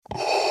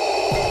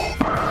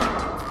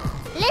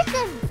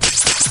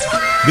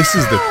This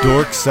is the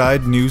Dork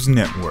Side News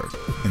Network,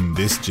 and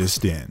this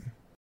just in.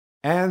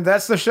 And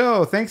that's the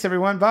show. Thanks,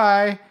 everyone.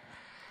 Bye.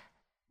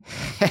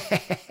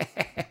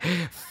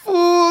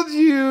 Fooled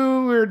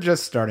you. We're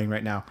just starting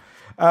right now.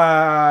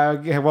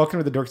 Welcome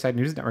to the Dork Side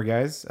News Network,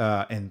 guys.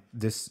 And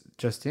this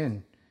just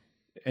in.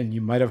 And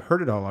you might have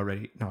heard it all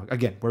already. No,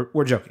 again,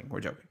 we're joking.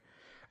 We're joking.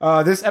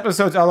 This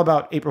episode's all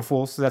about April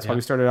Fools, so that's why we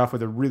started off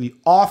with a really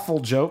awful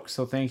joke.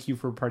 So thank you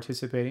for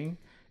participating.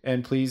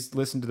 And please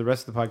listen to the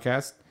rest of the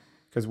podcast.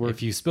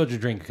 If you spilled your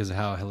drink because of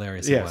how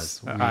hilarious it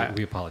was,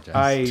 we apologize.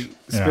 I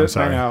spilled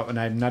mine out, and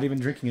I'm not even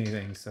drinking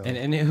anything. So,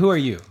 and who are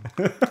you?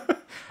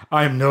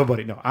 I am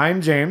nobody. No,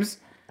 I'm James.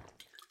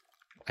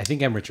 I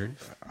think I'm Richard.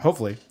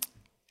 Hopefully.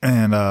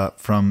 And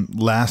from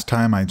last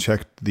time I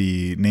checked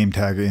the name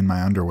tag in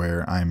my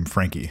underwear, I'm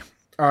Frankie.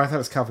 Oh, I thought it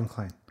was Calvin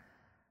Klein.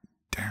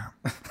 Damn.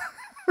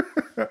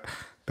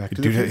 Back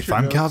to Dude, the if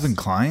I'm Calvin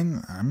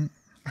Klein,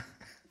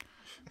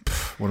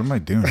 what am I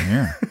doing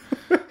here?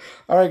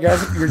 All right,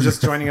 guys, if you're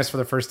just joining us for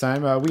the first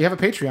time, we have a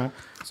Patreon,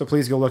 so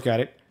please go look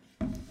at it.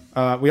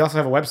 We also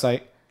have a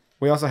website.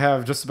 We also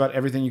have just about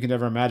everything you can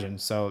ever imagine,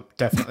 so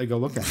definitely go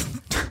look at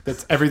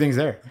it. Everything's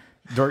there.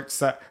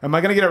 Dorkside. Am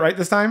I going to get it right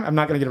this time? I'm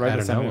not going to get it right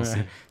this time. We'll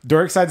see.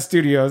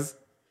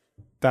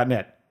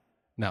 DorksideStudios.net.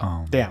 No.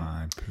 Oh,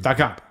 Damn.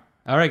 .com.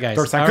 All right, guys.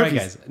 Dorkside All right,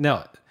 Cookies. guys.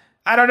 No.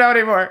 I don't know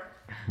anymore.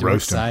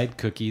 Roast 'em.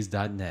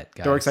 DorksideCookies.net,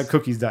 guys.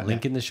 DorksideCookies.net.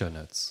 Link in the show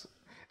notes.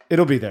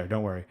 It'll be there.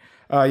 Don't worry.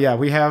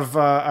 We have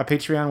a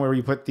Patreon where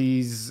we put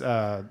these.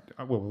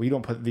 We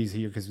don't put these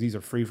here because these are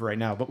free for right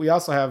now. But we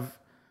also have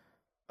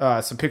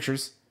some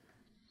pictures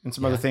and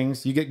some other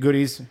things. You get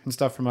goodies and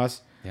stuff from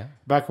us. Yeah.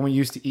 Back when we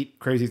used to eat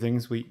crazy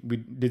things, we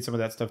did some of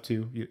that stuff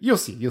too. You'll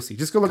see.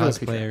 Just go look at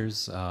the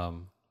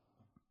Patreon.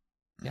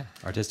 Cosplayers.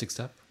 Artistic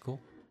stuff. Cool.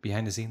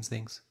 Behind the scenes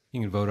things. You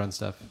can vote on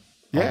stuff.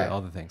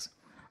 All the things.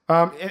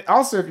 And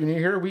also, if you're new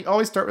here, we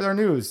always start with our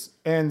news.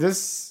 And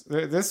this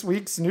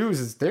week's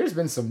news is there's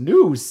been some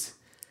news.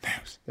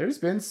 There's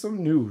been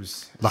some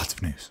news. Lots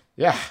of news.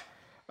 Yeah.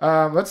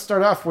 Let's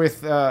start off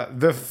with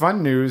the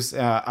fun news.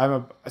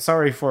 I'm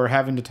sorry for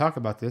having to talk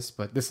about this,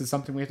 but this is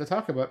something we have to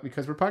talk about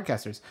because we're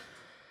podcasters.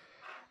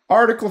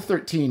 Article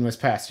 13 was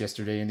passed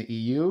yesterday in the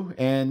EU,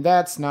 and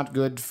that's not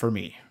good for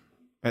me.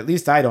 At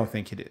least I don't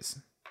think it is.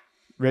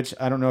 Rich,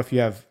 I don't know if you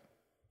have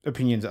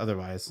opinions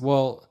otherwise.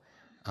 Well,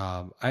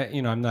 I'm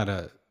not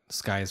a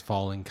sky is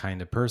falling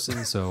kind of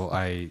person, so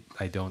I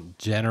don't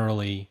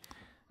generally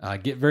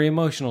get very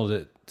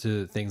emotional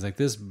to things like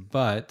this,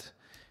 but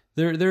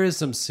there is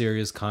some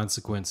serious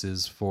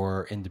consequences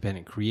for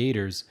independent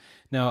creators.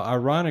 Now,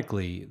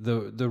 ironically,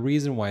 the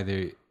reason why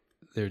they're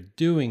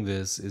doing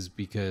this is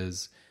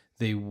because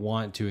they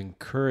want to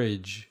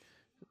encourage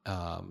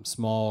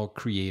small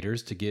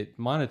creators to get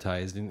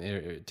monetized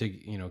and to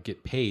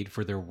get paid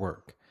for their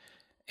work.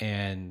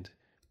 And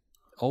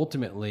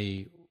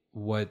ultimately,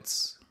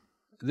 it's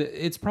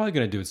probably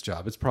going to do its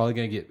job. It's probably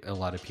going to get a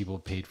lot of people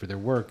paid for their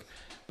work,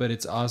 but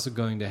it's also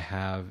going to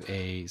have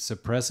a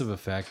suppressive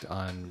effect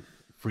on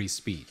free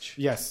speech.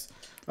 Yes.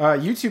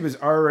 YouTube is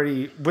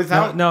already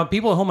without. Now,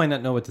 people at home might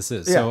not know what this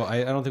is, Yeah. so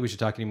I don't think we should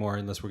talk anymore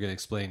unless we're going to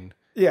explain.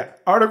 Yeah.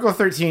 Article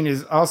 13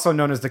 is also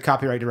known as the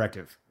Copyright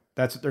Directive.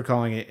 That's what they're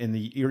calling it in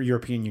the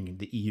European Union,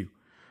 the EU.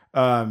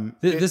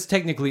 This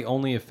technically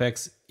only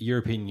affects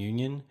European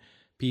Union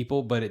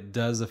people, but it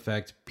does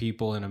affect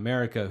people in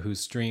America who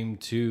stream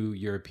to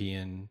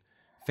European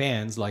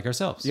fans like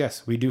ourselves.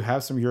 Yes, we do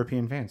have some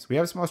European fans. We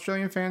have some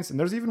Australian fans, and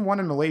there's even one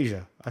in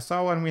Malaysia. I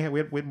saw one. We had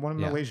one in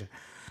Malaysia.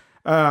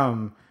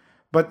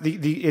 But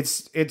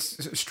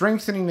it's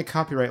strengthening the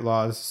copyright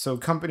laws so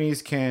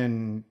companies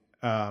can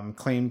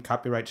claim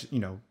copyright,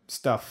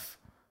 stuff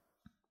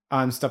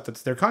on stuff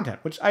that's their content.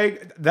 Which I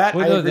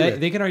agree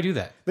with. They can already do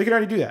that. They can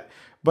already do that,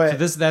 but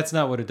That's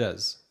not what it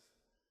does.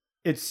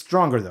 it's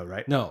stronger though,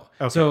 right? No.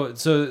 Okay.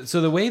 So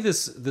the way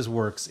this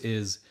works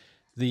is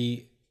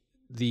the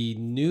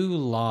new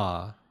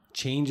law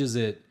changes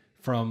it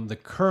from the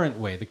current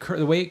way.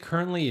 The way it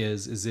currently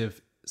is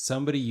if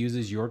somebody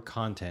uses your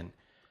content,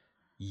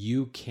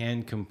 you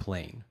can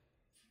complain.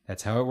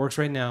 That's how it works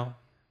right now.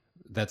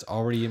 That's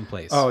already in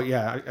place. Oh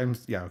yeah,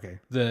 okay.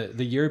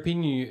 The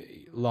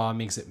European law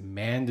makes it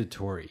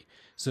mandatory.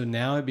 So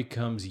now it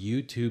becomes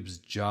YouTube's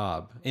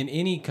job. In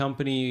any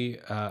company,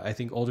 I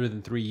think older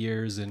than 3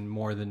 years and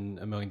more than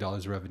 $1 million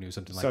revenue,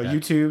 something like that. So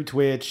YouTube,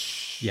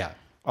 Twitch, Yeah.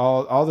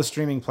 all the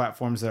streaming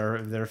platforms that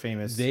are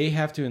famous. They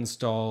have to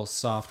install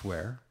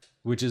software,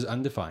 which is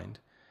undefined,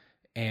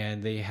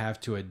 and they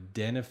have to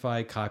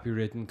identify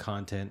copywritten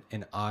content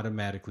and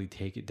automatically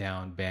take it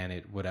down, ban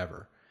it,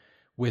 whatever,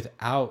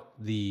 without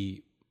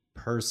the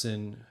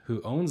person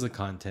who owns the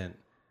content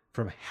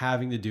from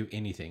having to do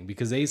anything.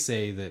 Because they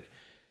say that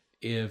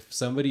if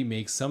somebody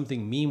makes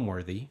something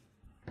meme-worthy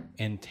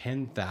and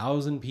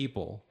 10,000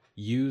 people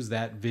use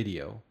that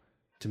video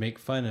to make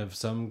fun of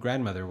some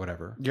grandmother or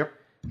whatever, Yep.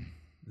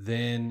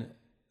 then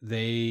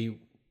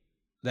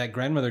that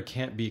grandmother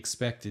can't be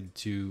expected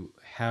to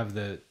have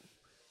the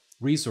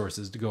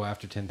resources to go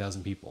after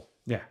 10,000 people.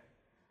 Yeah.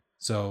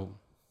 So,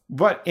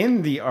 But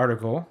in the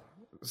article,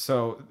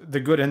 So the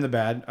good and the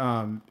bad.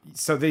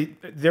 So they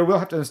will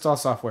have to install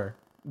software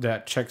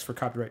that checks for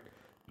copyright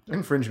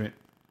infringement,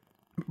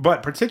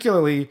 but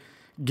particularly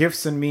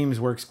GIFs and memes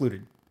were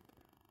excluded.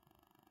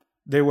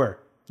 They were.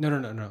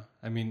 No.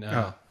 I mean,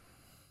 Oh.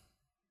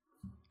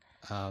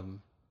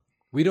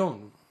 we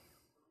don't.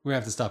 We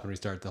have to stop and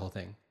restart the whole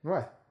thing.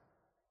 What?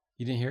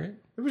 You didn't hear it?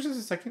 It was just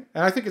a second,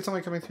 and I think it's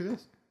only coming through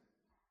this.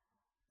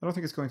 I don't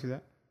think it's going through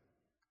that.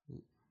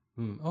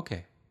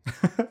 Okay.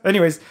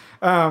 Anyways,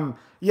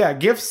 yeah,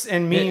 GIFs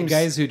and memes.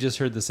 Guys who just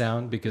heard the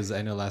sound, because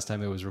I know last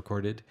time it was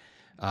recorded,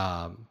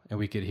 and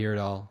we could hear it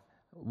all.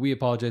 We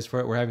apologize for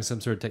it. We're having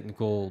some sort of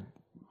technical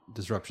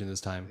disruption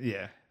this time.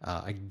 Yeah.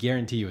 I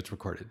guarantee you it's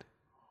recorded.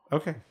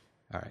 Okay.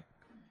 All right.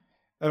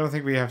 I don't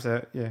think we have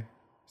to. Yeah.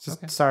 It's just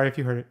Okay. sorry if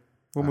you heard it.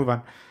 We'll move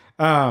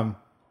on.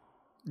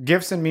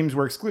 GIFs and memes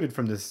were excluded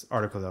from this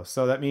article, though,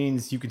 so that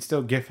means you can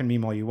still GIF and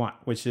meme all you want,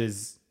 which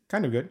is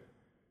kind of good.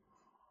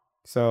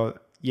 So,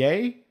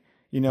 yay!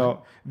 You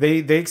know, they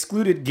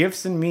excluded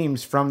GIFs and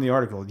memes from the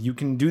article. You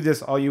can do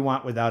this all you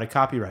want without a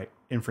copyright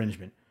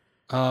infringement.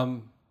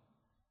 But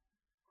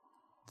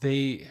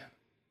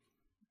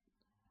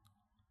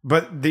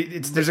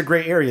there's a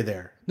gray area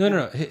there.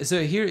 No.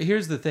 So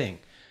here's the thing,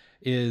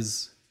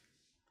 is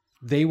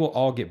they will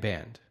all get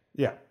banned.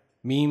 Yeah.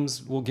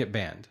 Memes will get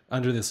banned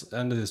under this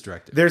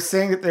directive. They're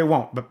saying that they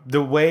won't, but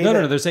the way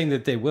No. They're saying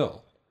that they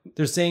will.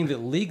 They're saying that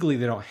legally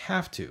they don't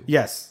have to,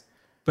 Yes.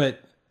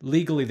 but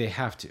legally they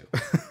have to.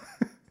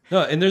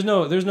 No, and there's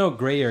no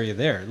gray area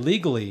there.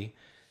 Legally,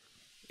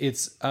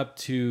 it's up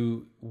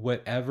to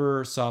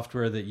whatever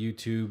software that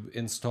YouTube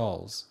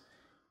installs.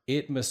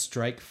 It must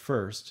strike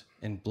first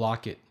and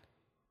block it.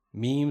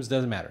 Memes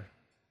doesn't matter.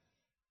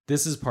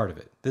 This is part of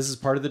it. This is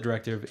part of the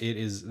directive.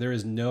 There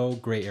is no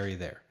gray area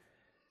there.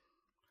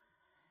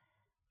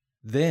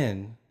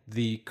 Then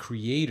the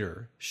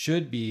creator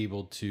should be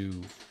able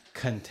to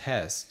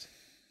contest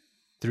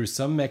through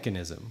some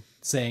mechanism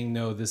saying,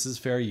 no, this is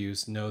fair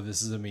use. No,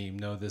 this is a meme.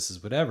 No, this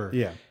is whatever.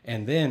 Yeah.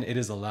 And then it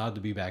is allowed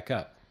to be back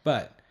up.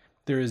 But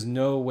there is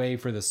no way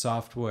for the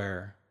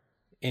software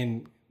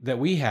that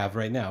we have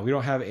right now. We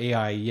don't have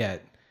AI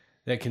yet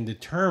that can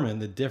determine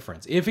the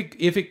difference. If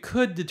it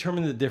could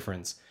determine the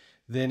difference,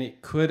 then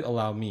it could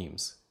allow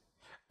memes.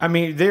 I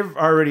mean, they've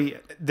already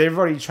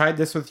tried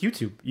this with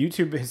YouTube.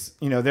 YouTube has,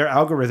 their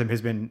algorithm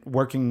has been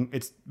working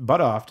its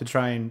butt off to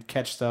try and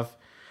catch stuff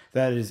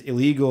that is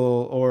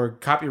illegal or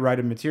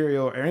copyrighted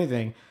material or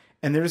anything.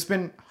 And there's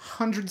been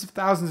hundreds of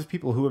thousands of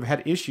people who have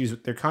had issues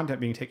with their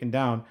content being taken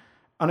down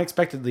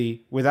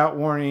unexpectedly, without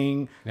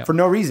warning, for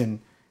no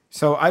reason.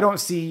 So I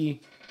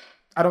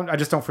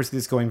just don't foresee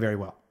this going very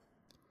well.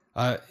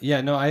 I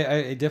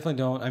definitely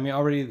don't. I mean,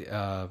 already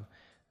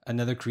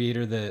another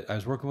creator that I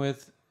was working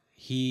with,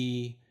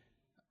 he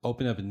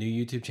opened up a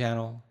new YouTube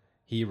channel.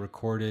 He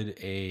recorded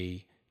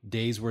a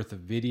day's worth of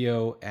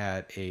video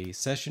at a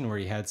session where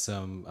he had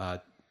some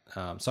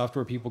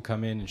software people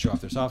come in and show off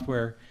their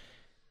software.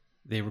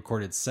 They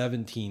recorded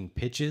 17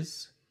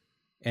 pitches,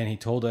 and he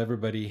told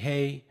everybody,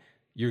 hey,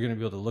 you're going to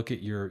be able to look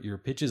at your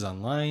pitches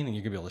online, and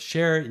you're going to be able to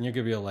share it, and you're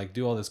going to be able to like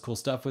do all this cool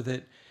stuff with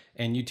it.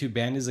 And YouTube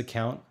banned his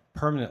account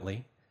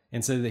permanently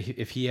and said that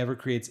if he ever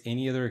creates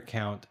any other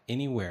account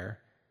anywhere,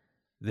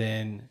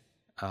 then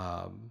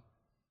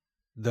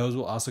those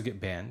will also get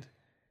banned.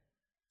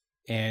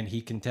 And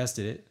he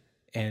contested it,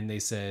 and they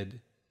said,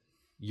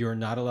 you're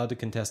not allowed to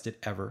contest it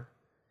ever.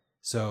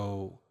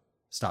 So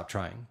stop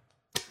trying.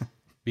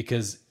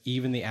 Because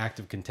even the act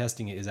of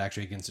contesting it is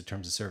actually against the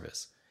terms of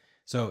service.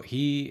 So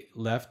he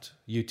left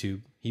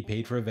YouTube. He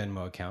paid for a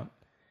Venmo account,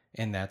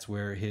 and that's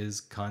where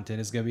his content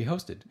is going to be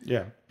hosted.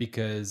 Yeah.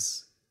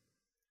 Because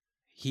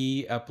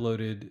he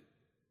uploaded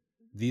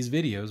these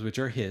videos, which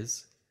are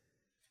his,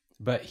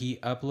 but he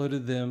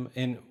uploaded them,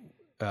 and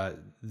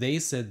they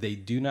said they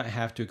do not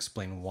have to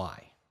explain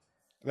why.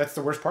 That's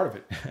the worst part of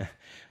it.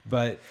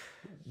 But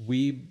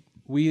we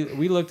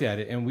looked at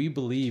it, and we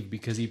believe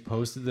because he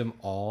posted them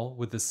all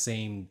with the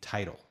same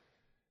title.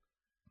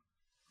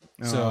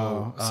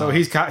 So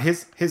he's got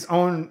his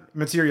own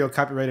material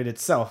copyrighted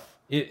itself.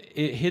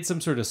 It hit some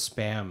sort of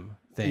spam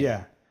thing.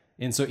 Yeah.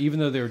 And so even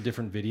though they were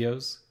different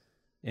videos,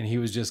 and he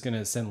was just going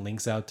to send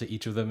links out to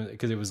each of them,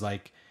 because it was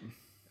like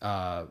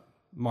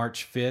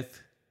March 5th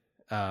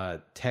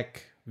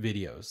tech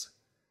videos.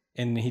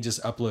 And he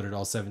just uploaded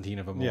all 17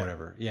 of them or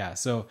whatever. Yeah.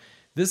 So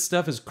this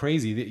stuff is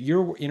crazy. That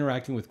you're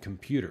interacting with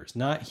computers,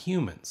 not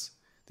humans.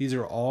 These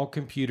are all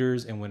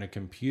computers. And when a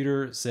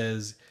computer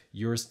says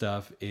your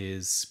stuff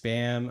is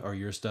spam, or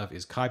your stuff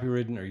is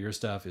copywritten, or your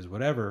stuff is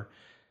whatever,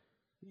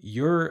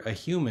 you're a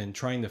human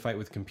trying to fight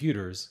with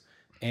computers.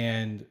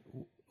 And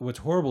what's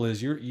horrible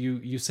is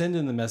you send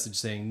in the message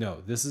saying,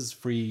 no, this is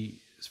free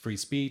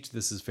speech,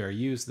 this is fair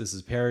use, this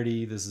is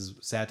parody, this is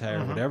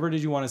satire, whatever it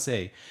is you want to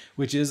say,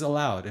 which is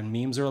allowed, and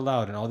memes are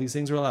allowed, and all these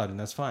things are allowed, and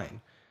that's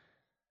fine.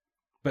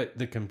 But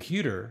the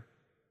computer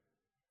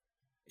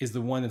is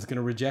the one that's going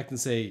to reject and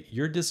say,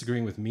 you're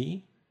disagreeing with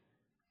me?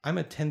 I'm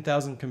a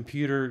 10,000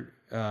 computer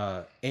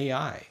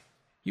AI.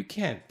 You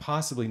can't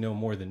possibly know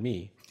more than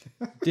me.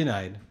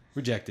 Denied,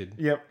 rejected.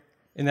 Yep.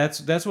 And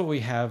that's what we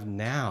have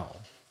now.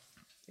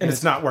 And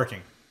it's not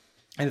working.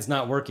 And it's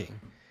not working.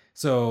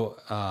 So,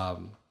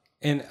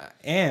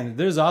 and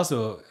there's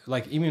also,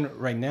 like, even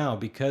right now,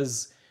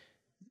 because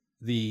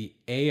the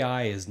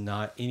AI is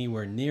not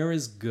anywhere near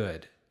as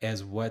good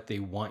as what they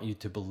want you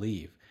to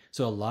believe.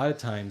 So a lot of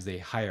times they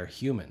hire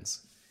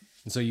humans.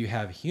 And so you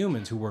have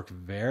humans who work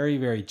very,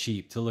 very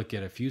cheap to look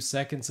at a few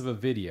seconds of a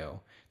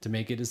video to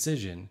make a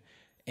decision.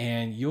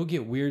 And you'll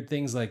get weird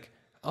things like,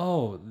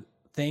 oh,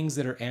 things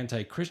that are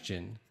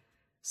anti-Christian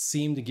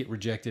seem to get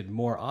rejected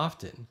more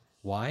often.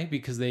 Why?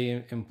 Because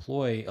they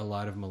employ a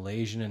lot of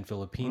Malaysian and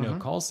Filipino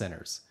call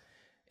centers.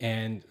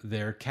 And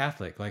they're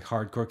Catholic, like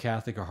hardcore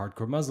Catholic or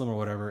hardcore Muslim or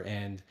whatever.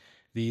 And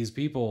these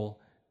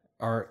people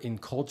are in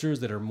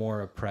cultures that are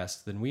more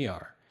oppressed than we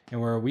are.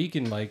 And where we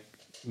can, like,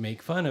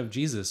 make fun of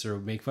Jesus or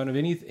make fun of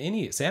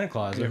any Santa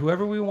Claus or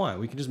whoever we want.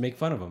 We can just make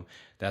fun of them.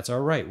 That's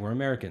our right. We're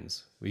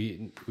Americans.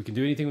 We can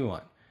do anything we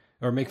want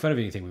or make fun of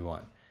anything we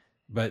want.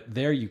 But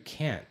there you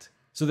can't.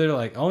 So they're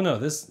like, oh no,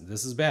 this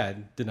is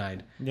bad,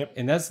 denied. Yep.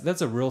 And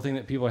that's a real thing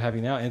that people are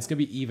having now, and it's gonna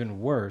be even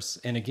worse.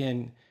 And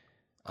again,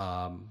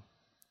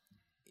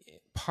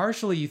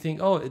 partially you think,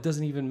 oh, it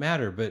doesn't even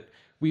matter, but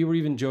we were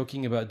even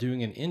joking about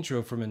doing an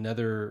intro from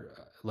another,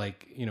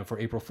 like, you know, for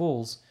April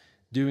Fools,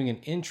 doing an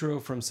intro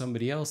from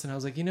somebody else, and I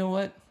was like, you know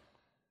what?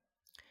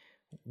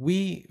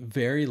 We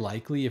very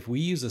likely, if we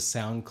use a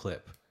sound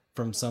clip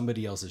from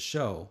somebody else's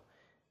show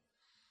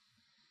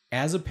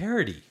as a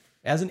parody,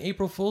 as an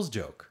April Fool's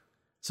joke.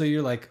 So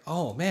you're like,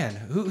 oh man,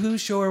 whose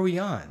show are we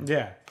on?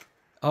 Yeah.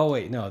 Oh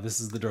wait, no,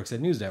 this is the Dorkside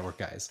News Network,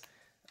 guys.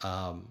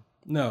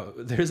 No,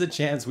 there's a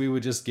chance we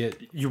would just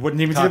get... You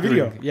wouldn't even see the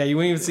video. Yeah, you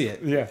wouldn't even see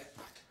it. Yeah.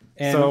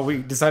 And So we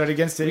decided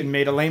against it and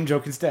made a lame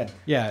joke instead.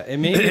 yeah,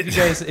 and maybe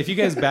if you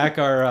guys back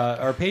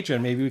our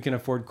Patreon, maybe we can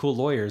afford cool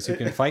lawyers who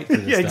can fight for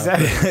this Yeah, stuff.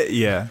 exactly.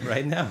 Yeah.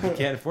 Right now, we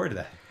can't afford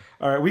that.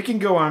 All right, we can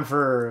go on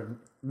for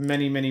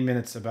many, many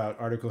minutes about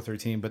Article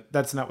 13, but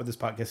that's not what this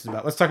podcast is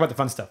about. Let's talk about the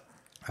fun stuff.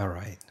 All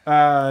right.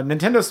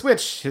 Nintendo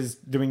Switch is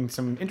doing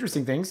some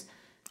interesting things.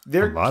 A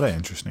lot of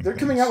interesting They're things.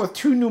 coming out with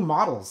 2 new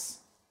models.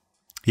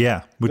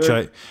 Yeah, which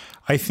They're-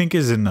 I think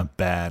isn't a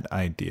bad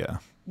idea.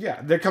 Yeah,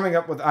 they're coming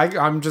up with...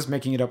 I'm just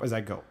making it up as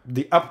I go.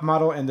 The up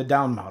model and the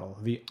down model.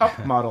 The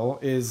up model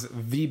is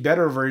the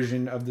better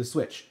version of the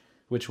Switch,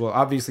 which will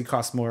obviously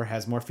cost more,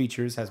 has more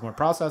features, has more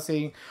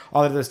processing,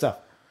 all of this stuff.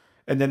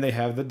 And then they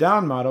have the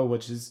down model,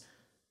 which is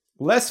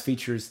less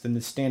features than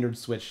the standard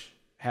Switch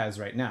has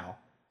right now.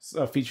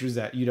 So features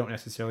that you don't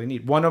necessarily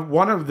need. One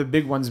of the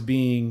big ones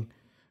being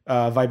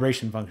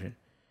vibration function.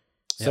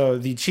 So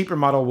the cheaper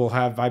model will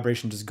have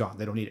vibration just gone.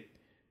 They don't need it.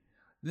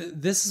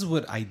 This is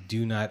what I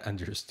do not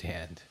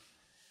understand.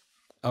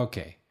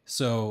 Okay,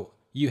 so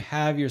you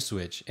have your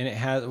Switch, and it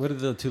has... What are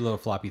the 2 little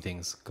floppy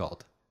things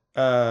called?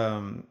 Oh,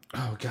 God.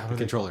 What are they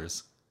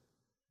Controllers.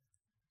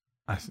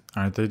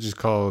 Aren't they just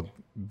called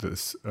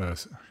this?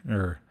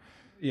 Or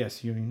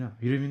Yes, you don't even know.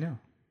 You don't even know.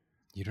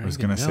 You don't I was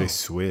even gonna know. say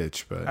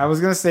Switch, but I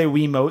was gonna say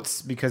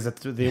Wiimotes because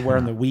that's what they were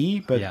on the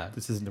Wii, but Yeah.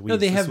 this isn't the Wii. No,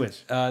 they it's the have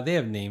Switch. they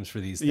have names for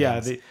these things. Yeah,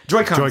 the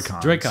Joy-Cons.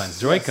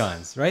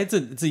 Joy-Cons, right?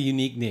 It's a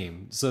unique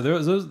name. So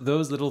there's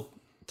those little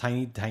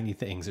tiny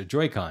things are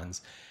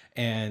Joy-Cons,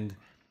 and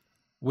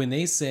when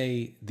they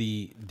say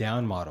the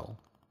down model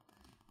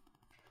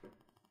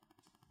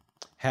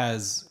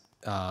has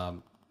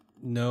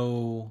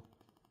no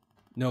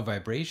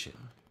vibration.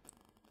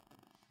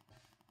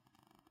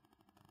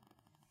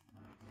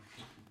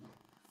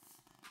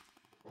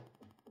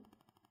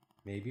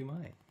 Maybe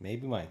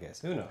mine, guys.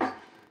 Who knows?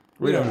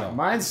 We don't know.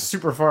 Mine's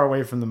super far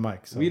away from the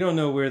mic. So We don't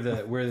know where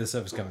this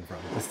stuff is coming from.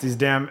 it's these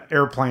damn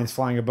airplanes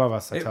flying above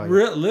us. I It tell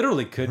you.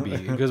 literally could be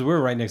because we're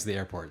right next to the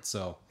airport.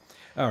 So,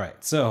 all right.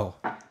 So,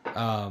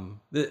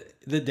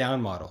 the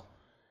down model,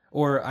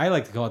 or I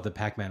like to call it the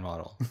Pac-Man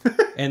model,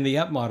 and the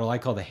up model I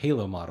call the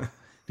Halo model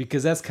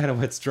because that's kind of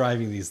what's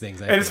driving these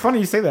things. And it's funny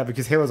you say that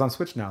because Halo's on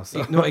Switch now.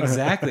 So No,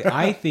 exactly.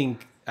 I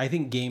think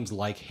games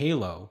like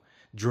Halo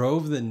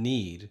drove the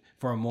need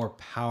for a more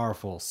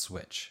powerful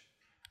Switch.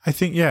 I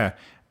think, yeah.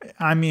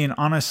 I mean,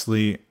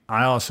 honestly,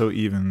 I also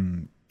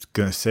even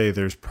gonna say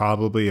there's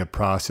probably a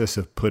process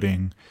of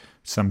putting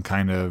some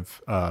kind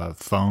of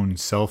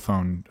cell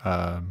phone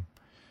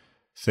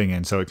thing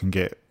in so it can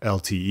get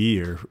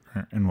LTE or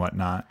and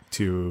whatnot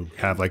to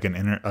have like an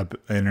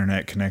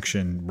internet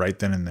connection right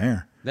then and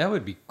there. That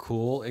would be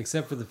cool,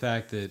 except for the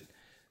fact that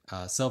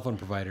cell phone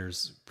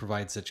providers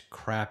provide such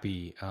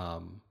crappy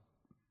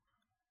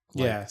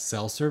Yeah.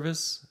 cell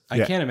service. I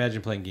Yeah. can't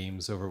imagine playing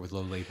games over with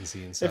low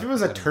latency and stuff. if it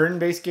was a I don't-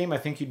 turn-based game, I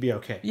think you'd be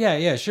okay.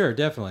 yeah, sure,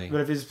 definitely.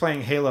 But if it's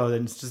playing Halo,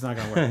 then it's just not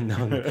gonna work.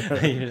 No.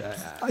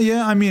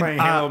 Yeah, I mean, Playing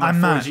Halo on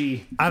I'm not.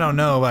 4G. I don't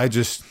know.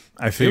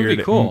 I figured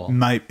be cool.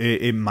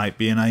 It might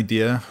be an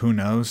idea. Who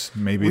knows?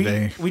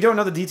 Maybe We don't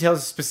know the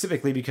details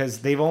specifically because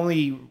they've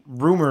only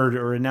rumored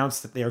or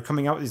announced that they are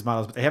coming out with these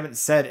models, but they haven't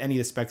said any of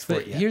the specs for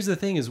But it yet. here's the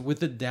thing: is with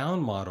the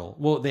down model.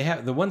 Well, they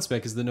have the one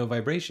spec is the no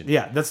vibration.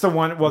 Yeah, that's the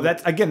one. Well,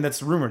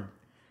 that's rumored.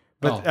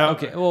 But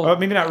okay. Well,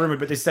 maybe not rumored,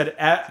 but they said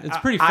it's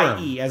pretty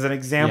firm. IE as an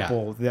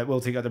example that will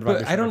take other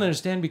vibration. But I don't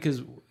understand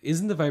because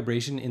isn't the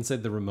vibration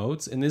inside the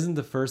remotes, and isn't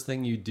the first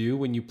thing you do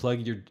when you plug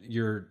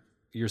your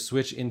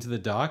Switch into the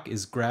dock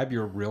is grab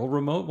your real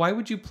remote? Why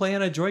would you play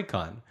on a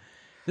Joy-Con?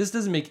 This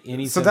doesn't make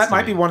any sense. So that to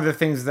might me. be one of the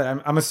things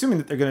that I'm assuming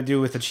that they're going to do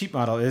with the cheap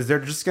model is they're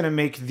just going to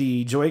make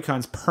the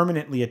Joy-Cons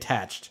permanently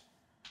attached.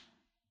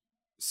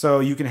 So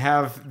you can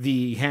have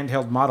the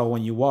handheld model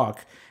when you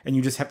walk, and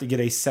you just have to get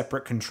a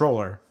separate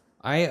controller.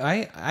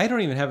 I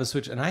don't even have a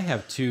Switch, and I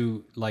have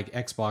two like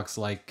Xbox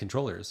like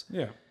controllers.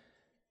 Yeah.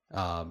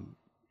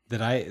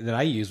 That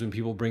I use when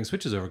people bring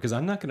Switches over because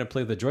I'm not going to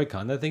play the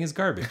Joy-Con. That thing is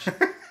garbage.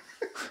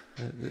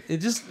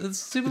 It's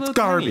super little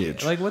garbage.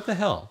 Tiny. Like what the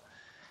hell?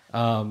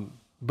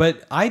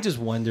 But I just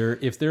wonder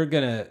if they're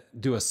going to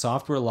do a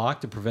software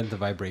lock to prevent the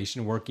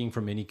vibration working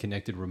from any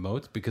connected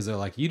remote because they're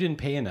like, you didn't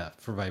pay enough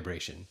for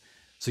vibration.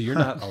 So you're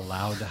not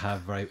allowed to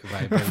have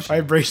vibration.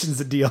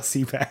 Vibration's a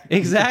DLC pack.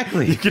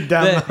 Exactly. You can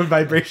download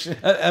Vibration.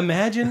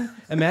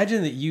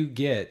 Imagine that you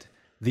get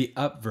the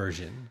up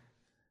version,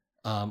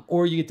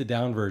 or you get the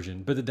down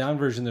version. But the down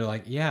version, they're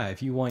like, yeah,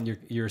 if you want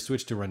your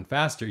Switch to run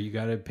faster, you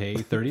got to pay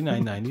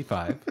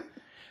 $39.95.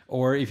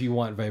 Or if you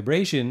want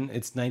vibration,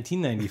 it's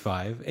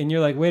 $19.95. And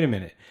you're like, wait a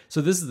minute. So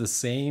this is the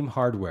same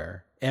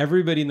hardware.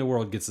 Everybody in the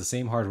world gets the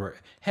same hardware.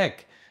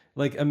 Heck,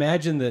 like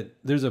imagine that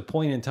there's a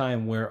point in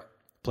time where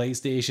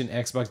PlayStation,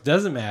 Xbox,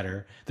 doesn't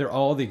matter. They're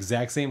all the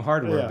exact same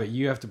hardware, but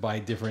you have to buy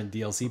different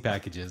DLC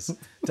packages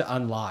to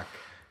unlock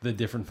the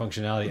different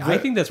functionality. I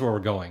think that's where we're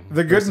going.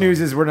 The good news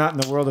is we're not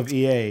in the world of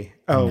EA.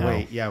 Oh,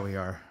 wait. Yeah, we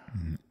are.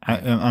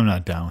 I'm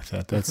not down with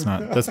that. That's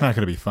not going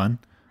to be fun.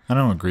 I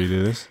don't agree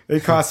to this.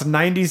 It costs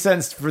 90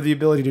 cents for the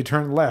ability to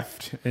turn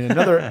left and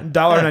another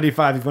 $1.95 if you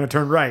want to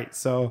turn right.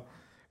 So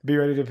be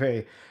ready to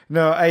pay.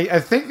 No, I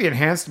think the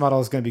enhanced model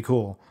is going to be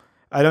cool.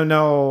 I don't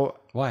know.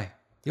 Why?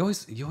 You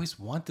always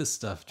want this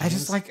stuff,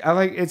 James. I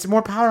like it's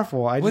more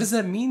powerful. What does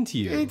that mean to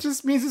you? It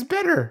just means it's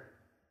better.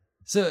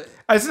 So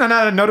it's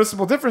not a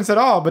noticeable difference at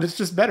all, but it's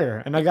just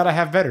better, and I gotta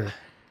have better.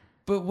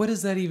 But what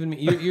does that even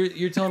mean?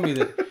 You're telling me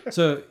that.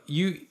 So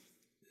this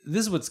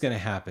is what's gonna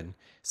happen.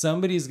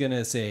 Somebody's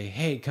gonna say,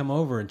 "Hey, come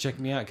over and check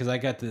me out because I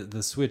got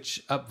the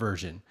Switch Up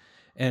version,"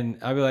 and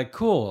I'll be like,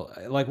 "Cool.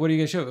 Like, what are you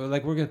gonna show?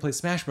 Like, we're gonna play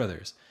Smash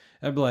Brothers."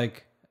 I'd be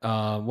like,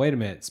 "Wait a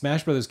minute.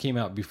 Smash Brothers came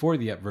out before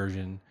the Up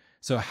version."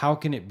 So how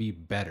can it be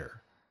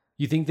better?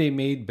 You think they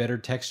made better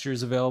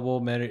textures available,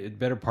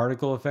 better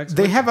particle effects?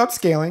 They have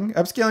upscaling.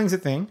 Upscaling's a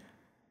thing.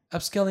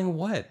 Upscaling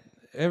what?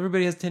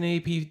 Everybody has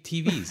 1080p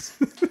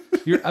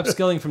TVs. You're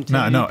upscaling from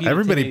 1080p No, to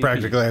everybody 1080p.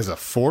 practically has a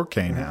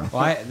 4K now.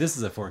 Well, this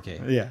is a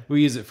 4K. Yeah.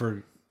 We use it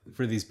for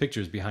these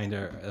pictures behind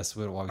us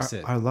while we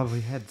sit. Our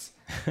lovely heads.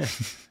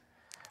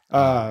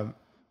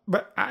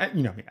 But I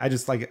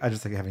just like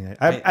having that.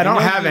 I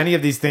don't have any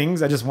of these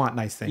things. I just want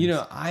nice things. You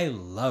know, I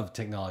love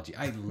technology.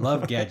 I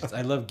love gadgets.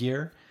 I love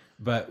gear.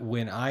 But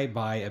when I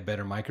buy a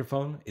better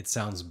microphone, it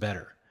sounds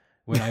better.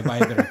 When I buy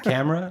a better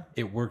camera,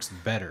 it works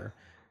better.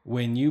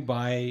 When you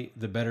buy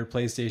the better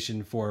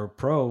PlayStation 4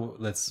 Pro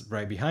that's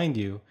right behind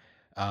you,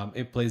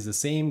 it plays the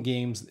same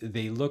games.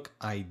 They look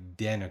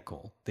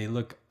identical.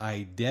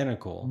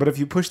 But if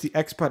you push the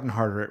X button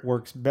harder, it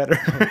works better.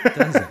 It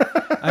doesn't.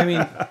 I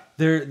mean,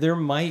 there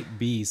might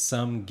be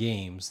some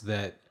games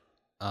that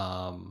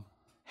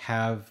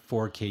have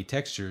 4K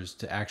textures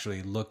to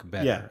actually look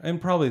better. Yeah.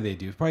 And probably they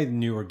do. Probably the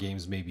newer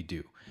games maybe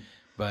do.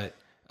 But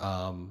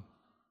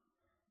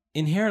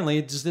inherently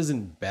it just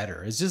isn't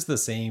better. It's just the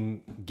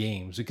same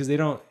games because they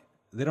don't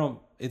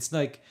it's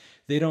like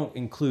they don't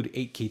include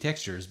 8K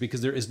textures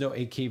because there is no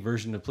 8K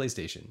version of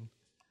PlayStation.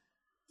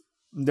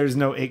 There's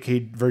no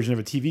 8K version of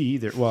a TV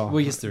either. Well,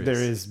 yes, there is.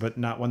 There is, but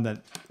not one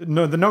that the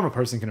normal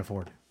person can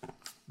afford.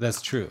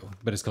 That's true,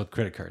 but it's called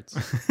credit cards.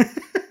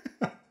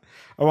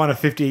 I want a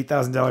 $58,000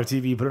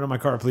 TV. Put it on my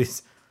car,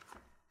 please.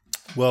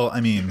 Well, I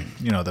mean,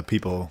 the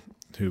people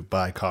who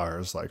buy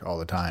cars like all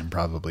the time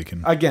probably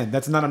can. Again,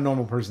 that's not a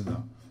normal person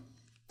though.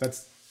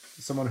 That's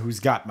someone who's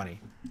got money.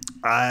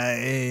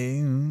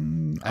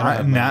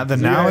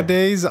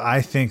 Nowadays,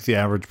 I think the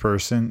average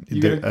person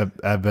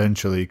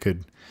eventually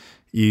could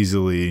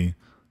easily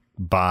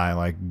buy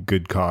like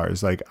good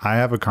cars. Like I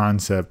have a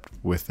concept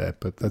with that,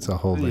 but that's a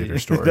whole later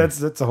story.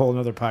 that's a whole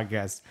another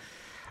podcast.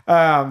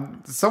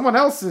 Someone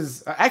else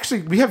is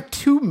actually, we have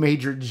two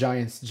major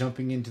giants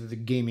jumping into the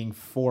gaming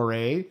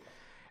foray,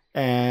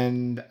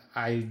 and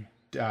I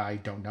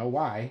don't know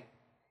why.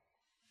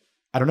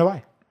 I don't know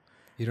why.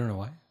 You don't know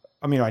why?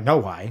 I mean, I know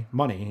why.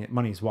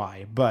 Money's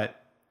why,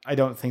 but I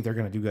don't think they're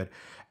going to do good.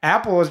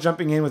 Apple is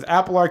jumping in with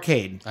Apple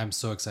Arcade. I'm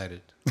so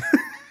excited.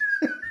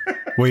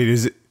 Wait,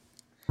 is it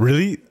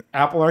really?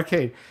 Apple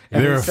Arcade.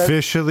 And They're it says-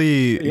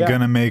 officially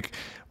gonna make.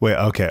 Wait,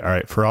 okay, all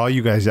right. For all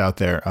you guys out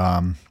there,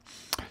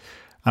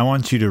 I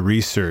want you to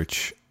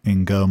research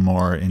and go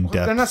more in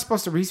depth. They're not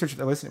supposed to research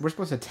it. Listen, we're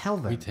supposed to tell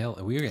them.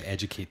 We're going to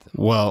educate them.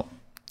 Well,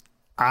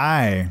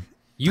 I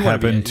You wanna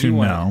happen be- to you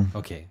wanna- know.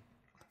 Okay.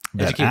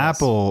 that Educate us.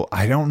 Apple,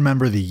 I don't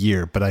remember the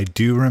year, but I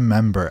do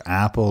remember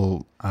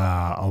Apple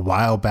a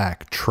while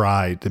back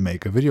tried to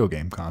make a video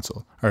game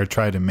console or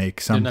tried to make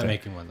They're something. not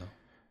making one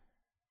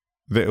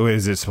though.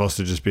 Is it supposed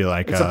to just be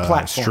like It's a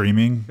platform.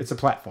 streaming? It's a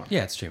platform.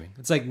 Yeah, it's streaming.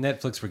 It's like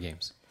Netflix for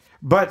games.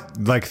 But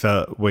Like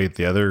the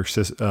other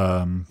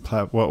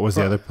what was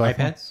the other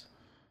platform? iPads.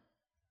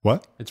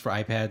 What? It's for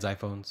iPads,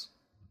 iPhones.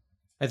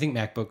 I think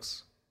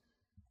MacBooks.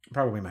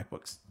 probably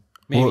MacBooks.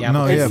 Maybe Well, Apple.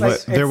 no, It's yeah,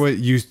 like- but there was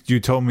you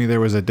told me there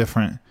was a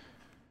different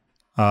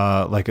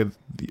the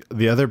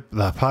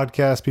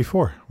podcast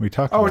before we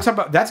talked. Oh, about we're talking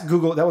about that's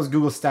Google. That was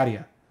Google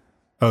Stadia.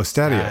 Stadia,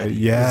 Stadia.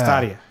 yeah,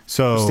 Stadia.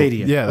 So Or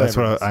Stadia, yeah, that's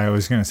whatever what it is. I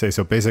was gonna say.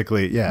 So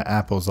basically, yeah,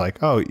 Apple's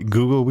like, oh,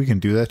 Google, we can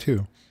do that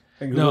too.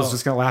 And Google's No.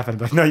 just gonna laugh at it,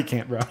 but no, you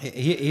can't, bro.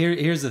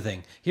 Here's the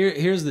thing.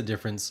 Here's the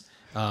difference.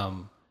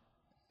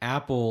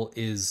 Apple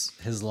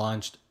has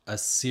launched a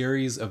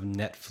series of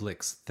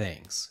Netflix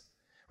things,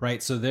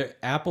 right? So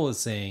Apple is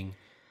saying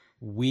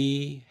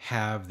we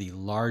have the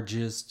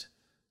largest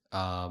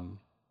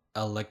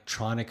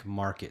electronic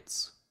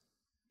markets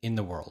in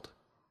the world.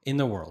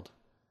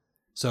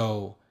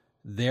 So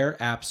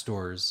their app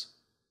stores,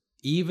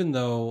 even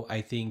though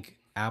I think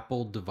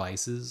Apple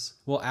devices,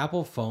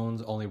 Apple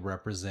phones only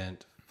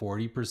represent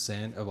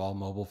 40% of all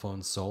mobile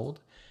phones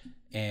sold,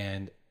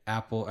 and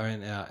Apple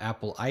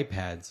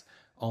iPads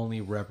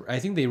only I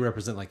think they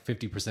represent like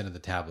 50% of the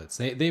tablets.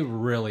 They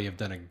really have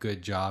done a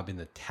good job in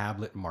the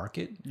tablet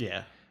market.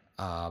 Yeah.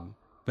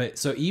 But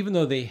so even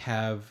though they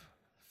have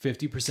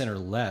 50% or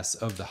less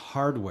of the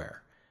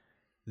hardware,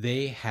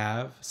 they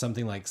have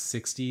something like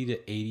 60 to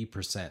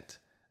 80%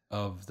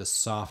 of the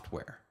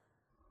software.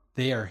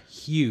 They are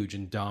huge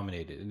and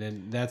dominated. And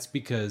then that's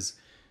because,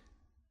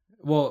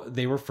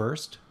 they were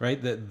first, right?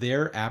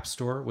 Their app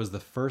store was the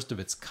first of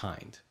its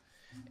kind.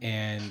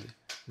 And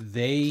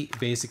they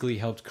basically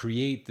helped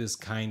create this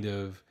kind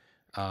of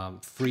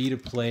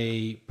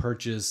free-to-play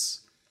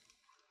purchase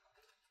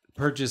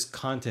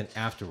content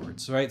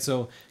afterwards, right?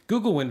 So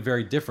Google went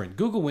very different.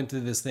 Google went to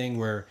this thing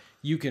where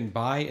you can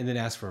buy and then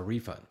ask for a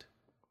refund.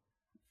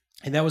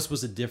 And that was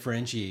supposed to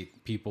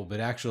differentiate people, but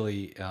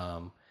actually,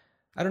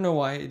 I don't know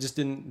why it just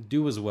didn't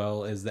do as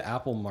well as the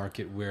Apple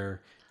market,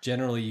 where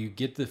generally you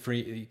get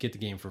the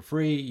game for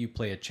free, you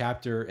play a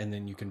chapter, and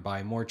then you can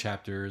buy more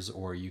chapters,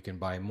 or you can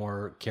buy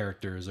more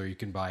characters, or you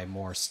can buy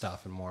more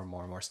stuff and more and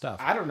more and more stuff.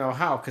 I don't know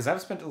how, because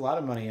I've spent a lot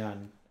of money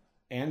on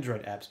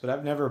Android apps, but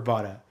I've never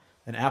bought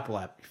an Apple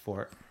app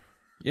before.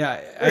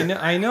 Yeah,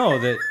 I know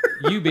that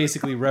you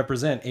basically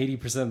represent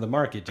 80% of the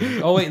market,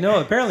 James. Oh wait, no,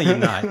 apparently you're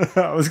not.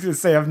 I was going to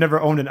say I've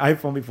never owned an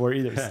iPhone before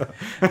either.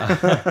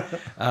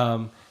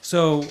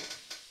 So.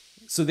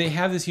 So they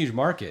have this huge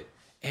market,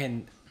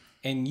 and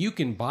you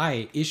can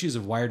buy issues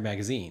of Wired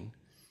magazine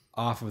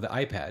off of the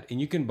iPad, and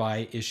you can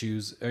buy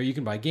issues, or you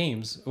can buy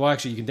games. Well,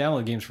 actually, you can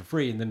download games for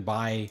free and then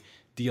buy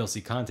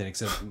DLC content.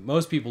 Except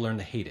most people learn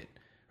to hate it,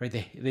 right?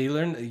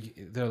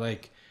 They're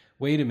like,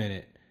 wait a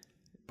minute.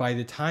 By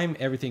the time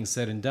everything's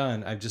said and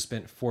done, I've just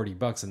spent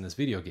 $40 in this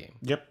video game.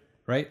 Yep.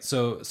 Right?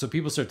 So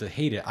people start to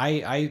hate it.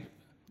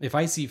 If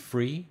I see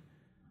free,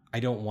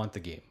 I don't want the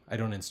game. I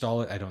don't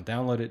install it. I don't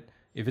download it.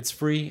 If it's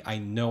free, I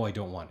know I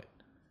don't want it.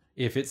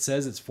 If it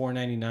says it's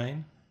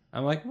 $4.99,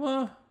 I'm like,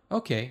 well,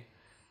 okay,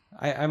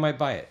 I might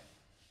buy it,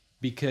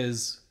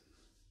 because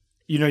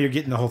You know you're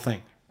getting the whole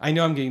thing. I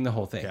know I'm getting the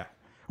whole thing. Yeah.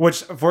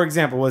 Which, for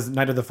example, was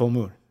Night of the Full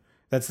Moon.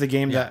 That's the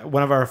game that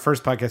one of our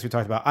first podcasts we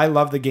talked about. I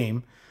love the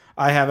game.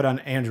 I have it on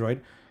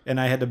Android,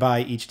 and I had to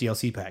buy each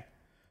DLC pack.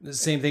 The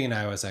same thing in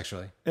iOS,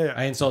 actually. Yeah.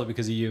 I installed it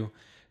because of you,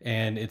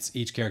 and it's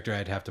each character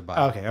I'd have to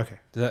buy. Okay.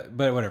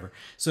 But whatever.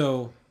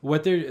 So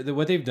what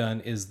they've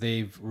done is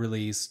they've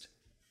released.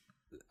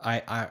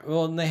 They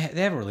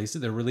haven't released it.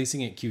 They're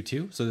releasing it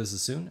Q2, so this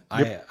is soon.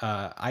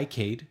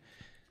 iCade,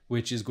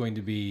 which is going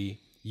to be,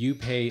 you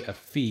pay a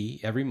fee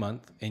every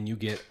month and you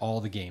get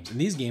all the games. And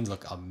these games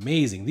look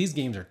amazing. These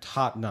games are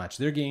top notch.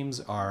 Their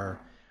games are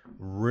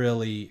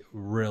really,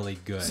 really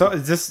good. So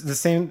is this the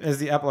same as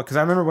the Apple? Because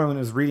I remember when I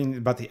was reading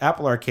about the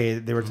Apple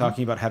Arcade, they were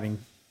talking about having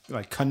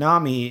like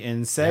Konami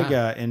and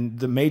Sega and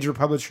the major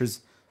publishers.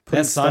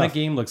 that Sonic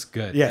game looks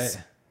good. Yes.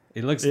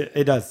 It looks.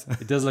 It does.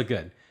 It does look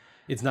good.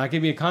 It's not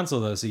going to be a console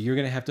though, so you're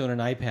going to have to own an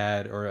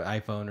iPad or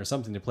an iPhone or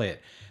something to play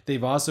it.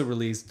 They've also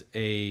released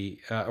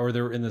or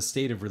they're in the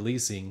state of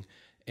releasing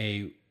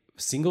a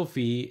single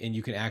fee, and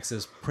you can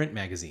access print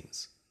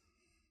magazines.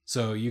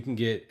 So you can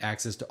get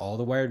access to all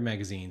the Wired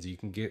magazines. You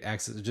can get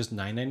access to just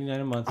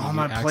 $9.99 a month. All You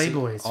my get access to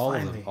Playboys, all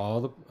finally.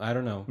 of them. I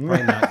don't know,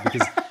 probably not,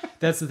 because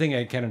that's the thing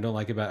I kind of don't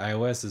like about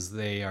iOS is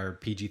they are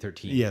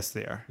PG-13. Yes,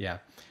 they are. Yeah.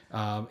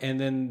 And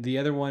then the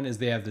other one is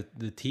they have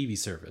the TV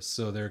service.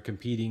 So they're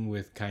competing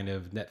with kind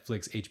of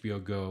Netflix,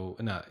 HBO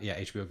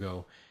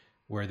Go,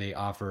 where they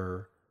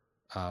offer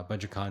a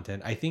bunch of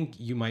content. I think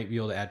you might be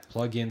able to add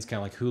plugins, kind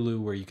of like Hulu,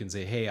 where you can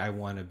say, hey, I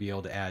want to be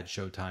able to add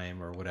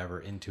Showtime or whatever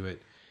into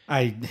it.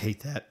 I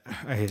hate that.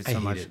 I hate it so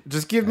hate much. it.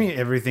 Just give me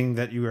everything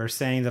that you are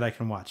saying that I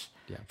can watch.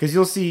 Yeah. Because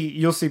you'll see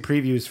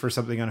previews for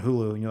something on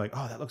Hulu, and you're like,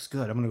 oh, that looks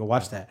good. I'm gonna go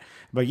watch that.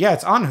 But yeah,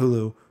 it's on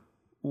Hulu,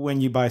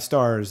 when you buy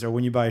Stars or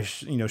when you buy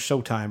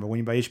Showtime or when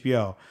you buy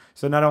HBO.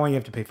 So not only you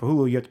have to pay for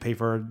Hulu, you have to pay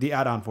for the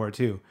add-on for it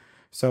too.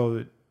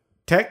 So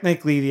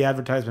technically the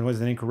advertisement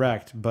wasn't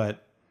incorrect,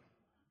 but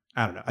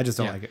I don't know. I just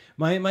don't like it.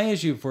 My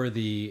issue for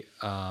the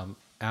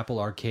Apple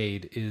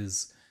Arcade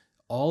is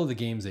all of the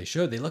games they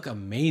showed. They look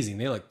amazing.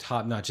 They look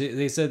top notch.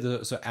 They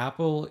said so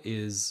Apple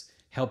is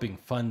helping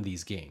fund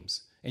these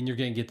games, and you're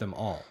going to get them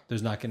all.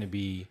 There's not going to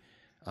be,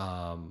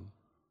 I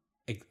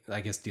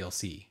guess,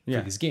 DLC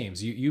for these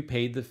games. You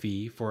paid the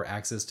fee for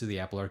access to the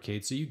Apple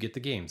Arcade, so you get the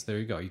games. There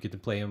you go. You get to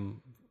play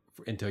them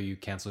until you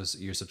cancel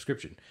your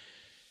subscription.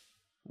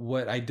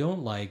 What I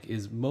don't like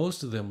is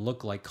most of them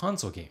look like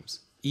console games,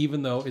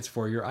 even though it's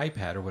for your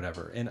iPad or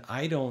whatever. And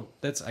I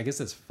guess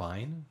that's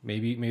fine.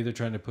 Maybe they're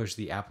trying to push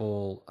the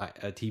Apple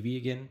TV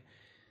again,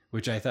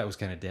 which I thought was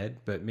kind of dead,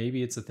 but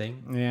maybe it's a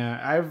thing.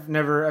 Yeah,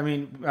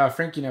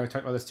 Frankie and I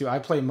talked about this too. I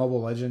play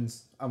Mobile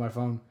Legends on my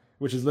phone,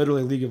 which is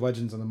literally League of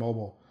Legends on the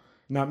mobile.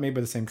 Not made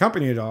by the same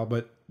company at all,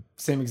 but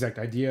same exact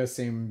idea,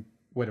 same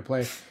way to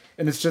play.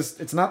 And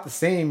it's not the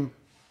same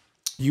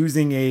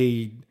using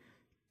a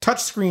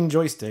touchscreen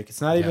joystick.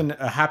 It's not even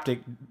a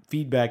haptic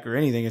feedback or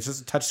anything. It's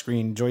just a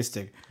touchscreen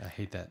joystick. I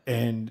hate that.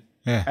 And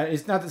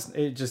it's not this.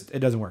 It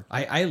doesn't work.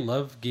 I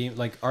love games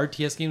like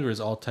RTS games where it's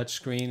all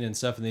touchscreen and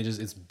stuff, and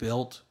it's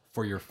built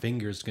for your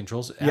fingers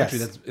controls.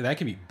 Actually, that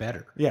can be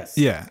better. Yes.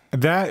 Yeah,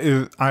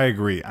 I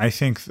agree. I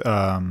think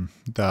the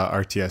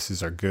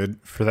RTSs are good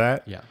for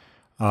that. Yeah.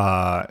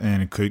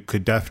 And it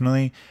could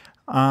definitely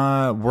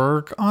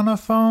work on a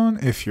phone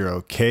if you're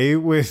okay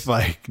with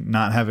like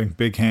not having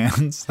big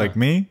hands like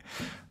me.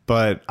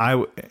 But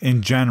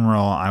in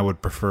general, I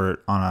would prefer it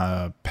on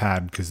a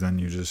pad because then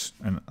you just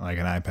like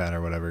an iPad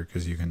or whatever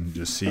because you can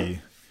just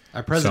see.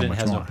 Our president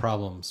has more. no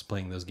problems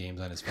playing those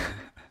games on his phone.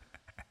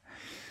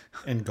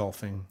 And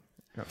golfing.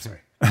 Oh, sorry.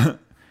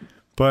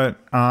 But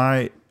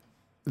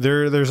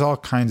there's all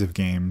kinds of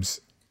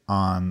games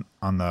on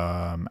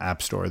the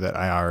App Store that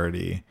I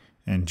already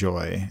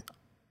enjoy.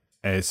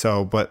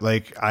 But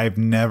like I've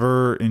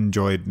never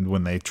enjoyed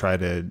when they try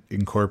to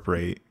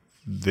incorporate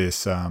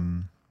this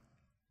the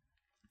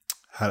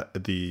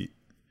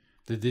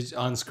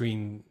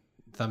on-screen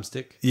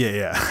thumbstick.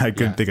 Yeah. I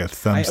couldn't think of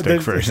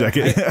thumbstick for a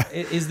second.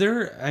 Is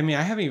there? I mean,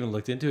 I haven't even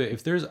looked into it.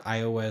 If there's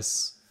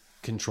iOS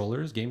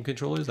controllers, game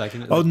controllers, I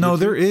can. Oh no,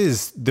 there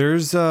is.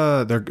 There's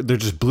they're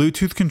just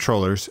Bluetooth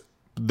controllers.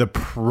 The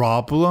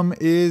problem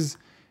is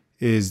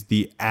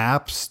the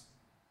apps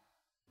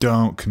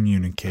don't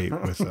communicate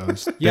with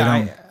those.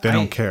 They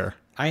don't care.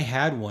 I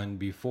had one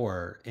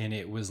before, and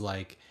it was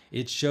like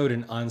it showed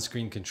an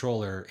on-screen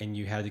controller, and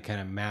you had to kind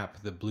of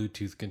map the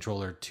Bluetooth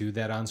controller to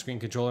that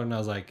on-screen controller, and I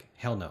was like,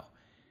 hell no.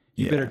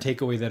 You better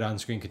take away that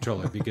on-screen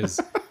controller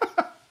because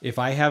if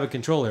I have a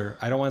controller,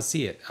 I don't want to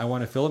see it. I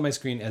want to fill up my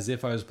screen as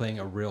if I was playing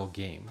a real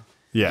game.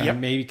 Yeah.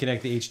 And maybe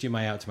connect the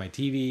HDMI out to my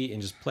TV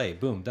and just play.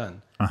 Boom,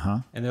 done.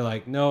 And they're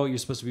like, no, you're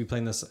supposed to be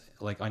playing this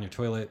like on your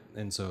toilet,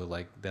 and so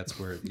like that's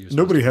where you're.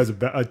 Nobody has a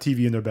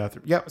TV in their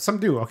bathroom. Yeah, some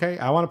do. Okay,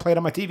 I want to play it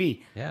on my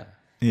TV. Yeah.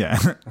 Yeah,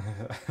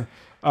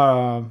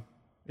 I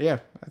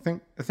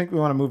think we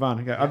want to move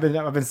on. I've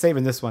been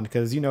saving this one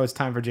because it's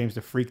time for James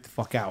to freak the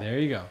fuck out. There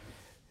you go.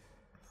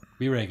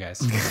 Be ready, guys.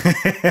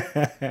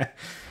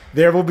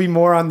 There will be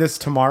more on this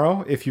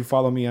tomorrow. If you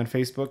follow me on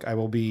Facebook, I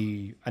will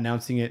be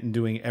announcing it and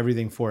doing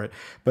everything for it.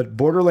 But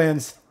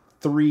Borderlands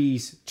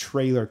 3's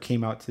trailer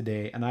came out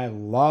today, and I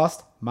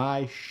lost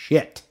my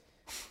shit.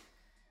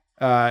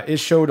 It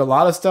showed a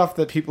lot of stuff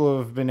that people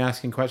have been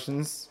asking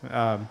questions,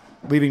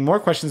 leaving more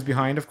questions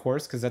behind, of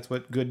course, because that's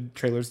what good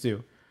trailers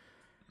do.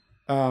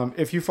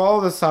 If you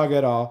follow the saga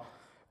at all,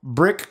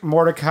 Brick,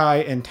 Mordecai,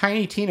 and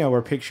Tiny Tina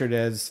were pictured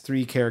as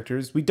 3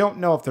 characters. We don't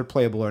know if they're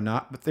playable or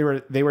not, but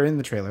they were in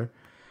the trailer.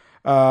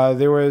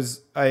 There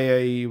was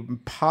a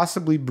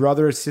possibly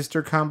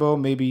brother-sister combo,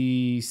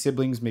 maybe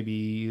siblings,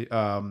 maybe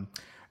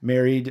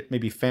married,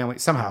 maybe family,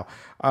 somehow.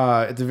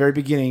 At the very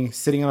beginning,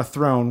 sitting on a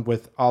throne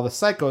with all the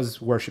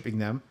psychos worshiping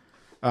them.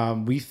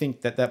 We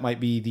think that might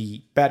be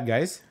the bad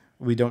guys.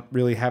 We don't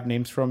really have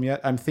names for them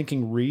yet. I'm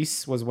thinking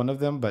Reese was one of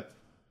them, but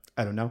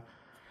I don't know.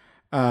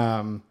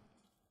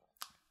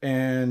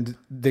 And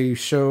they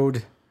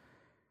showed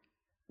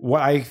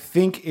what I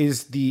think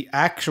is the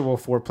actual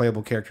 4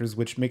 playable characters,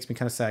 which makes me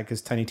kind of sad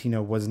because Tiny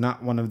Tina was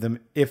not one of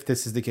them if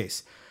this is the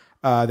case.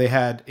 They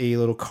had a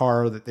little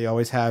car that they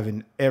always have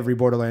in every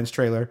Borderlands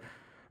trailer.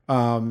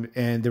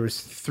 And there was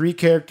 3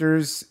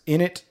 characters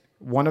in it.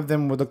 One of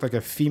them would look like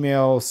a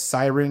female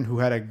siren who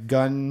had a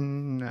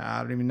gun.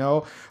 I don't even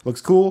know.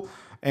 Looks cool.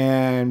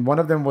 And one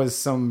of them was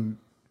some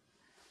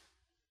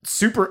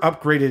super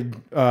upgraded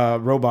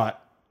robot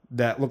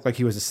that looked like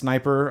he was a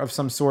sniper of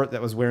some sort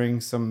that was wearing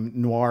some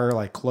noir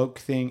like cloak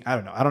thing. I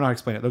don't know how to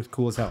explain it. It looked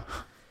cool as hell.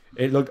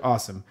 It looked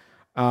awesome.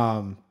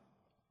 But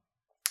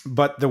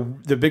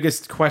the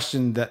biggest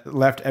question that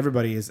left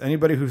everybody is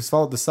anybody who's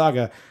followed the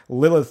saga,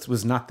 Lilith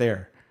was not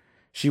there.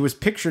 She was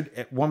pictured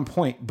at one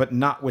point, but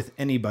not with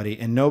anybody.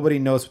 And nobody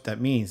knows what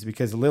that means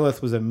because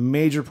Lilith was a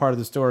major part of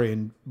the story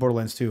in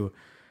Borderlands 2.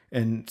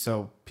 And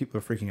so people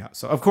are freaking out.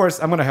 So of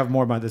course I'm going to have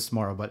more about this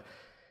tomorrow, but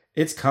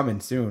It's coming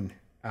soon.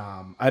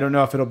 I don't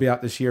know if it'll be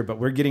out this year, but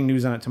we're getting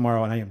news on it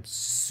tomorrow, and I am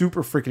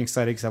super freaking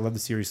excited because I love the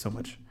series so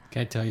much.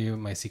 Can I tell you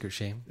my secret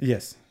shame?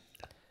 Yes.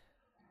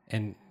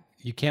 And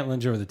you can't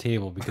lunge over the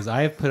table because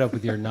I have put up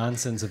with your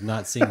nonsense of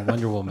not seeing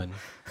Wonder Woman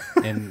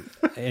and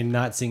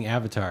not seeing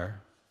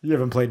Avatar. You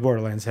haven't played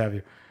Borderlands, have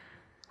you?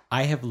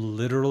 I have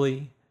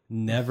literally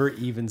never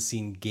even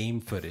seen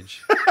game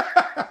footage.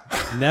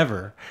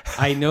 Never.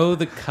 I know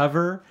the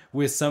cover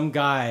with some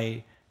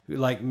guy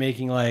like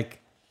making like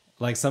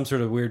some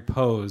sort of weird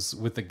pose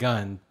with the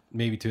gun,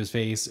 maybe to his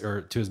face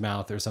or to his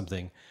mouth or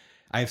something.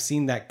 I've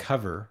seen that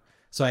cover,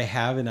 so I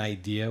have an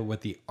idea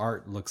what the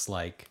art looks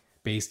like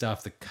based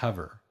off the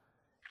cover.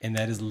 And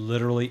that is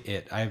literally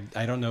it.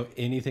 I don't know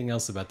anything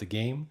else about the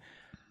game.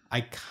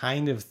 I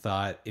kind of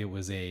thought it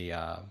was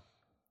a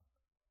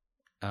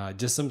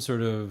just some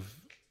sort of,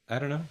 I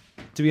don't know.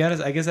 To be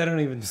honest, I guess I don't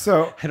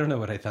know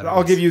what I thought.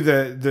 I'll give you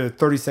the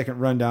 30-second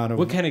rundown of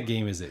what kind of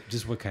game is it?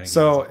 Just what kind of game?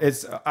 So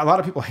it's a lot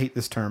of people hate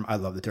this term. I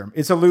love the term.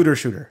 It's a looter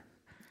shooter.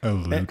 A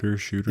looter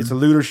shooter? It's a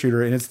looter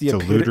shooter, and it's a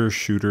looter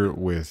shooter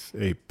with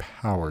a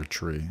power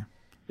tree.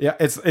 Yeah,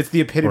 it's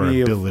the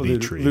epitome of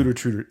tree.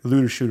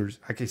 looter shooters.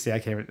 I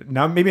can't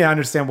now. Maybe I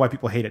understand why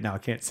people hate it now. I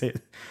can't say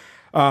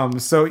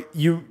it. So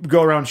you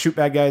go around, shoot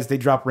bad guys. They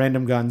drop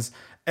random guns.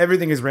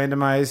 Everything is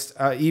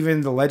randomized.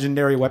 Even the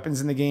legendary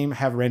weapons in the game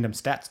have random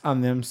stats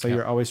on them. So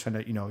you're always trying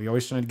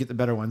to get the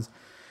better ones.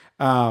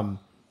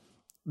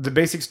 The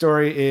basic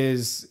story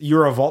is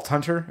you're a vault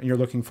hunter and you're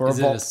looking for a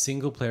vault. Is it a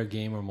single player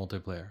game or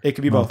multiplayer? It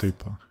could be both. You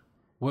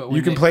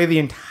can play the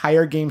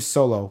entire game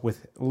solo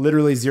with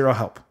literally zero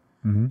help.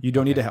 Mm-hmm. You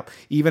don't need to help.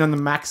 Even on the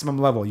maximum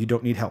level, you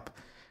don't need help.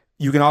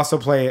 You can also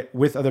play it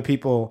with other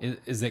people.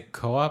 Is it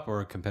co-op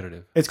or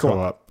competitive? It's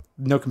co-op.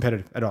 No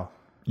competitive at all.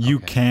 You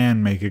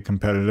can make it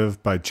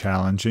competitive by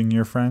challenging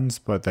your friends,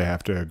 but they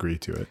have to agree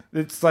to it.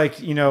 It's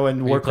like, in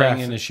Warcraft. You playing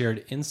in a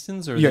shared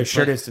instance? Or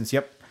shared instance,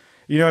 yep.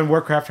 In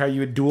Warcraft, how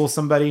you would duel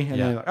somebody,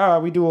 and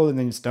then we duel, and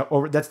then you start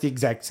over. That's the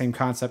exact same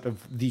concept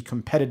of the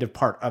competitive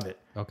part of it.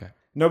 Okay.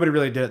 Nobody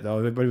really did it, though.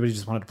 Everybody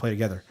just wanted to play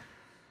together.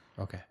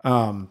 Okay.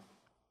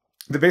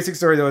 The basic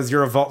story, though, is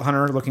you're a vault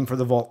hunter looking for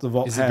the vault. The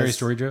vault is it very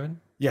story driven?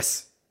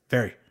 Yes,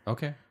 very.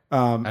 Okay.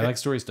 I like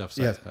story stuff.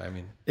 So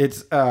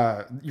it's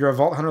you're a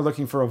vault hunter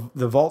looking for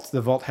the vault.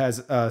 The vault has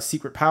a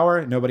secret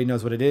power. Nobody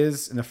knows what it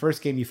is. In the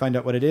first game, you find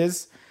out what it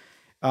is.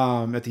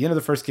 At the end of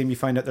the first game, you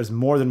find out there's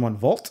more than one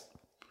vault.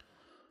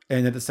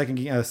 And at the second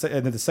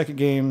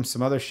game,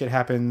 some other shit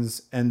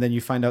happens, and then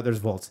you find out there's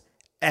vaults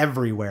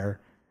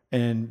everywhere,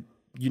 and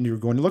you're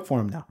going to look for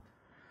them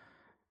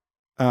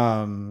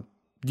now.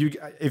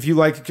 If you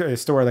like a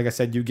story, like I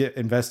said, you get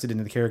invested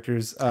into the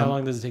characters. How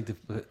long does it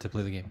take to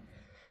play the game?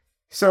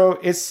 So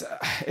it's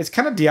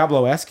kind of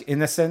Diablo-esque in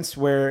the sense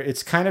where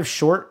it's kind of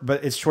short,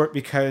 but it's short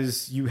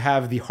because you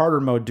have the harder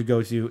mode to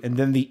go to, and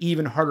then the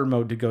even harder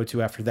mode to go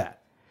to after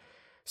that.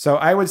 So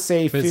I would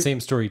say... But it's the same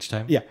story each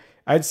time? Yeah.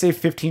 I'd say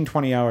 15,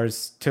 20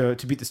 hours to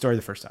beat the story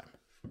the first time.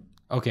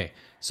 Okay.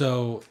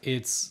 So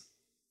it's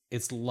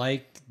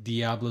like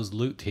Diablo's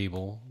loot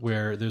table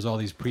where there's all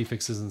these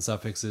prefixes and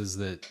suffixes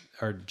that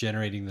are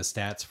generating the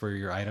stats for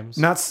your items.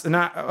 Not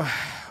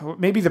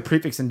maybe the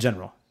prefix in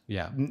general.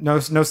 Yeah. No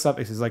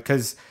suffixes, like,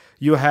 because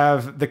you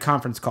have the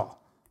conference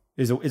call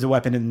is a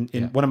weapon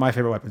in one of my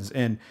favorite weapons,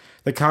 and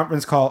the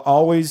conference call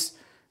always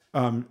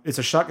it's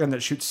a shotgun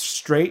that shoots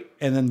straight,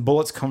 and then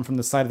bullets come from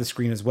the side of the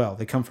screen as well.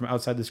 They come from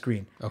outside the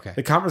screen. Okay.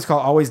 The conference call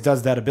always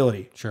does that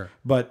ability. Sure.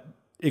 But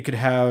it could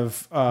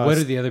have. What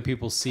do the other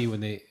people see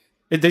when they?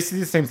 They see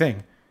the same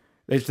thing.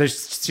 They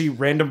see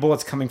random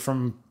bullets coming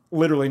from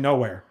literally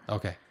nowhere.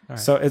 Okay. All right.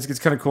 So it's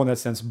kind of cool in that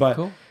sense. But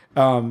cool.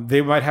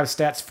 They might have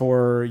stats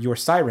for your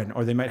siren,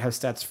 or they might have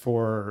stats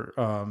for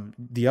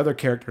the other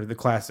character,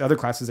 the other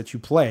classes that you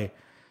play.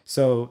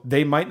 So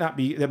that might not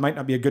be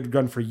a good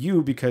gun for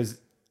you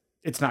because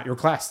it's not your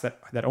class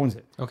that owns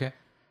it. Okay.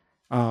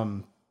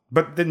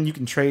 But then you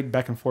can trade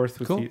back and forth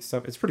with the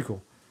stuff. It's pretty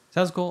cool.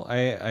 Sounds cool.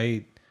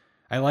 I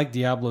liked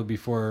Diablo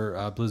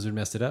before Blizzard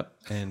messed it up,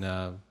 and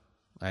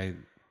I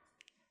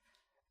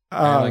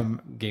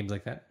like games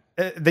like that.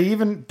 They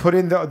even put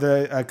in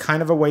the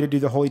kind of a way to do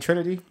the Holy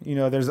Trinity.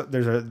 There's a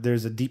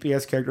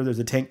DPS character, there's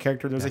a tank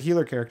character, there's a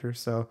healer character,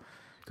 so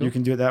you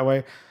can do it that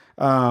way.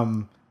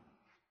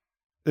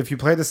 If you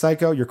play the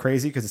Psycho, you're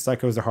crazy because the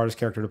Psycho is the hardest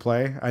character to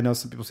play. I know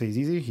some people say he's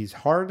easy. He's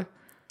hard.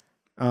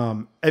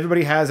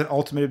 Everybody has an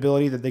ultimate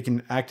ability that they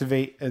can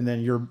activate, and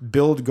then your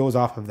build goes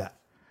off of that.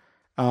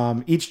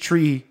 Each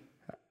tree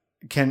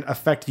can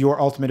affect your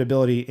ultimate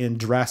ability in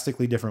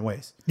drastically different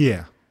ways.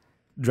 Yeah.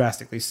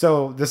 Drastically.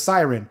 So the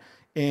Siren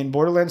in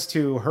Borderlands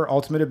 2, her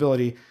ultimate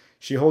ability,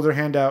 she holds her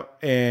hand out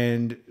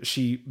and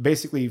she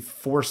basically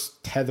force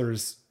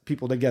tethers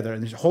people together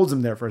and she holds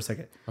them there for a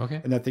second. Okay.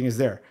 And that thing is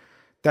there.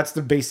 That's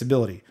the base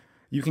ability.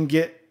 You can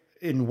get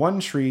in one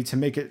tree to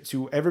make it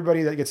to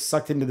everybody that gets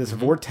sucked into this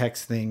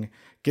vortex thing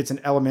gets an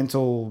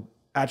elemental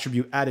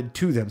attribute added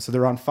to them. So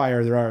they're on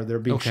fire. They're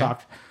being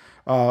shocked.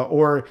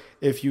 Or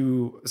if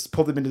you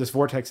pull them into this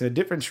vortex in a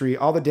different tree,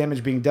 all the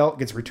damage being dealt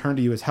gets returned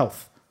to you as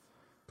health.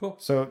 Cool.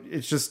 So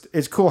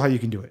it's cool how you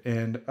can do it.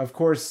 And of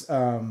course,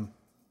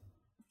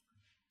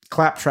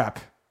 Claptrap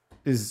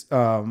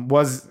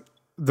was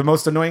the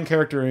most annoying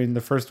character in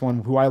the first one,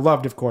 who I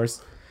loved, of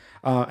course.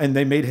 And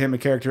they made him a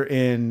character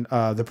in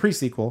the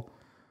pre-sequel,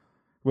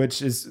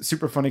 which is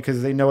super funny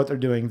because they know what they're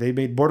doing. They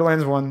made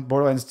Borderlands 1,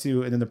 Borderlands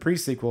 2, and then the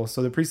pre-sequel.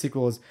 So the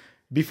pre-sequel is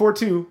before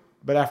 2,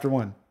 but after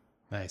 1.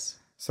 Nice.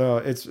 So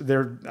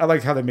I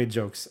like how they made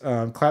jokes.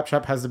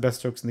 Claptrap has the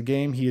best jokes in the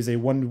game. He is a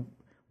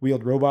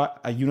one-wheeled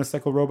robot, a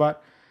unicycle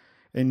robot,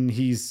 and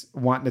he's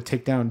wanting to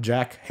take down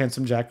Jack,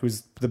 Handsome Jack,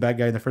 who's the bad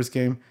guy in the first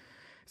game.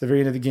 At the very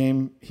end of the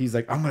game, he's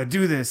like, "I'm gonna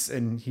do this,"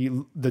 and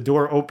the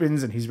door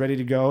opens and he's ready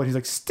to go, and he's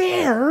like,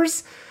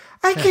 "Stairs?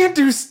 I can't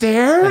do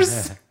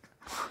stairs."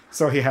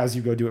 So he has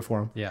you go do it for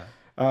him. Yeah.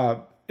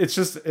 It's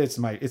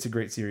a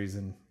great series,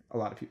 and a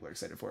lot of people are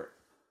excited for it.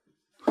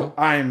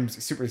 I'm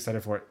super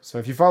excited for it. So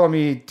if you follow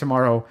me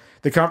tomorrow,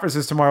 the conference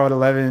is tomorrow at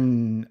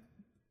 11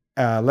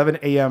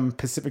 a.m.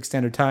 Pacific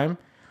Standard Time.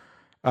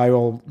 I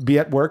will be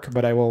at work,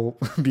 but I will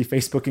be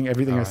Facebooking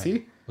everything I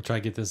see. We'll try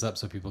to get this up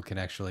so people can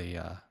actually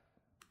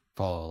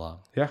follow along.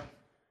 Yeah.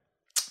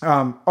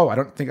 I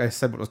don't think I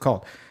said what it was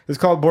called. It's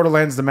called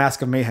Borderlands: The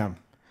Mask of Mayhem,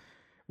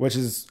 which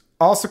is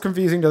also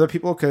confusing to other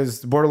people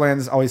because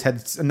Borderlands always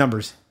had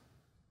numbers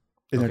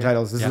in their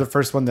titles. This is the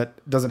first one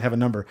that doesn't have a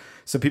number.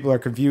 So people are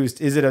confused.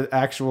 Is it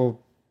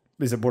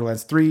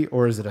Borderlands 3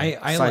 or is it a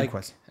side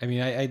quest? I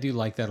mean, I do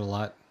like that a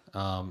lot.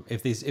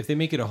 If they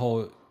make it a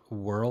whole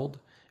world,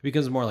 it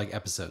becomes more like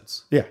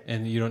episodes. Yeah.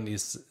 And you don't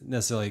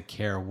necessarily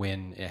care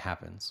when it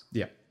happens.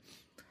 Yeah.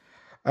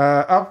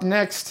 Up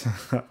next,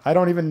 I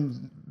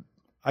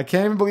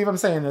can't even believe I'm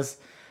saying this.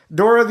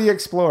 Dora the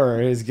Explorer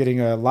is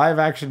getting a live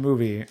action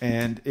movie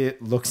and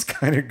it looks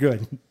kind of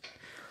good.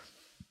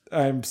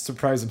 I'm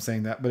surprised I'm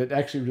saying that, but it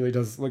actually really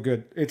does look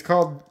good. It's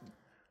called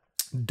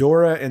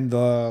Dora and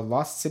the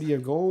Lost City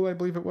of Gold, I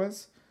believe it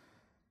was.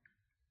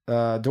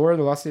 Dora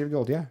the Lost City of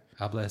Gold, yeah.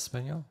 Habla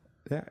español.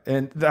 Yeah,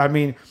 and I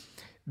mean,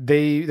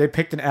 they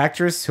picked an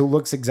actress who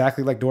looks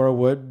exactly like Dora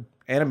would,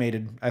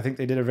 animated. I think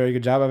they did a very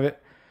good job of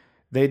it.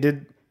 They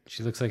did.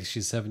 She looks like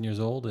she's 7 years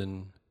old,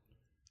 and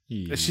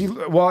in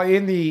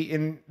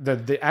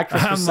the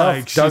actress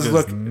herself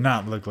does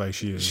not look like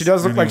she is. She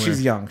does look like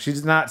she's young.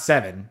 She's not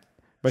 7.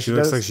 But she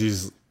looks like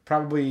she's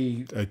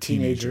probably a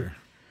teenager.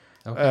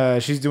 Okay.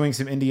 She's doing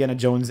some Indiana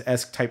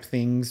Jones-esque type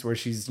things where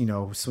she's,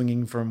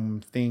 swinging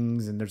from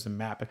things and there's a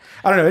map.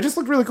 I don't know. It just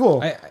looked really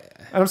cool.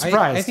 I'm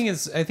surprised. I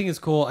think it's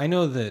cool. I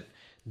know that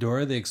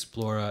Dora the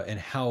Explorer and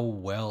how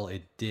well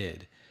it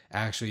did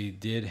actually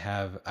did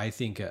have, I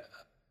think, a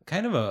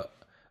kind of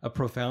a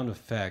profound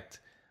effect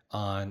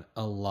on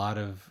a lot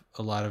of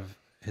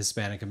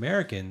Hispanic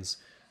Americans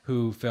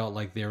who felt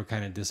like they were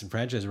kind of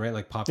disenfranchised, right?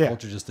 Like pop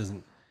culture just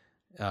doesn't.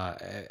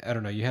 I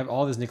don't know. You have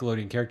all these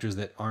Nickelodeon characters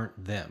that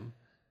aren't them,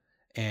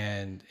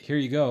 and here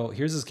you go.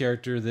 Here's this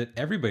character that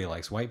everybody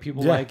likes. White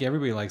people like.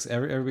 Everybody likes.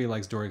 Everybody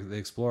likes Dora the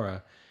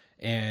Explorer,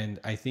 and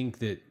I think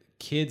that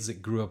kids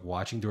that grew up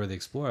watching Dora the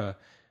Explorer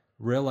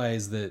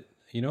realize that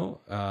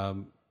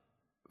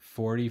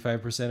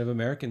 45% of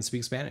Americans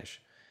speak Spanish.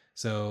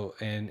 So,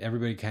 and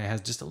everybody kind of has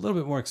just a little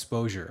bit more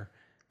exposure.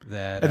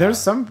 That there's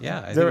some,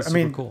 I think it's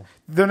super cool.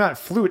 They're not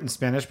fluent in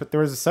Spanish, but there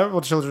was several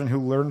children who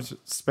learned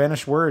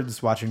Spanish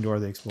words watching Dora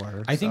the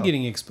Explorer. I think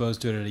getting exposed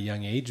to it at a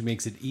young age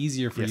makes it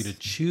easier for you to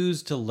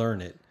choose to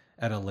learn it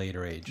at a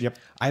later age. Yep.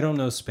 I don't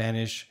know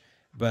Spanish,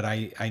 but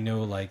I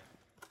know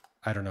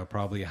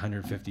probably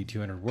 150,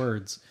 200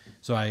 words.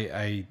 So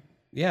especially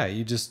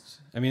in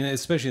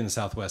the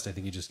Southwest, I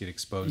think you just get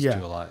exposed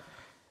to a lot.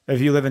 If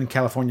you live in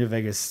California,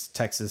 Vegas,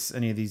 Texas,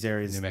 any of these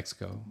areas, New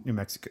Mexico,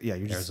 yeah,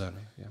 Arizona,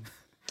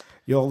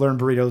 you'll learn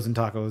burritos and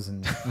tacos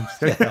and.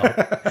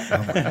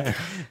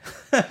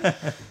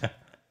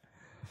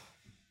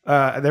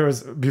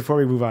 Before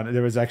we move on,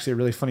 there was actually a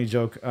really funny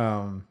joke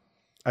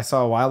I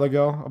saw a while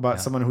ago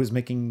about someone who was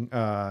making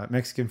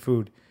Mexican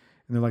food,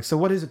 and they're like, "So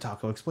what is a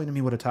taco? Explain to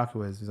me what a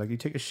taco is." He's like, "You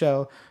take a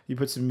shell, you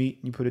put some meat,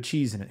 and you put a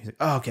cheese in it." He's like,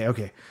 "Oh,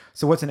 okay.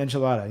 So what's an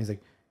enchilada?" He's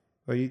like,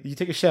 "Well, you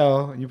take a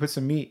shell and you put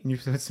some meat and you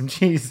put some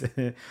cheese in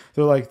it."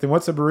 They're like, "Then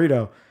what's a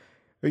burrito?"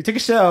 Well, you take a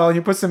shell and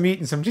you put some meat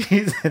and some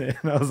cheese in it.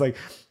 And I was like,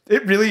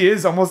 it really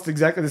is almost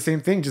exactly the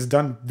same thing, just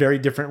done very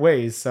different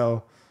ways.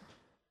 So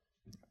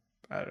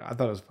I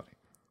thought it was funny.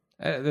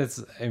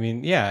 It's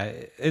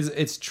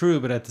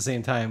true, but at the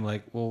same time,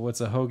 like, well, what's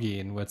a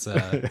hoagie and what's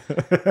a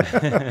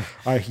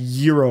a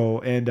gyro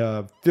and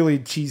a Philly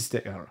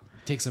cheesesteak? I don't know.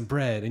 Take some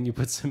bread and you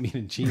put some meat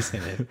and cheese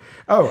in it.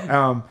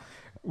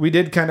 We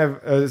did kind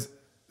of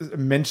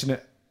mention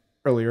it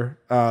earlier.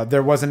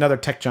 There was another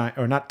tech giant,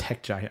 or not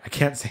tech giant. I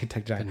can't say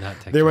tech giant.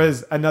 There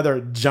was another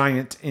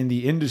giant in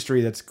the industry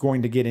that's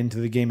going to get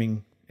into the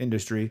gaming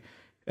industry,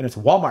 and it's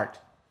Walmart.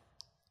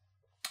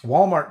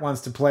 Walmart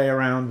wants to play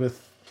around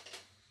with.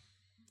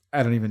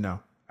 I don't even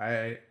know.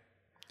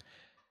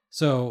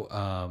 So,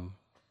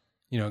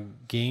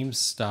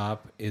 GameStop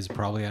is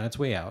probably on its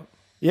way out.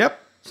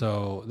 Yep.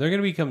 So they're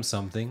going to become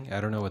something.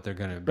 I don't know what they're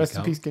going to become. Rest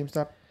in peace,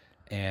 GameStop.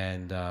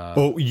 And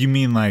Oh, you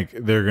mean like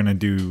they're gonna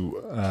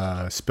do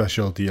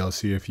special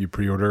DLC if you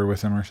pre-order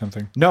with them or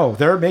something? No,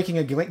 they're making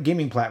a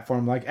gaming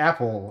platform like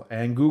Apple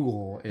and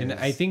Google. and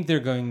I think they're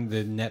going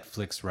the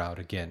Netflix route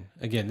again.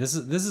 Again, this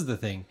is the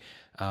thing.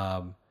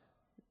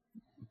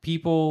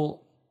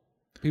 People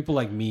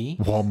like me.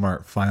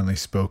 Walmart finally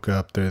spoke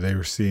up. They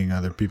were seeing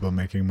other people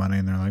making money,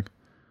 and they're like,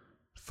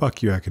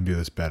 "Fuck you! I can do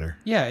this better."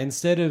 Yeah,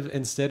 instead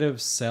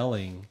of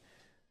selling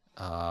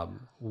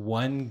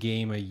one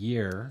game a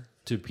year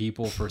to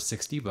people for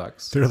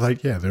 $60, They're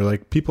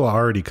like, people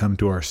already come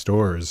to our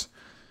stores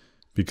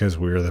because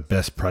we're the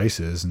best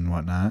prices and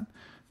whatnot.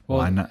 well,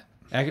 Why not?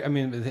 I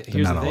mean,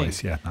 here's Not the thing.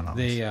 always, yeah, not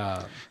always.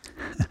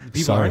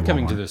 People Sorry, aren't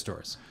coming to Walmart. their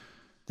stores.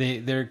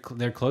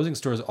 They're closing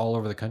stores all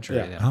over the country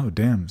Yeah. right now. Oh,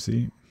 damn!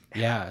 See,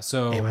 Yeah,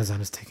 so Amazon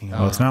is taking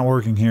well, over. it's not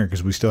working here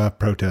because we still have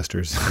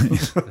protesters.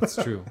 that's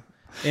true.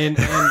 And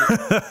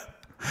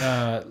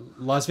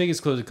Las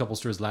Vegas closed a couple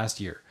stores last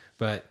year,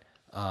 but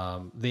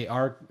they've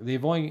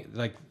only,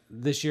 like,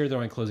 this year they're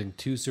only closing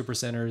 2 super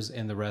centers,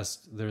 and the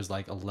rest there's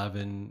like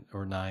 11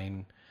 or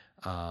 9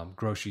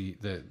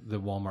 the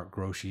Walmart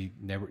grocery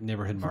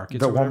neighborhood markets.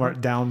 The or whatever.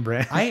 Walmart down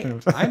brand.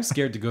 I'm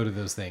scared to go to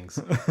those things.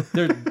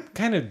 They're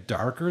kind of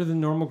darker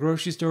than normal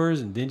grocery stores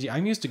and dingy.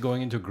 I'm used to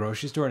going into a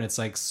grocery store and it's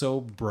like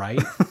so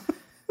bright.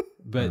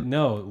 But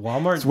no,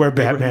 Walmart. It's where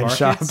neighborhood Batman markets-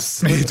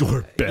 shops. It's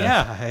worth bad.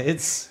 Yeah,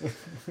 it's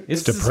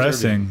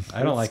depressing. disturbing.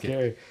 I don't like it.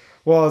 Scary.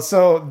 Well,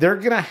 so they're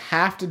gonna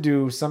have to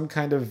do some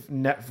kind of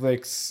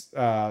Netflix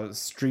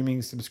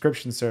streaming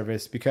subscription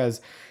service, because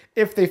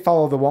if they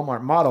follow the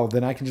Walmart model,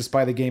 then I can just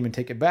buy the game and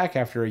take it back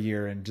after a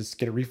year and just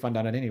get a refund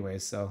on it anyway.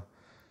 So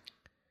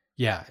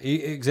Yeah,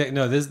 exactly.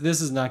 No,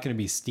 this is not going to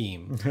be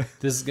Steam.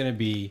 This is going to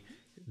be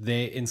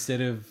instead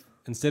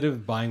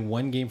of buying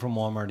one game from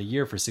Walmart a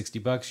year for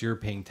 $60, you're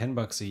paying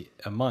 $10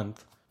 a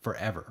month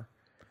forever.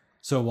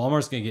 So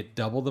Walmart's going to get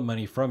double the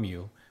money from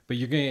you, but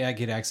you're going to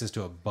get access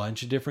to a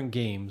bunch of different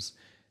games.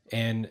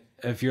 And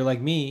if you're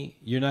like me,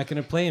 you're not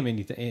going to play them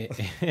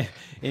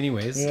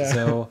anyways. Yeah.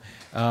 So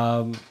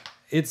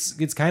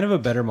it's kind of a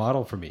better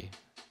model for me.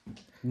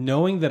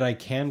 Knowing that I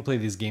can play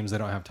these games I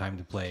don't have time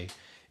to play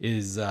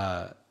is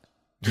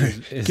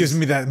Gives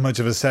me that much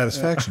of a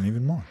satisfaction,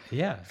 even more.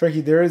 yeah. Frankie,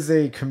 there is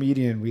a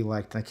comedian we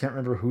liked. I can't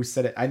remember who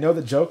said it. I know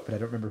the joke, but I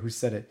don't remember who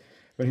said it.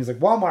 But he's like,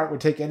 Walmart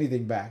would take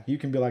anything back. You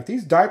can be like,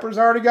 these diapers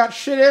already got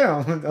shit in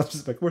them. And they'll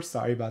just be like, we're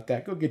sorry about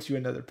that. Go get you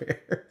another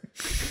pair.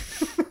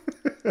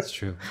 That's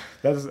true.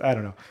 I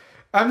don't know.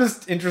 I'm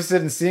just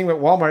interested in seeing what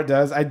Walmart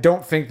does. I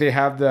don't think they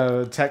have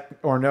the tech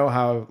or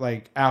know-how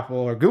like Apple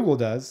or Google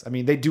does. I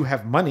mean, they do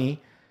have money.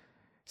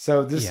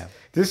 So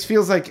this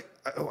feels like,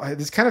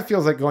 this kind of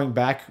feels like going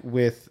back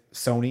with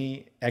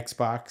Sony,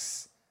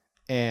 Xbox,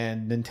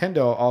 and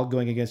Nintendo all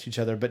going against each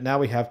other. But now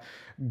we have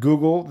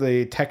Google,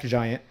 the tech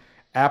giant,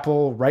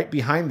 Apple right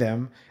behind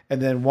them,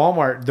 and then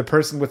Walmart, the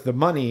person with the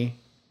money,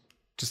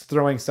 just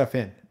throwing stuff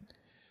in.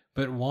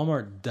 But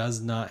Walmart does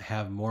not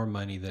have more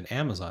money than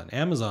Amazon.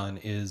 Amazon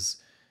is,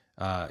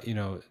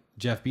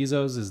 Jeff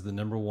Bezos is the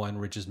 #1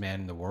 richest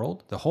man in the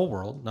world, the whole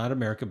world, not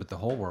America, but the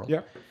whole world.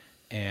 Yeah.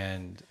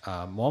 And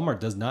Walmart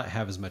does not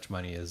have as much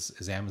money as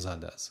Amazon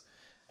does.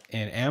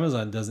 And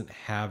Amazon doesn't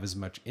have as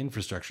much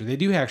infrastructure. They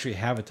do actually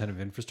have a ton of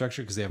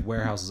infrastructure because they have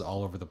warehouses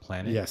all over the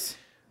planet. Yes.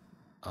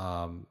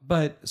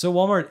 But so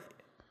Walmart,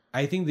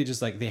 I think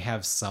they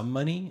have some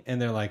money and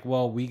they're like,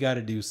 well, we got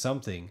to do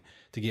something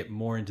to get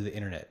more into the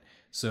internet.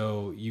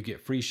 So you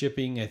get free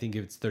shipping. I think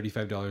it's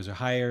 $35 or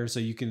higher. So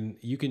you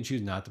can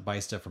choose not to buy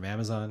stuff from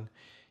Amazon.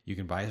 You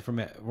can buy it from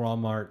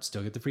Walmart,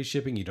 still get the free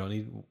shipping. You don't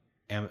need,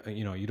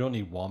 you don't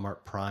need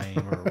Walmart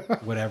Prime or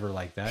whatever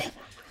like that.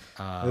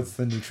 That's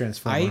the new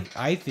Transformer.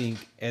 I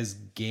think as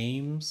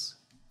games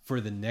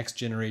for the next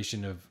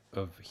generation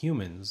of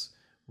humans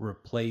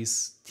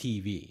replace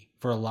TV.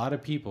 For a lot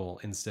of people,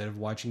 instead of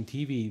watching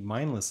TV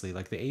mindlessly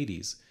like the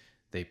 80s,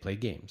 they play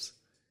games.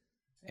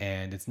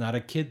 And it's not a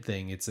kid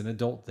thing, it's an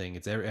adult thing.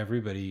 It's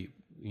everybody,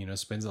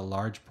 spends a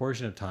large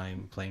portion of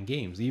time playing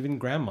games, even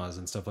grandmas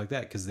and stuff like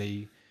that, because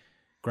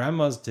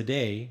grandmas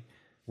today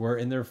were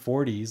in their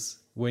 40s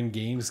when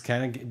games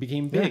kind of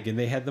became big and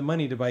they had the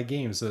money to buy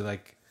games. So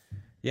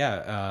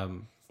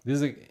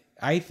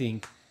I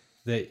think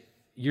that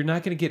you're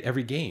not going to get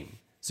every game.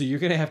 So you're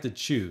going to have to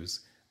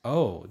choose,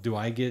 do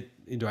I get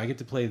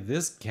to play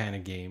this kind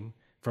of game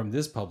from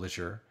this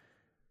publisher?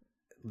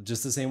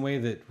 Just the same way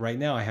that right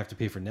now I have to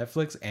pay for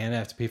Netflix and I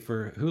have to pay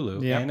for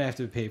Hulu and I have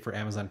to pay for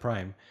Amazon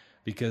Prime,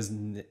 because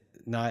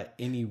not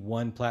any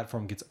one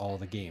platform gets all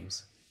the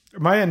games.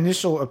 My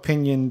initial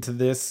opinion to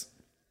this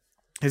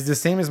is the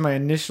same as my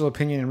initial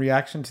opinion in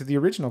reaction to the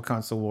original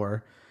console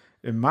war.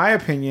 In my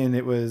opinion,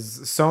 it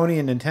was Sony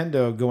and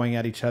Nintendo going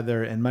at each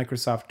other and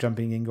Microsoft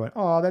jumping in going,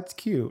 oh, that's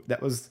cute.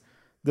 That was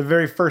the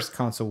very first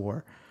console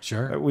war.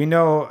 Sure. We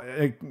know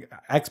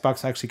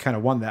Xbox actually kind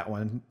of won that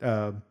one.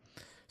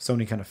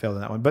 Sony kind of failed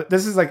in that one. But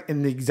this is like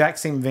in the exact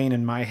same vein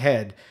in my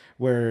head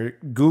where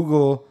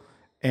Google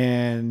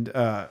and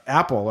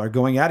Apple are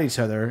going at each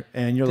other,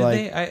 and you're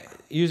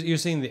You're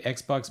saying the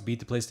Xbox beat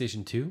the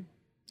PlayStation 2?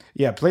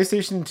 Yeah,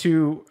 PlayStation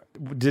 2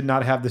 did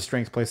not have the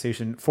strength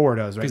PlayStation 4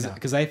 does right now.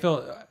 Because I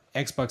felt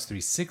Xbox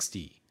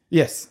 360.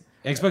 Yes.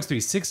 Xbox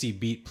 360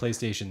 beat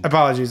PlayStation.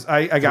 Apologies.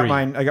 I got 3.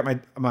 mine. I got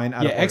mine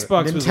out Yeah, of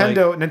order. Xbox was like-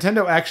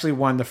 Nintendo actually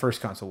won the first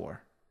console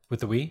war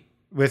With the Wii?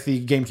 with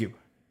the GameCube.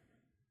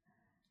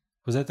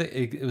 Was that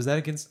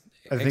against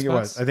I think it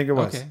was. Xbox? I think it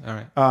was. Okay, all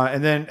right.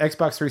 And then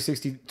Xbox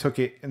 360 took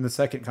it in the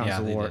second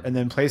console they war, did. and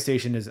then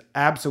PlayStation is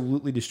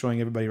absolutely destroying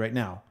everybody right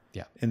now.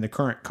 Yeah. In the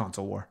current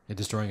console war, They're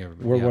destroying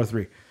everybody. World yeah. War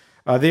Three.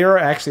 They are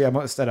actually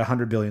almost at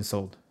 100 billion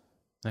sold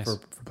Nice. for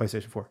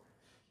PlayStation 4. I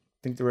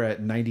think they were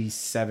at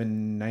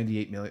 97,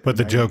 98 million. But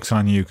the joke's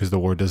on you because the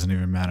war doesn't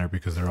even matter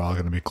because they're all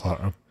going to be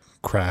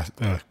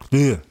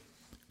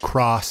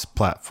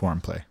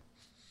cross-platform play.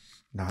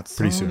 Not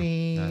Pretty soon.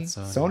 Sony. Not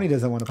Sony. Sony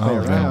doesn't want to play Oh,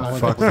 around. then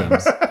fuck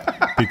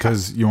them.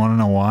 Because you want to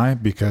know why?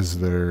 Because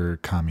they're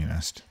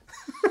communist.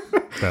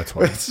 That's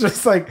why. It's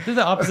just like They're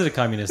the opposite of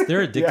communists.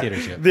 They're a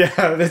dictatorship.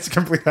 yeah, that's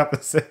complete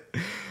opposite.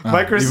 even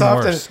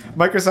Microsoft worse.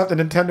 and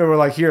Nintendo were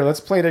like, "Here,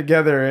 let's play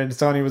together," and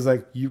Sony was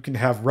like, "You can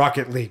have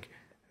Rocket League."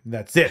 And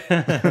that's it.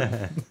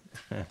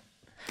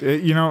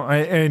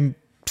 And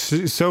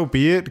so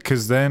be it.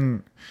 Because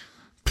then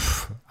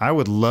I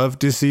would love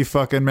to see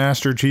fucking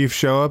Master Chief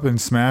show up in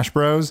Smash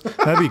Bros.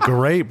 That'd be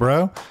great,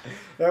 bro.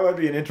 That would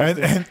be an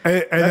interesting. And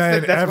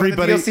that's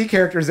everybody, one of the DLC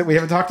characters that we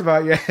haven't talked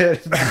about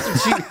yet.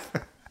 Master Chief.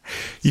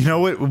 you know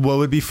what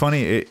would be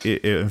funny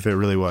if it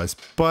really was,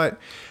 but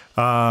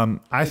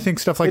I think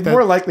stuff like It'd that.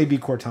 more likely be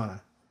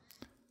Cortana.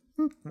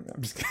 I'm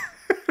just kidding.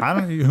 I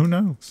don't. Who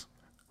knows?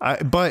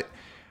 But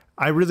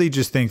I really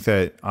just think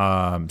that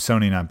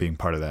Sony not being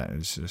part of that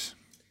is just.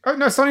 Oh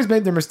no, Sony's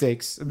made their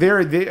mistakes.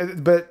 But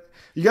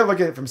you got to look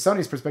at it from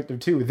Sony's perspective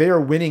too. They are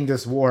winning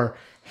this war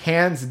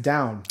hands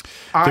down.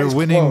 They're Eyes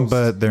winning, closed.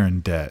 but they're in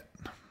debt.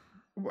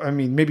 I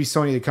mean, maybe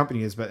Sony the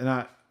company is, but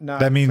not.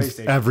 That means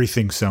PlayStation.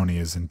 everything Sony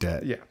is in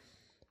debt. Yeah.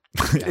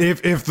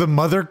 If the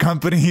mother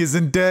company is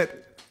in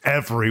debt,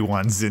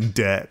 everyone's in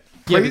debt.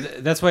 Yeah,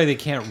 but that's why they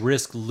can't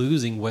risk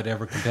losing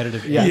whatever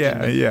competitive. Yeah.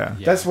 edge Yeah.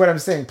 That's what I'm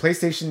saying.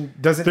 PlayStation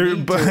doesn't They're-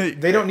 need to,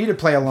 but- they don't need to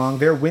play along.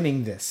 They're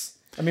winning this.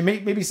 I mean,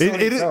 maybe Sony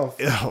itself.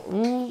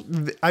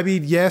 I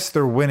mean, yes,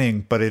 they're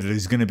winning, but it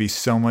is going to be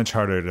so much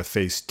harder to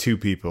face two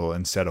people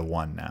instead of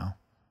one now.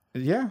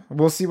 Yeah,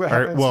 we'll see what Or,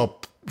 happens.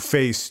 well,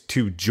 face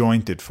two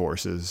jointed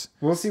forces.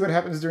 We'll see what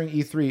happens during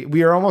E3.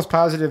 We are almost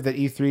positive that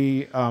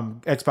E3,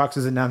 Xbox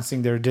is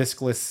announcing their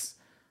discless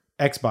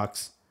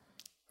Xbox,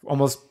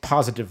 almost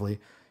positively.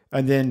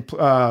 And then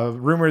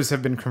rumors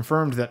have been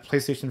confirmed that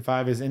PlayStation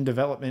 5 is in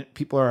development.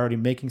 People are already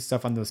making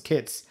stuff on those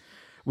kits.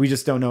 We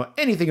just don't know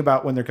anything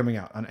about when they're coming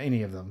out on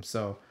any of them.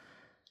 So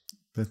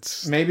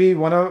That's maybe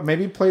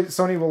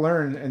Sony will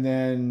learn and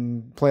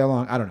then play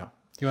along. I don't know.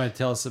 You want to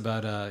tell us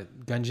about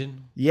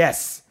Gungeon?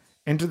 Yes,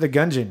 Enter the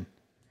Gungeon.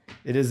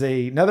 It is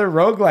another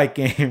roguelike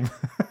game.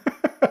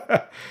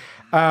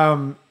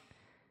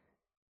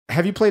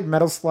 Have you played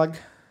Metal Slug?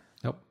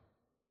 Nope.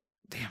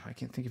 Damn, I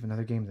can't think of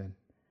another game then.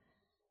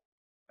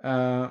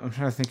 I'm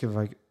trying to think of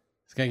like.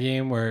 It's got a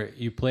game where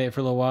you play it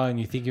for a little while and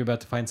you think you're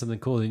about to find something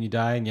cool, then you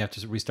die and you have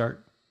to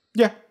restart.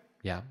 Yeah.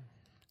 Yeah.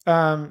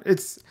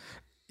 It's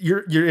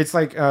it's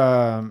like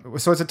so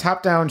it's a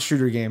top-down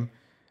shooter game.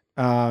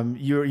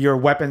 Your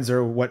weapons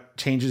are what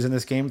changes in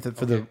this game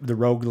for the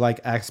roguelike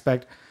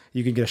aspect.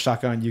 You can get a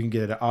shotgun, you can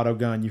get an auto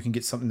gun, you can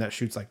get something that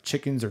shoots like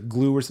chickens or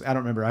glue or something. I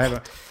don't remember.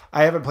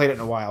 I haven't played it in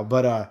a while,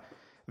 but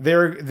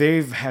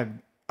they've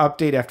had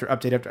update after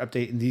update after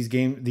update, and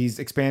these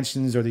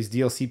expansions or these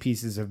DLC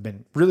pieces have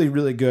been really,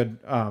 really good.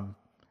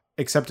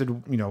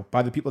 Accepted,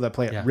 by the people that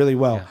play it really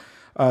well.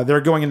 Yeah.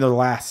 They're going into the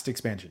last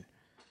expansion.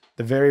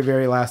 The very,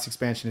 very last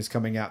expansion is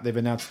coming out. They've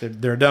announced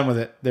they're done with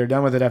it. They're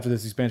done with it after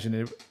this expansion.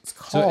 It's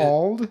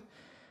called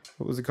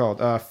what was it called?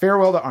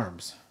 Farewell to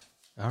Arms.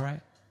 All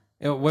right.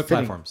 What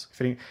Fitting. platforms?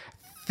 Fitting.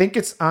 I think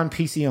it's on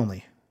PC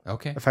only,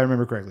 Okay. if I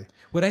remember correctly.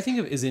 What I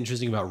think is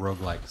interesting about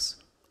roguelikes,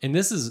 and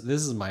this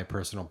is my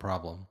personal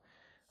problem.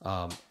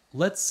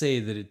 Let's say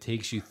that it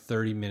takes you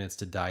 30 minutes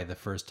to die the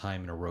first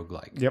time in a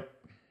roguelike. Yep.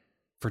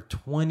 For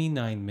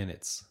 29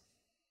 minutes,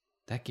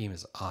 that game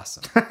is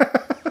awesome.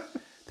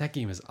 That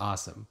game is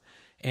awesome.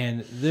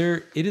 And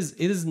it is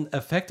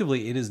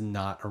effectively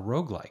not a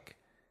roguelike.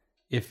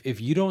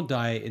 If you don't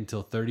die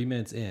until 30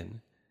 minutes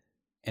in,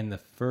 and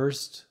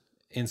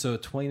so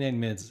 29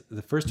 minutes,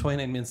 the first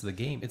 29 minutes of the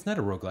game, it's not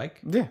a roguelike.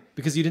 Yeah.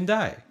 Because you didn't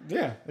die.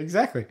 Yeah.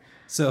 Exactly.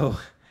 So,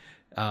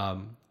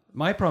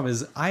 my problem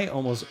is I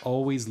almost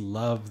always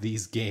love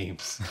these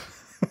games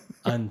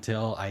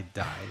until I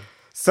die.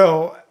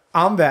 So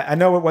on that, I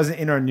know it wasn't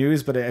in our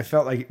news, but I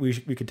felt like we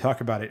could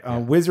talk about it.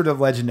 Wizard of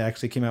Legend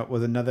actually came out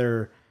with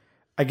another,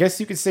 I guess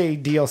you could say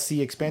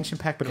DLC expansion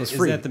pack, but it was Is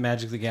free. that the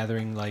Magic the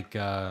Gathering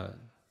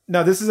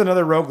No, this is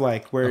another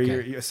roguelike where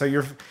Okay.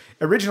 you're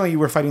originally you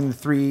were fighting the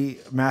three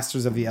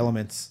masters of the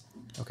elements.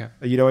 Okay.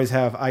 You'd always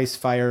have ice,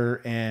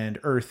 fire, and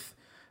earth.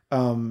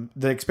 The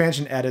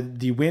expansion added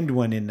the wind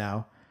one in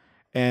now.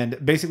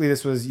 And basically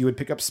this was, you would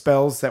pick up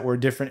spells that were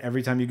different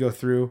every time you go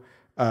through.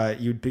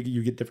 You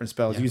get different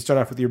spells. You start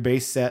off with your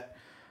base set.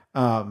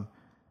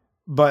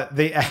 but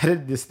they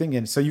added this thing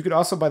in. So you could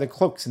also buy the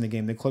cloaks in the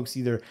game. The cloaks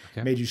either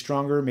made you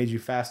stronger, made you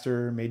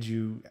faster, made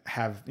you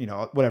have,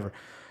 whatever.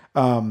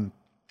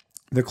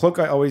 The cloak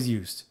I always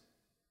used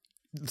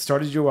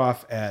started you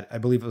off at, I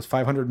believe it was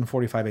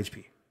 545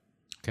 HP.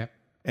 Okay.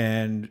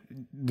 And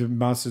the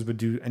monsters would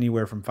do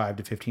anywhere from 5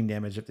 to 15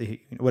 damage if they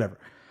hit you, whatever.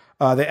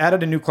 They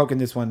added a new cloak in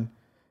this one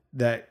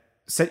that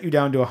set you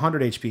down to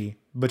 100 HP,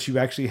 but you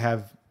actually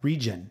have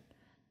regen.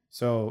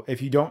 So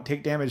if you don't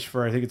take damage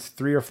for, I think it's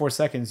 3 or 4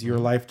 seconds, your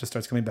life just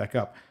starts coming back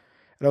up.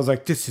 And I was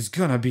like, this is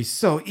going to be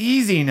so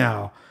easy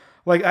now.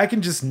 Like, I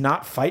can just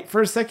not fight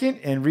for a second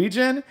and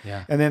regen.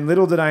 Yeah. And then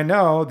little did I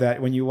know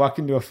that when you walk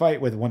into a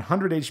fight with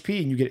 100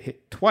 HP and you get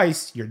hit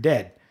twice, you're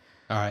dead.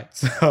 All right.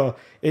 So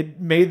it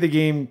made the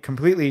game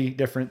completely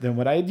different than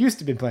what I had used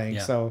to be playing.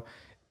 Yeah. So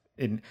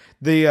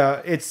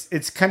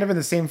it's kind of in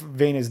the same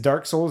vein as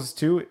Dark Souls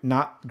 2,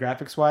 not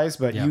graphics wise,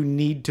 but you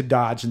need to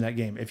dodge in that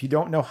game. If you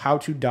don't know how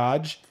to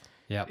dodge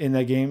in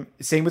that game,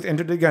 same with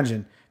Enter the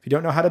Gungeon. If you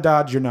don't know how to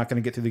dodge, you're not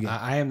going to get through the game.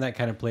 I am that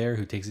kind of player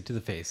who takes it to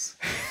the face.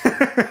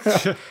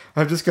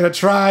 I'm just going to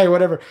try,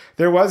 whatever.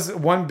 There was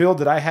one build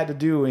that I had to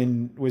do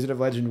in Wizard of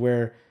Legend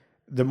where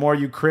the more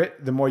you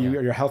crit, the more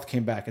your health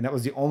came back. And that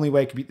was the only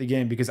way I could beat the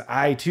game because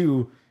I,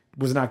 too,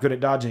 was not good at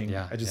dodging.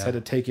 Yeah, I just had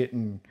to take it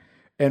and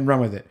run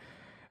with it.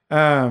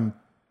 Kuala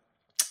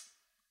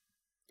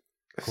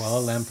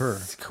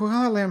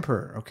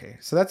Lumpur. Okay.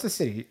 So that's a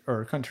city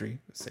or a country.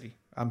 A city.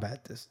 I'm bad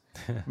at this.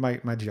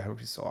 My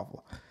geography is so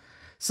awful.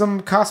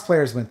 Some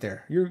cosplayers went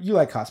there. You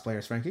like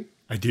cosplayers, Frankie?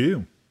 I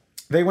do.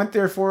 They went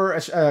there for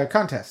a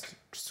contest,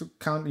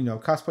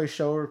 cosplay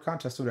show or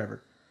contest,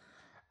 whatever.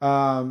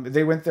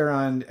 They went there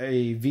on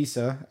a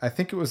visa. I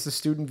think it was a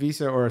student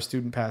visa or a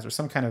student pass or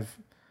some kind of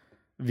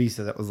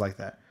visa that was like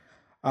that.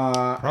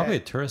 Probably a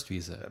tourist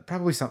visa.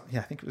 Probably some. Yeah,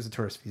 I think it was a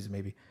tourist visa,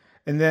 maybe.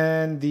 And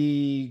then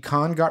the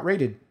con got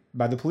raided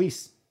by the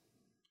police,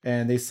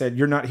 and they said,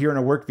 "You're not here on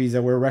a work visa.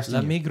 We're arresting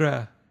La you."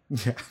 migra.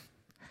 Yeah.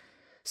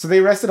 So they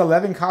arrested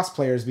 11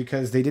 cosplayers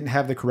because they didn't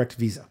have the correct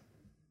visa.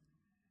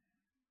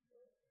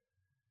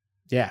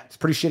 Yeah, it's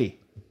pretty shitty.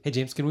 Hey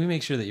James, can we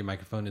make sure that your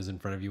microphone is in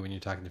front of you when you're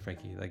talking to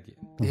Frankie? Like,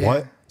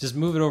 What? just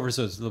move it over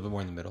so it's a little bit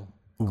more in the middle.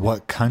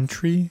 What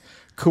country?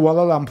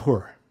 Kuala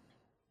Lumpur.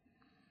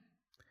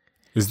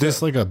 Is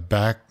this like a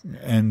back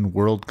end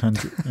world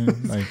country?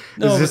 Like,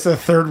 Is this a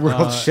third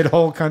world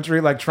shithole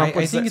country like Trump?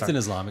 I think it's an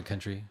Islamic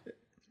country,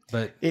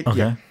 but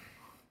okay.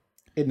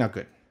 It's not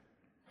good.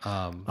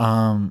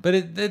 but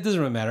it doesn't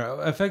really matter.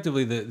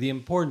 Effectively, the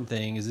important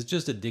thing is it's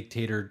just a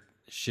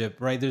dictatorship,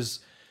 right? There's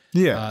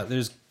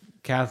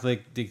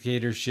Catholic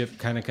dictatorship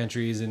kind of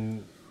countries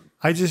and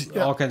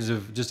all kinds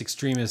of just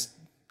extremist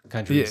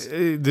countries.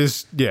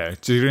 That's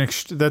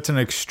an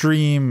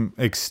extreme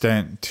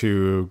extent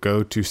to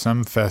go to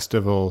some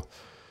festival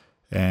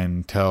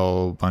and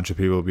tell a bunch of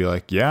people, be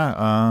like, you're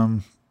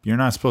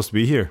not supposed to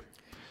be here.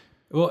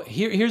 Well,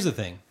 here's the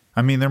thing.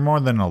 I mean, they're more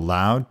than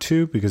allowed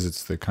to because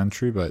it's the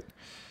country, but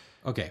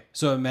okay.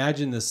 So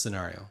imagine this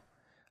scenario: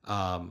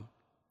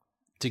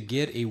 to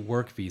get a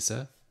work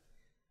visa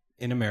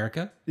in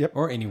America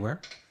or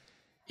anywhere,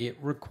 it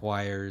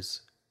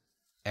requires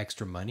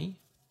extra money,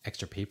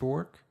 extra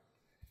paperwork.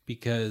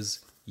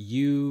 Because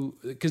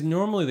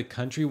normally the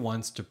country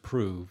wants to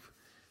prove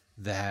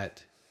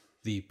that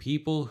the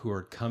people who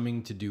are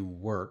coming to do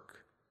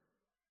work,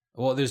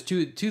 well, there's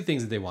two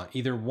things that they want.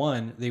 Either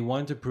one, they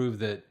want to prove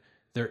that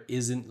there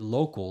isn't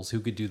locals who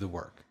could do the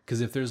work.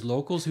 Because if there's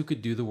locals who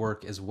could do the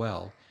work as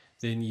well,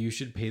 then you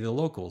should pay the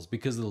locals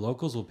because the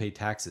locals will pay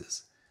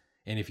taxes.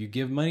 And if you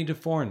give money to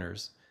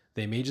foreigners,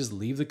 they may just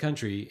leave the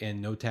country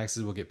and no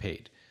taxes will get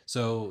paid.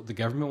 So the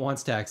government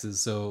wants taxes.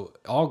 So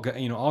all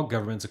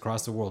governments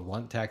across the world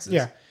want taxes.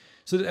 Yeah.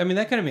 So I mean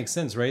that kind of makes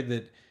sense, right?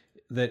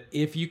 That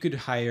if you could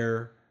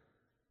hire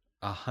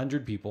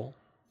 100 people,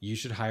 you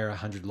should hire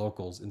 100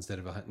 locals instead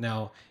of 100.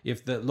 Now,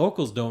 if the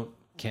locals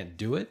can't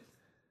do it,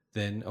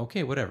 then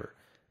okay, whatever.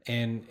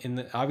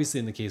 And obviously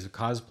in the case of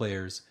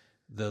cosplayers,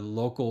 the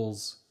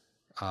locals,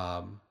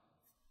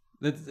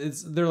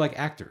 they're like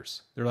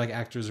actors. They're like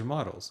actors or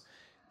models.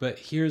 But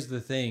here's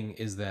the thing: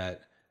 is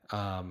that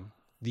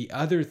the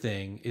other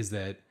thing is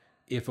that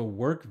if a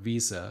work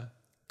visa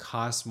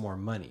costs more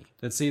money,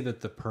 let's say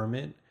that the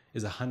permit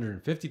is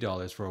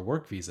 $150 for a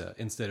work visa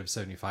instead of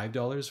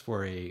 $75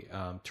 for a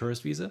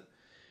tourist visa,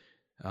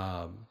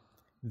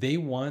 they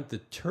want the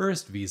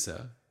tourist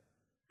visa,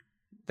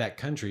 that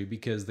country,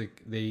 because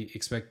they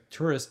expect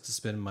tourists to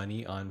spend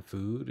money on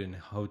food and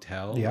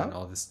hotel and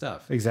all this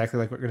stuff. Exactly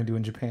like what we're going to do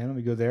in Japan when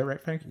we go there, right,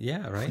 Frank?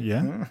 Yeah, right?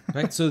 Yeah.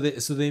 Right? So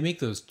they make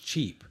those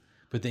cheap,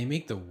 but they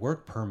make the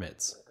work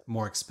permits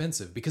more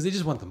expensive because they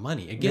just want the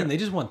money. Again, they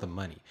just want the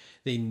money.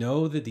 They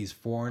know that these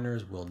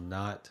foreigners will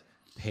not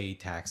pay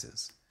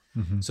taxes.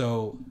 Mm-hmm.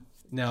 So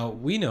now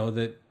we know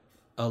that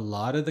a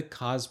lot of the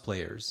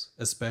cosplayers,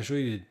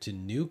 especially to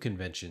new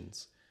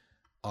conventions,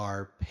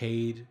 are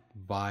paid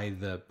by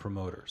the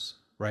promoters,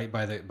 right?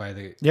 By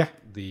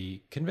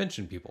the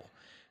convention people.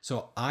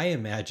 So I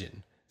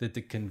imagine that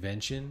the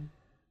convention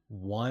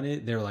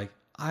they're like,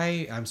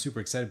 I'm super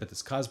excited about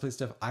this cosplay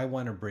stuff. I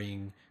want to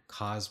bring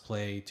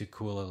cosplay to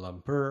Kuala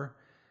Lumpur.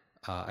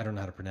 I don't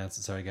know how to pronounce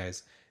it. Sorry,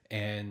 guys.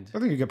 And I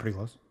think you get pretty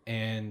close.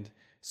 and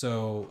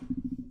so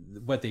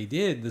what they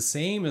did, the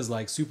same as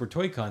like Super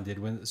Toy Con did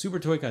when Super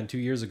Toy Con 2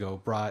 years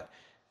ago brought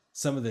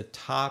some of the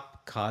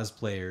top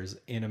cosplayers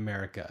in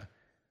America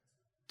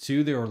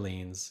to the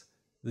Orleans,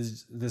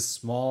 this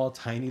small,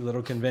 tiny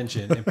little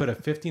convention, and put a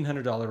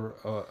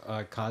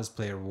 $1,500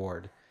 cosplay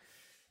award.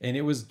 And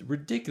it was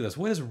ridiculous.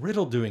 What is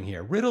Riddle doing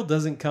here? Riddle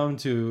doesn't come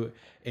to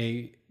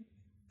a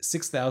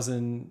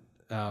 6,000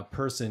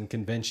 person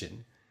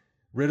convention.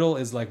 Riddle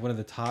is like one of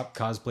the top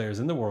cosplayers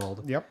in the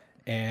world. Yep.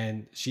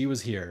 And she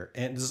was here.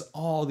 And there's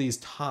all these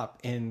top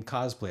end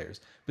cosplayers,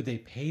 but they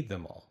paid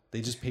them all.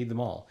 They just paid them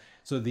all.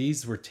 So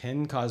these were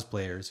 10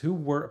 cosplayers who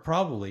were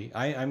probably,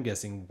 I'm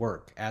guessing,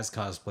 work as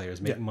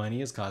cosplayers, make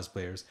money as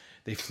cosplayers.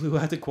 They flew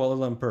out to Kuala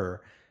Lumpur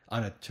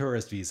on a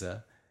tourist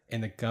visa,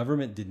 and the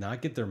government did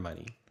not get their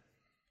money.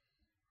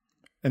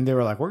 And they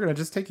were like, we're going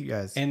to just take you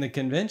guys. And the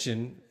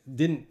convention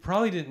didn't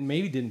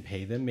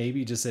pay them.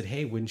 Maybe just said,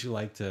 hey, wouldn't you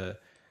like to?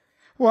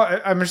 Well,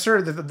 I'm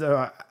sure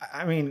that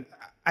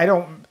I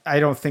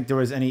don't think there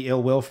was any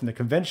ill will from the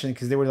convention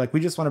because they were like, we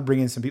just want to bring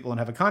in some people and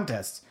have a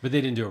contest. But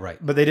they didn't do it right.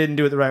 But they didn't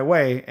do it the right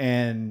way.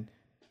 And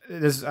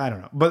this, I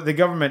don't know. But the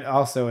government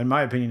also, in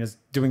my opinion, is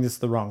doing this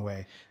the wrong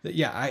way.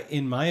 Yeah,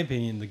 in my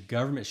opinion, the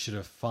government should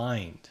have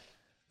fined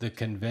the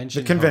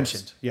convention.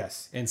 Host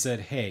yes. and said,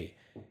 hey,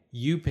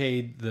 you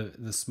paid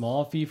the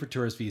small fee for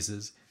tourist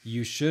visas.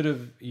 You should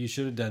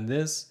have done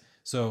this.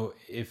 So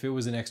if it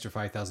was an extra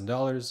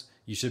 $5,000,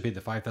 you should pay the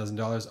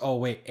 $5,000. Oh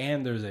wait,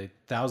 and there's a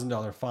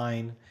 $1,000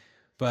 fine.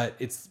 But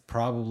it's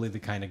probably the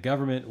kind of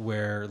government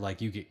where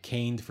like you get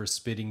caned for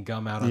spitting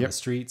gum out on the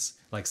streets,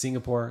 like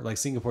Singapore. Like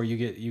Singapore,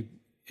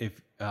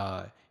 if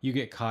you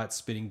get caught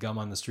spitting gum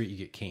on the street, you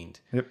get caned.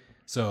 Yep.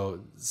 So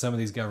some of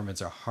these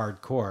governments are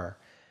hardcore.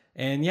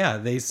 And yeah,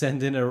 they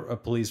send in a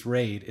police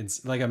raid.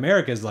 It's like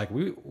America's like,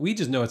 we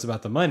just know it's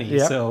about the money.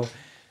 Yep. So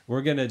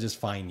we're going to just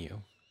fine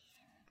you.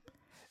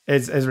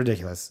 It's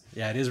ridiculous.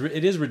 Yeah, it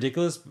is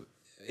ridiculous.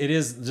 It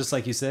is just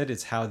like you said,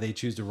 it's how they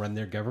choose to run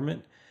their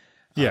government.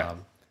 Yeah.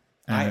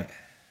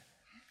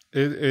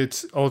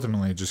 It's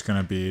ultimately just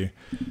going to be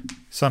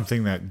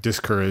something that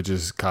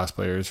discourages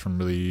cosplayers from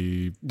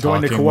really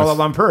Going to talking Kuala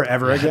Lumpur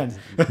ever again.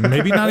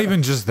 maybe not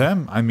even just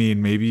them. I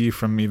mean, maybe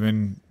from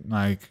even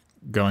like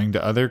going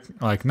to other,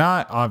 like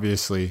not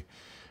obviously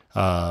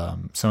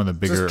some of the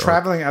bigger. Just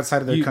traveling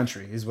outside of their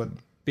country is what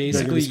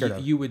basically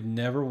you would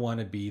never want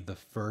to be the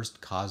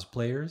first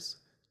cosplayers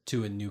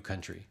to a new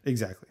country.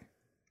 Exactly.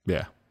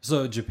 Yeah.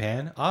 So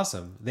Japan,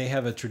 awesome. They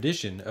have a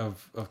tradition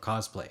of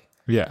cosplay.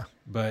 Yeah.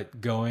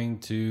 But going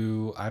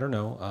to, I don't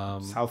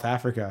know. South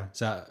Africa.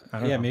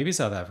 Maybe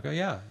South Africa.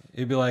 Yeah.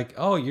 It'd be like,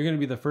 oh, you're going to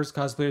be the first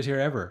cosplayers here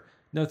ever.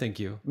 No, thank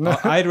you.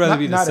 I'd rather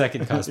be the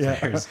second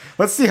cosplayers. Yeah.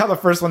 Let's see how the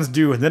first ones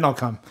do, and then I'll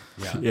come.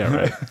 Yeah.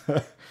 Yeah,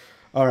 right.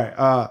 All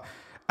right.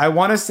 I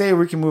want to say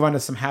we can move on to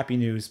some happy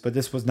news, but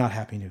this was not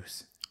happy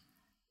news.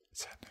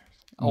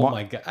 Oh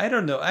my God. I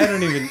don't know. I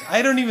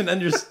don't even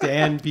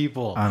understand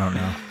people. I don't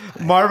know.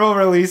 Marvel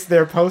released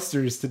their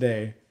posters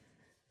today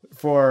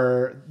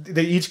for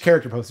each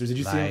character posters. Did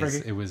you see them, Lies.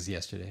 Frankie? It was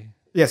yesterday.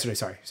 Yesterday.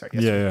 Sorry.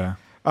 Yesterday.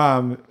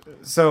 Yeah.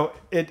 So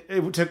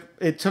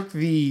it took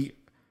the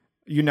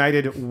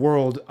United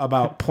world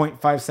about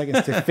 0.5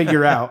 seconds to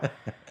figure out.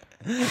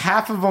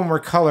 Half of them were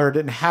colored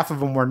and half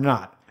of them were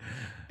not.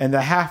 And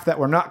the half that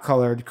were not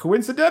colored,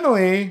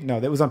 coincidentally,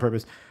 no, that was on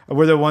purpose,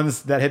 were the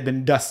ones that had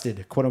been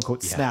dusted, quote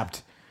unquote,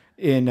 snapped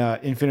in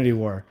Infinity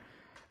War.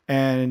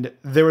 And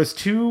there was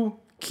two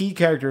key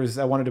characters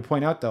I wanted to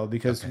point out, though,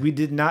 because we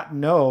did not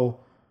know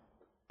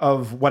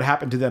of what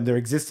happened to them, their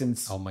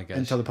existence,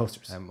 until the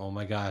posters. Oh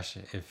my gosh.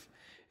 If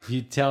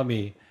you tell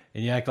me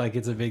and you act like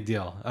it's a big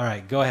deal. All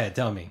right, go ahead.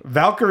 Tell me.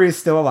 Valkyrie is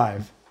still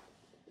alive,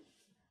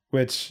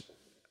 which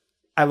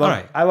I love.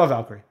 Right. I love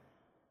Valkyrie,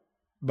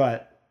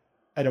 but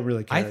I don't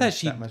really care. I thought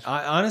that much.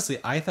 Honestly,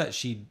 I thought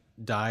she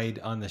died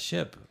on the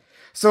ship.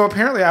 So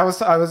apparently, I was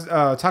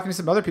talking to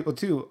some other people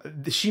too.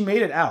 She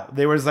made it out.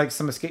 There was like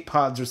some escape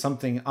pods or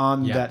something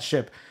on that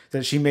ship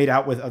that she made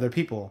out with other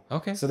people.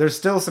 Okay. So there's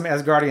still some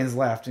Asgardians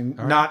left, and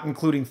not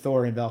including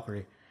Thor and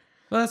Valkyrie.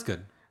 Well, that's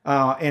good.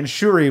 And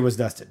Shuri was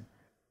dusted,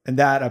 and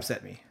that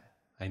upset me.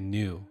 I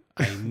knew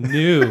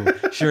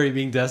Shuri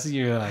being dusted.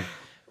 You're like,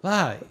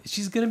 wow,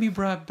 she's gonna be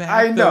brought back.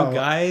 I know, though,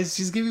 guys.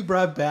 She's gonna be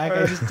brought back.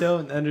 I just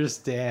don't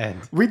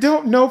understand. We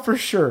don't know for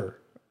sure.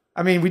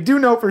 I mean, we do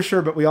know for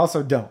sure, but we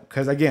also don't.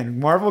 Because again,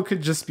 Marvel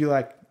could just be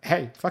like,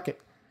 hey, fuck it.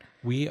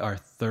 We are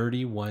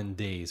 31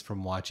 days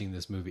from watching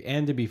this movie.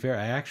 And to be fair,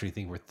 I actually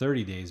think we're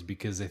 30 days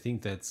because I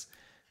think that's...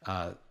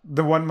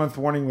 the 1 month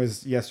warning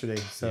was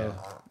yesterday. So,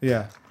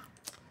 yeah.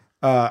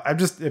 I'm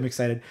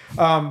excited.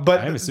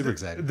 But I'm super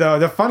excited.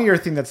 The funnier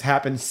thing that's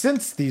happened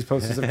since these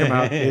posters have come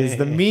out is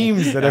the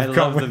memes that have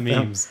come with them. I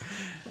love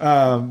the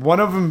memes. One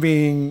of them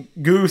being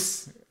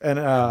Goose And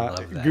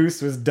love that.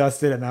 Goose was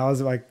dusted, and I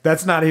was like,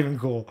 "That's not even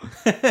cool.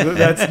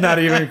 That's not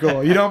even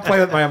cool. You don't play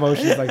with my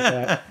emotions like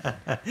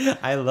that."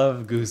 I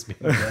love Goose being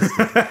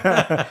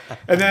dusted.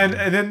 And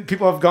then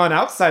people have gone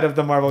outside of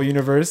the Marvel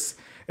universe,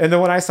 and the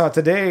one I saw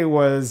today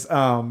was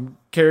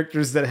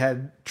characters that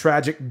had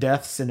tragic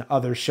deaths in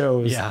other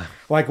shows. Yeah.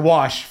 Like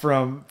Wash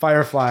from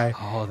Firefly.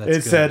 Oh, that's it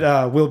good.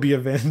 said "will be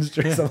avenged"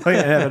 or something.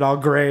 And had it all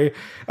gray.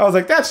 I was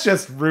like, "That's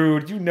just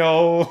rude,"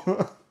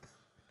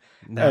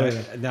 Now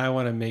I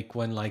want to make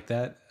one like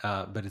that,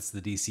 but it's the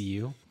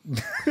DCU.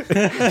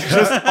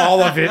 Just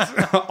all of it,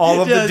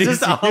 all of the DC.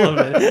 Just all of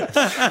it.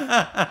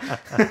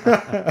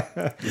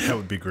 That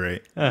would be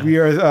great. We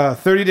are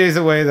 30 days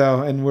away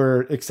though, and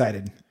we're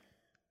excited.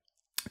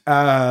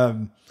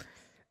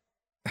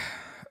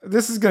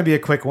 This is going to be a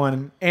quick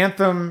one.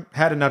 Anthem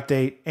had an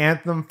update.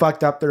 Anthem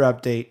fucked up their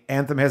update.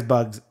 Anthem has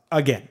bugs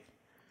again.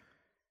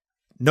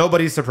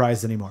 Nobody's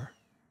surprised anymore.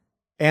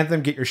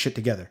 Anthem, get your shit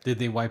together. Did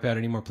they wipe out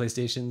any more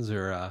PlayStations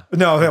or?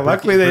 No,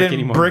 luckily they brick didn't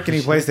anymore? brick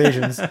any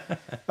PlayStations.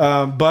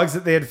 Bugs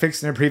that they had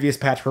fixed in their previous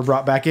patch were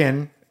brought back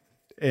in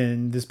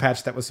this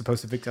patch that was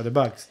supposed to fix other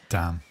bugs.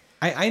 Damn.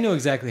 I know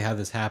exactly how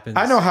this happens.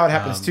 I know how it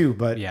happens too,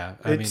 but yeah,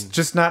 it's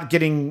just not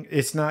getting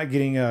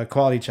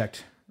quality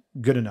checked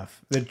good enough.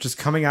 They're just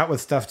coming out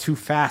with stuff too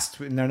fast,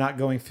 and they're not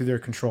going through their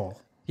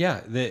control. Yeah,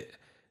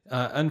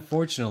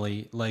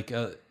 unfortunately, like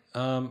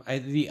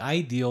the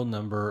ideal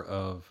number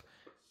of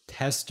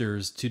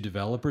testers to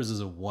developers is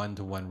a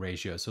 1-to-1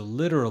 ratio. So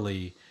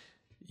literally,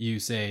 you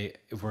say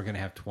if we're going to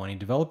have 20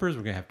 developers,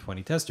 we're going to have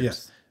 20 testers,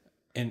 Yes.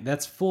 and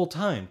that's full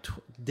time,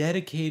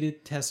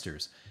 dedicated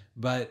testers.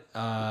 But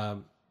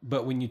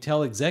when you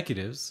tell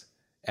executives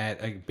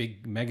at a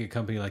big mega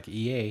company like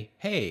EA,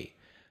 hey,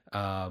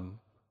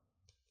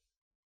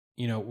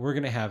 we're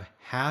going to have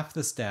half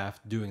the staff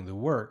doing the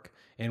work,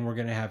 and we're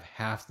going to have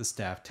half the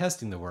staff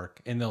testing the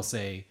work, and they'll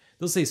say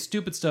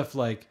stupid stuff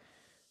like,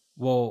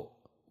 well,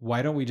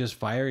 why don't we just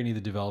fire any of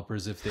the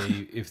developers if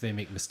they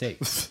make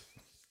mistakes?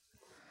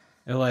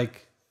 And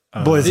like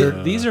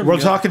Blizzard. these are We're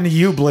talking to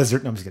you,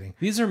 Blizzard. No, I'm just kidding.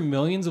 these are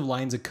millions of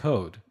lines of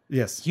code.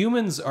 Yes.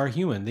 Humans are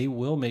human. They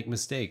will make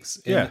mistakes.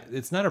 And Yeah.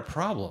 it's not a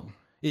problem.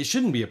 It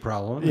shouldn't be a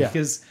problem Yeah.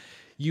 because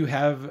you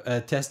have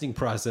a testing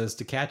process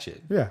to catch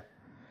it. Yeah.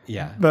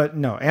 Yeah. But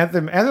no,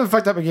 Anthem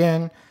fucked up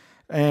again.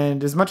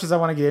 And as much as I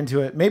want to get into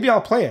it, maybe I'll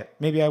play it.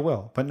 Maybe I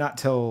will, but not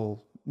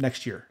till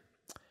next year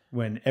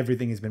when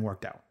everything has been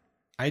worked out.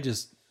 I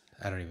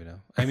don't even know.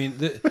 I mean,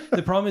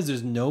 the problem is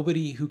there's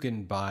nobody who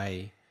can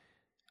buy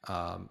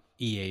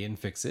EA and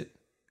fix it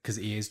because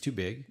EA is too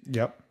big.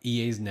 Yep.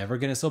 EA is never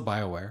going to sell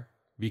BioWare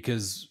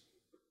because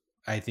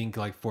I think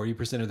like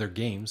 40% of their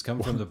games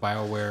come from the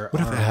BioWare.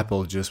 What if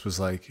Apple just was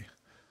like,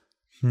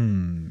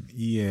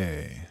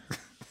 EA?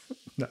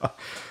 No.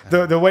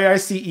 The way I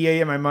see EA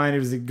in my mind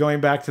is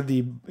going back to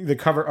the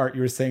cover art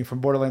you were saying from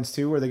Borderlands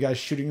 2 where the guy's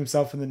shooting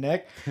himself in the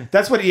neck.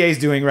 That's what EA is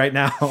doing right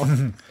now.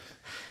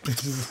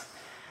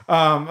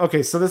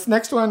 Okay, so this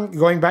next one,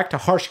 going back to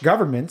harsh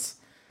governments,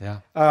 Yeah.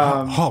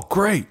 Oh,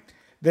 great.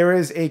 there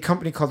is a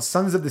company called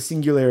Sons of the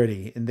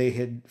Singularity, and they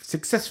had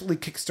successfully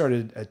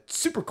kickstarted a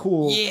super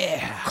cool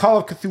Call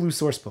of Cthulhu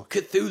sourcebook.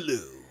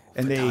 Cthulhu.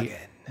 And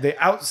they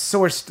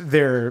outsourced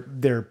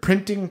their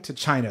printing to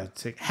China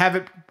to have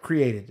it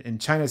created. And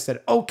China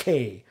said,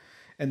 okay.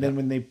 And then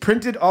when they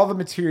printed all the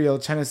material,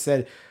 China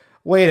said,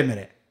 wait a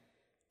minute.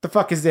 The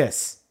fuck is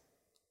this?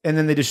 And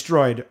then they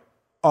destroyed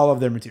all of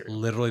their material.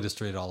 Literally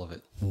destroyed all of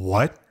it.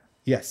 What?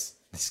 Yes.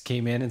 This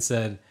came in and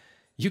said,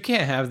 you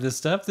can't have this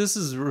stuff. This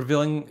is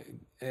revealing,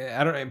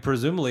 I don't know,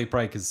 presumably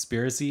probably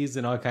conspiracies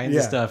and all kinds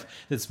of Yeah. stuff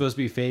that's supposed to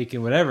be fake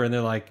and whatever. And they're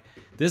like,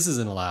 this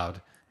isn't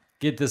allowed.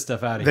 Get this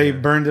stuff out of They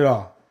here. burned it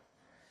all.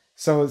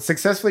 So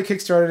successfully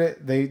kickstarted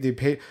it. They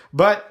paid.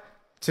 But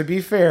to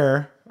be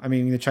fair, I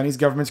mean, the Chinese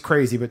government's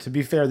crazy, but to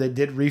be fair, they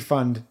did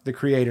refund the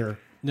creator.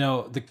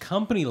 No, the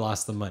company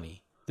lost the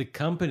money. The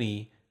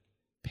company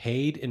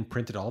paid and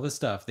printed all this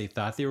stuff. They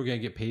thought they were going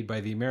to get paid by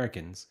the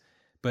Americans,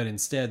 but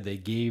instead they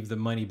gave the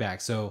money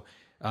back. So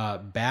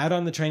bad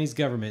on the Chinese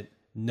government.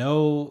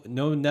 No,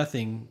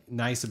 nothing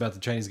nice about the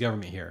Chinese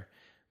government here,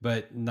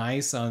 but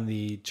nice on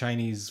the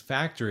Chinese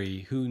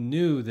factory who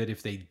knew that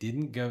if they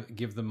didn't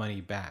give the money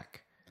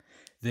back,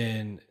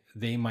 then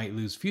they might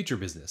lose future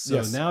business. So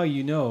Yes. now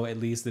you know at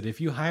least that if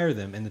you hire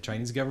them and the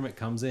Chinese government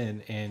comes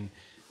in and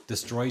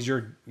destroys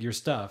your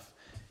stuff,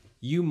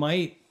 you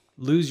might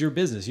lose your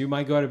business. You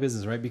might go out of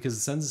business, right? Because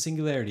the Sons of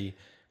Singularity,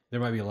 there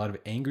might be a lot of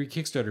angry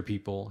Kickstarter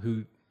people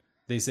who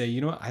they say,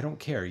 you know what, I don't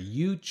care.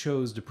 You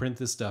chose to print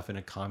this stuff in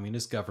a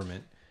communist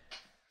government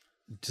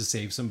to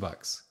save some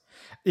bucks.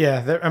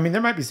 Yeah,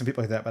 there might be some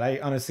people like that, but I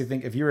honestly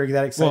think if you were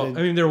that excited, Well,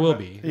 I mean, there will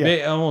be.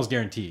 Yeah. Almost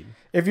guaranteed.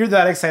 if you're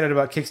that excited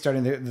about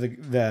kickstarting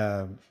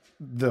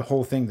the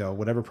whole thing, though,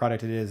 whatever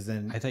product it is,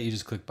 then I thought you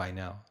just click buy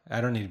now.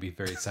 I don't need to be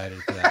very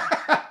excited for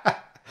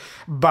that.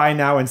 buy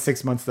now in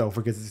 6 months, though,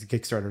 because it's a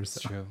Kickstarter.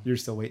 So True. You're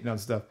still waiting on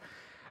stuff.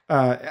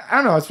 I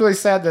don't know. It's really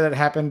sad that it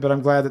happened, but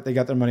I'm glad that they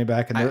got their money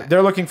back, and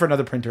they're looking for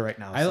another printer right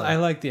now. So. I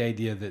like the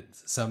idea that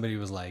somebody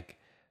was like,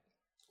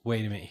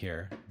 wait a minute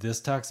here. This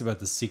talks about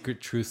the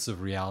secret truths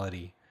of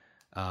reality.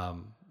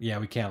 Yeah,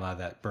 we can't allow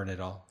that. Burn it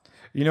all.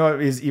 You know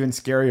what is even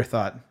scarier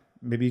thought?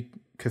 Maybe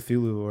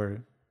Cthulhu,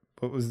 or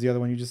what was the other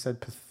one you just said?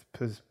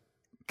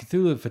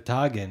 Cthulhu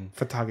Fhtagn.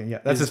 Fhtagn, yeah.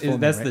 That's his full name,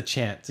 That's right? the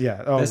chant.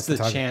 Yeah. Oh, that's the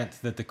Fhtagn. chant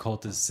that the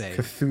cultists say.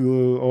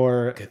 Cthulhu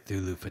or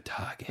Cthulhu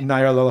Fhtagn.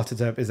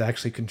 Nyarlathotep is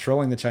actually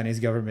controlling the Chinese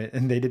government,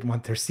 and they didn't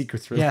want their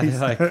secrets Yeah, released.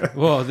 they're like,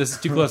 whoa, this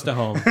is too close to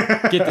home.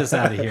 Get this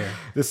out of here.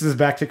 This is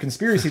back to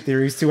conspiracy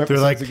theories 2 They're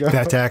episodes like, ago.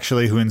 that's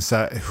actually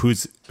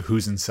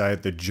who's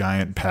inside the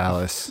giant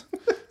palace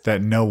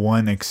that no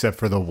one except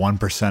for the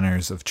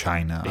 1%ers of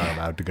China are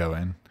allowed to go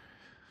in.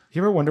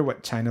 You ever wonder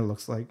what China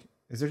looks like?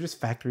 Is there just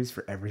factories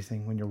for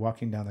everything when you're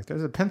walking down? Like,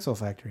 there's a pencil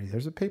factory,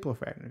 there's a paper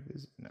factory.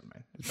 Never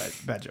mind.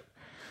 It's bad joke.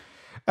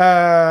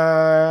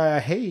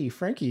 Hey,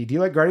 Frankie, do you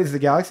like Guardians of the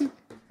Galaxy?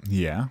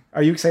 Yeah.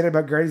 Are you excited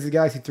about Guardians of the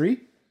Galaxy 3?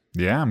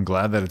 Yeah, I'm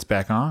glad that it's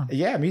back on.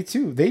 Yeah, me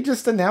too. They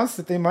just announced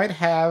that they might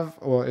have,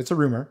 well, it's a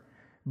rumor,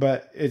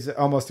 but it's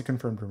almost a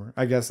confirmed rumor.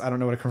 I guess I don't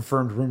know what a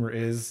confirmed rumor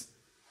is.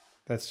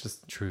 That's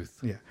just, Truth.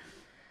 yeah.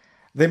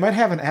 They might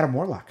have an Adam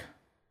Warlock.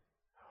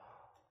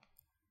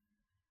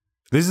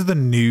 This is the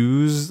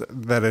news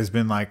that has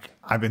been like,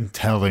 I've been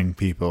telling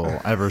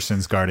people ever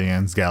since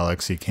Guardians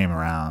Galaxy came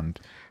around.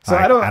 So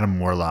Like, I don't- Adam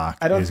Warlock.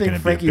 I don't is think gonna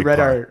be a Frankie big read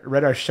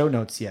part. our show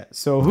notes yet.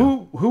 So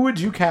who would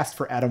you cast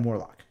for Adam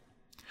Warlock?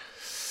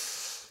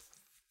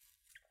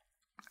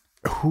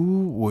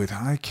 Who would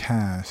I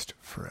cast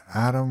for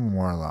Adam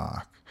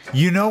Warlock?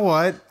 You know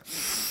what?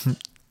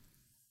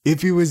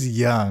 If he was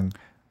young,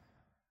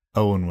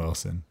 Owen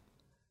Wilson.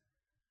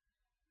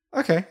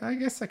 Okay, I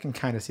guess I can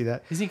kind of see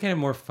that. Isn't he kind of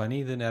more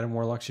funny than Adam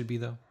Warlock should be,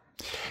 though?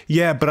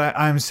 Yeah, but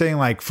I'm saying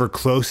like for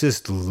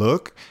closest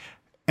look,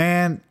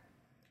 and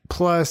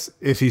plus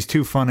if he's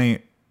too funny,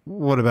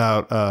 what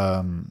about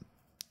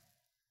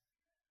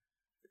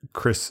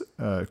Chris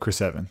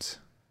Evans?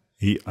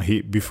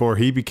 He before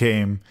he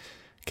became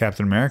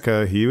Captain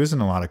America, he was in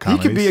a lot of He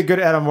comedies. could be a good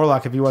Adam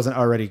Warlock if he wasn't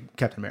already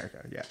Captain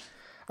America.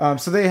 Yeah.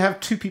 So they have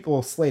 2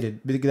 people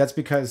slated. That's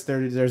because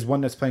there's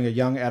one that's playing a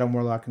young Adam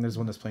Warlock and there's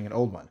one that's playing an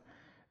old one.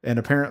 And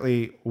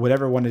apparently,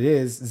 whatever one it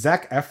is,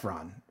 Zac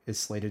Efron is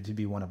slated to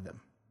be one of them.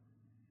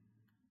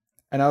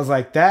 And I was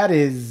like, that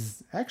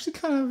is actually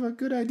kind of a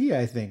good idea,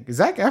 I think.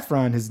 Zac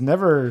Efron has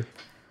never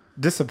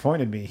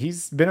disappointed me.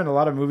 He's been in a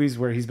lot of movies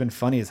where he's been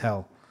funny as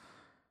hell.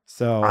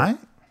 So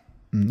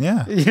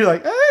Yeah. you're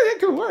like, it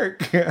could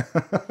work.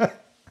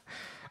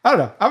 I don't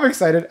know. I'm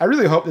excited. I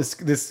really hope this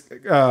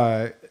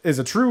is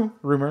a true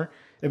rumor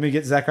and we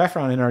get Zac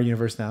Efron in our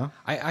universe now.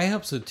 I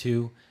hope so,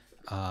 too.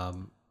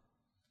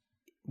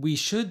 We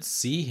should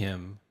see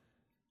him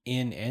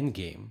in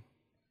Endgame.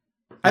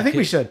 I think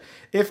we should.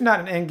 If not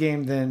an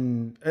Endgame,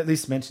 then at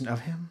least mention of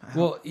him.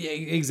 Well, yeah,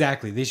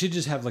 exactly. They should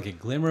just have like a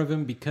glimmer of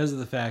him because of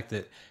the fact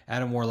that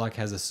Adam Warlock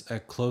has a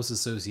close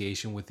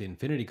association with the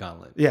Infinity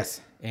Gauntlet. Yes.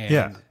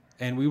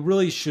 And we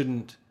really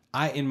shouldn't,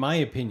 in my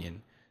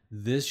opinion,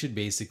 this should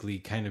basically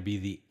kind of be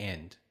the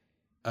end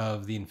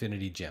of the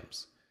Infinity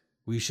Gems.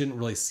 We shouldn't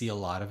really see a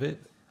lot of it.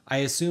 I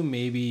assume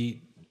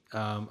maybe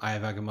Aya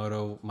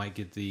Agamotto might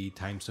get the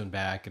Time Stone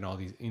back and all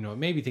these,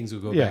 maybe things will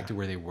go back to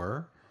where they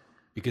were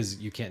because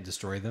you can't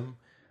destroy them.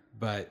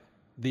 But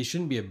they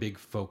shouldn't be a big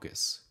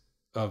focus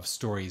of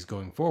stories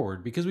going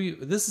forward because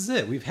this is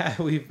it. We've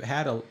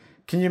had a.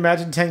 Can you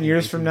imagine 10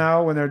 years from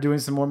now when they're doing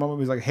some more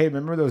movies like, hey,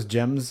 remember those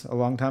gems a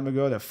long time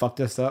ago that fucked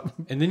us up?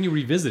 And then you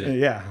revisit it.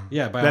 Yeah.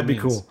 Yeah, by that'd all be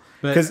means. cool.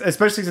 But- Because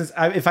especially since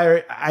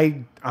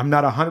I'm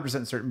not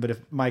 100% certain, but if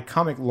my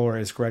comic lore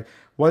is correct,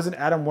 wasn't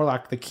Adam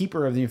Warlock the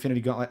keeper of the Infinity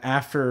Gauntlet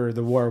after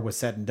the war was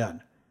said and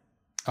done?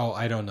 Oh,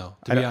 I don't know.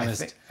 To be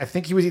honest, I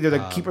think he was either the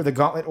keeper of the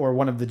gauntlet or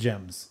one of the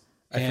gems.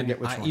 I forget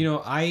which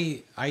one.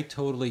 I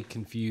totally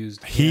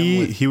confused.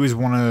 him He was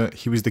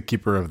the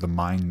keeper of the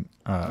mind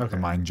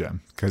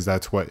gem because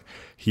that's what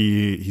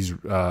he's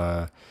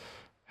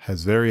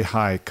has very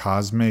high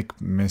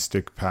cosmic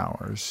mystic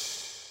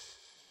powers.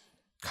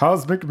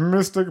 Cosmic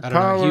mystic I don't know.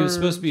 powers. He was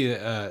supposed to be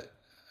a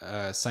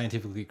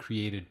scientifically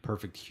created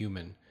perfect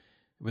human,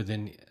 but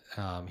then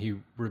he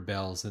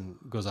rebels and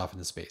goes off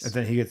into space. And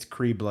then he gets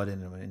Kree blood in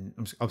him. And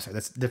I'm sorry,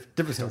 that's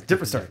different story.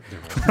 Different story.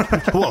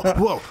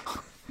 Whoa!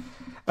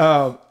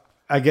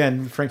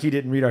 Again, Frankie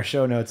didn't read our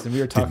show notes, and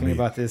we were talking read.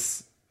 about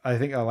this, I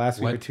think,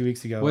 last week or 2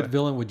 weeks ago. What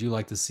villain would you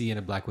like to see in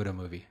a Black Widow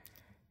movie?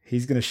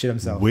 He's going to shit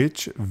himself.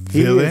 Which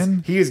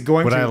villain He is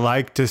going would to I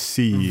like to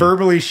see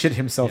verbally shit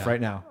himself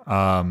right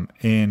now.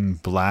 in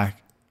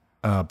Black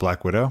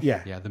Widow?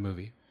 Yeah. Yeah, the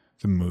movie.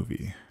 The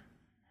movie.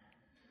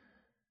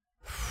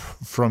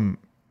 For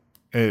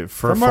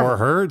Marvel.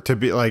 her to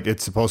be like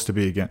it's supposed to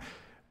be again.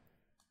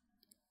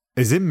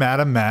 Is it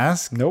Madame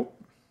Mask? Nope.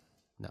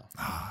 No,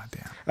 Ah,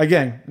 damn.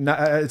 Again,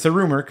 it's a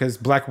rumor because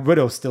Black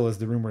Widow still is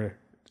the rumor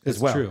as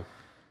well. true.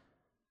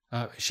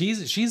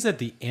 She's at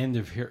the end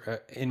of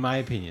her, in my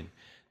opinion,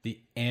 the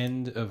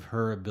end of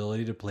her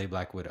ability to play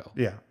Black Widow.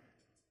 Yeah.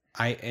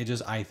 I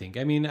think.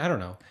 I mean, I don't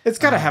know. It's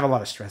got to have a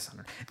lot of stress on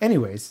her.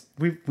 Anyways,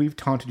 we've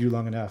taunted you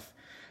long enough.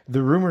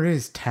 The rumor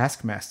is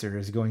Taskmaster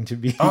is going to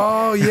be.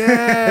 Oh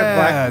yeah,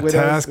 Black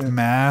Widow's-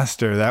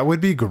 Taskmaster. That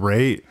would be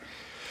great.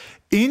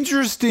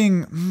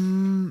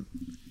 Interesting.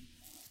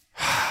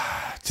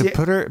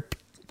 Put her.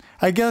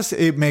 I guess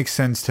it makes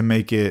sense to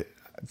make it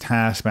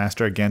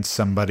Taskmaster against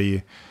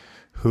somebody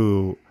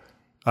who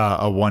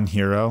a one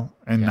hero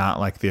and not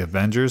like the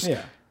Avengers.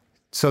 Yeah.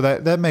 So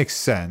that makes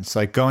sense.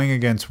 Like going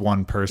against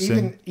one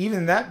person.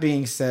 Even that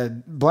being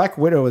said, Black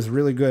Widow is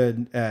really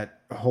good at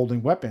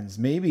holding weapons.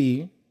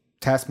 Maybe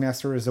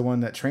Taskmaster is the one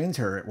that trains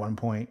her at one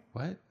point.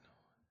 What?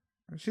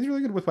 She's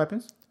really good with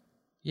weapons.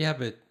 Yeah,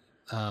 but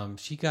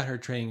she got her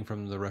training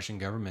from the Russian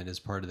government as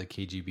part of the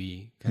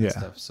KGB kind of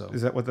stuff. So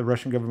Is that what the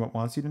Russian government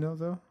wants you to know,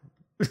 though?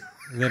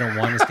 they don't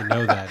want us to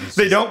know that. It's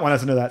They just- don't want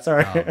us to know that.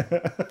 Sorry.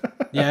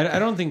 Yeah, I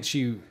don't think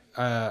she.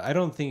 I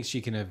don't think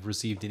she can have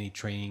received any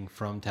training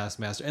from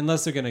Taskmaster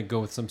unless they're going to go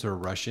with some sort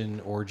of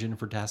Russian origin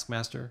for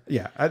Taskmaster.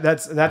 Yeah,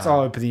 that's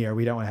all up in the air.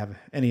 We don't have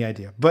any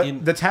idea.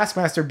 But the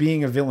Taskmaster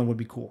being a villain would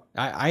be cool.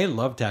 I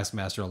love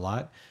Taskmaster a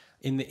lot.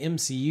 In the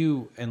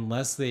MCU,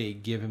 unless they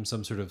give him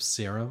some sort of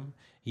serum,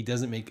 he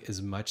doesn't make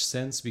as much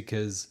sense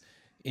because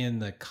in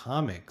the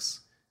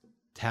comics,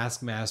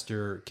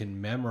 Taskmaster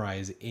can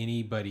memorize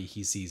anybody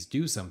he sees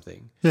do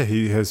something. Yeah,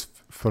 he has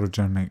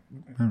photogenic.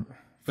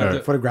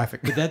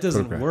 Photographic. But that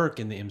doesn't work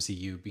in the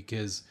MCU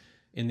because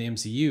in the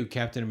MCU,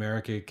 Captain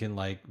America can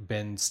like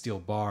bend steel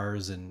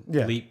bars and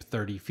leap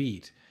 30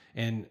 feet.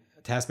 And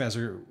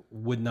Taskmaster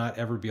would not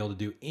ever be able to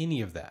do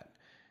any of that.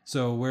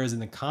 So whereas in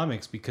the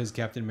comics, because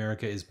Captain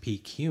America is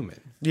peak human,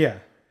 Yeah. Um,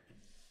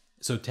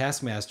 so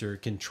Taskmaster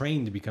can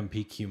train to become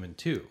peak human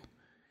too.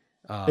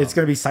 It's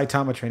going to be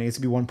Saitama training. It's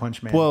going to be One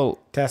Punch Man. Well,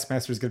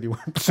 Taskmaster is going to be One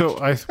Punch. so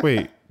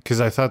because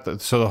I thought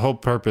that. So the whole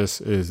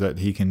purpose is that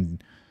he can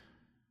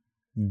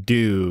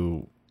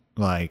do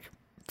like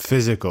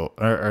physical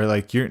or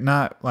like you're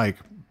not like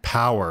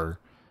power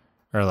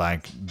or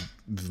like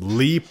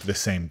leap the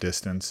same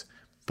distance,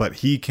 but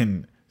he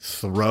can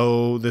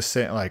throw the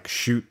same, like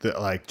shoot the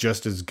like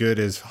just as good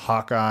as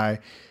Hawkeye.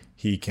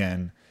 He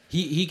can.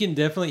 He can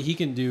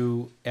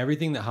do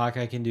everything that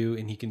Hawkeye can do,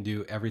 and he can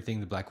do everything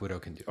that Black Widow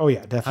can do. Oh,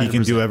 yeah, definitely. He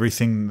can do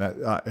everything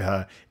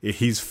that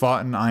he's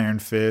fought in Iron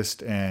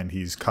Fist, and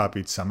he's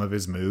copied some of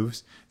his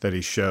moves that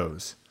he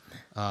shows.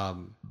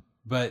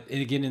 But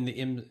again, in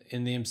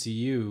the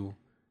MCU,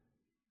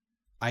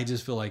 I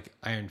just feel like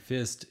Iron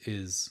Fist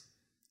is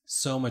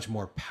so much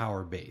more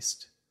power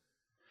based.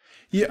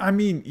 Yeah, I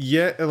mean,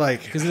 yeah,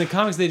 like Because in the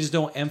comics, they just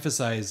don't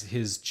emphasize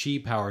his chi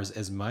powers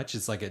as much.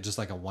 It's like just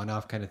like a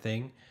one-off kind of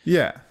thing.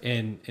 yeah,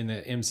 And in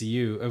the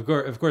MCU,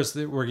 of course,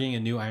 we're getting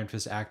a new Iron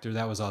Fist actor.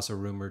 That was also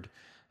rumored.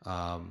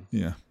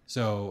 yeah.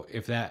 So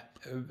if that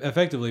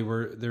effectively,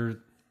 they're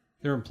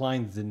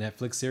implying that the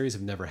Netflix series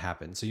have never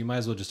happened. So you might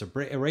as well just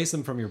erase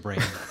them from your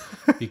brain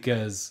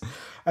because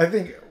I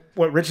think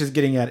what Rich is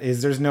getting at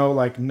is there's no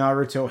like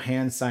Naruto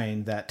hand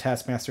sign that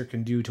Taskmaster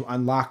can do to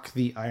unlock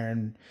the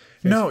Iron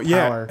Fist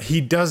power. He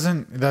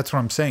doesn't. That's what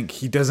I'm saying.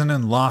 He doesn't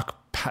unlock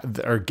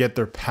or get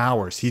their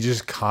powers. He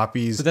just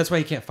copies. But that's why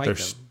he can't fight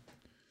them.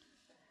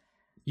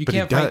 You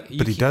can't fight.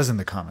 But he does in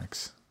the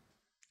comics.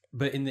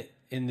 But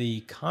in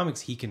the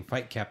comics, he can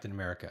fight Captain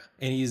America,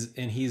 and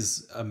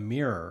he's a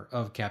mirror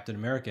of Captain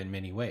America in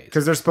many ways.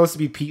 Because they're supposed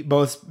to be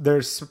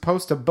they're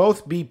supposed to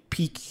both be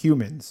peak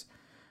humans.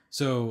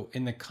 So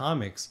in the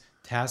comics,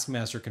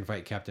 Taskmaster can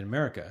fight Captain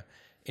America.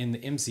 In the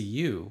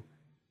MCU,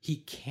 he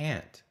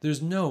can't.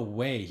 There's no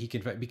way he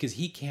can fight because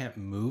he can't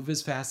move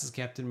as fast as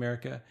Captain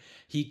America.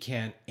 He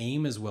can't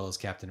aim as well as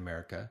Captain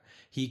America.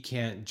 He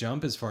can't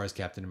jump as far as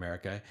Captain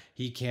America.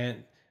 He can't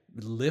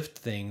lift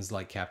things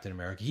like Captain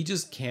America. He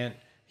just can't.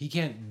 He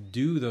can't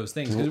do those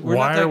things.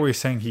 Why are we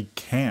saying he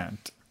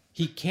can't?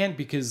 He can't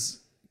because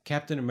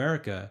Captain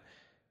America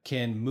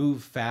can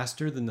move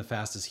faster than the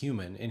fastest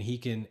human, and he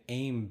can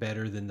aim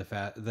better than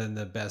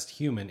the best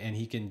human, and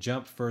he can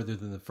jump further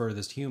than the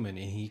furthest human,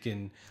 and he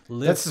can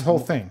lift. That's the whole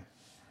thing.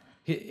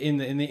 In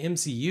the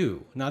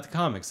MCU, not the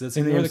comics. Let's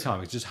ignore the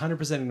comics. Just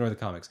 100% ignore the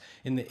comics.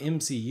 In the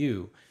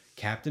MCU,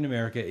 Captain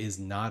America is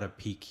not a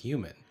peak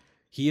human.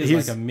 He is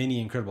like a mini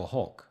Incredible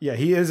Hulk. Yeah,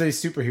 he is a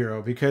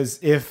superhero because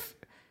if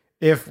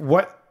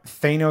what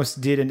Thanos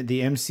did in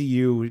the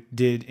MCU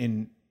did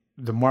in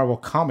the Marvel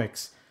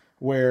comics,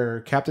 where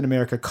Captain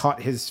America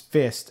caught his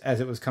fist as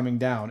it was coming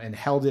down and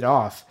held it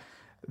off,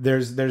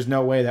 there's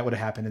no way that would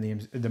have happened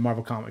in the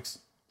Marvel comics.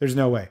 There's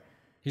no way.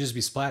 He'd just be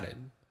splatted.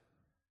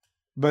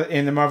 But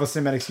in the Marvel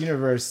Cinematic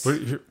Universe,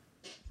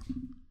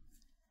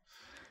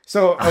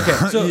 so okay,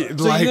 So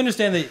Like, you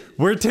understand that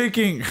we're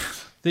taking.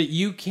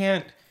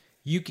 that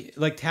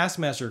like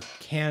Taskmaster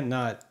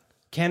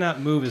cannot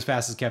move as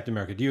fast as Captain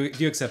America. Do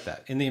you accept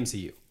that in the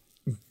MCU?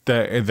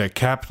 The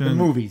captain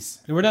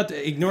movies. We're not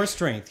ignore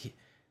strength.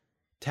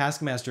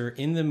 Taskmaster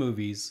in the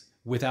movies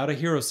without a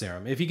hero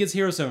serum. If he gets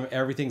hero serum,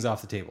 everything's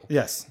off the table.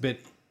 Yes, But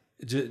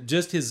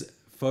just his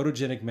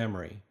photogenic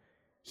memory,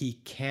 he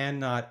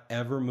cannot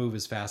ever move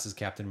as fast as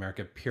Captain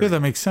America. Yeah, Period. that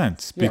makes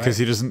sense because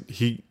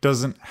he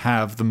doesn't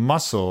have the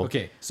muscle.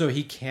 Okay, so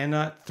he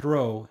cannot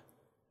throw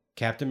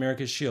Captain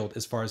America's shield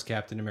as far as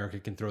Captain America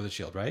can throw the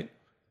shield, right?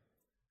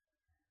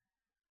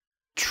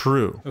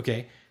 True.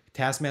 Okay.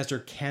 Taskmaster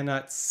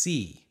cannot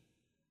see.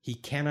 He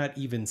cannot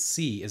even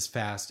see as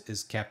fast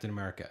as Captain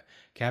America.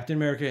 Captain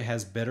America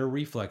has better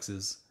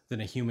reflexes than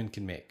a human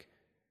can make,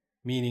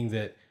 meaning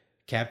that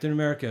Captain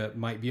America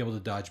might be able to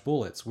dodge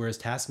bullets, whereas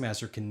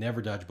Taskmaster can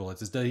never dodge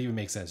bullets. It doesn't even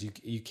make sense.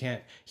 You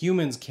can't.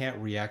 Humans can't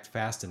react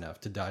fast enough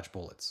to dodge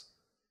bullets.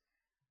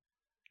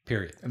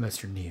 Period.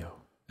 Unless you're Neo.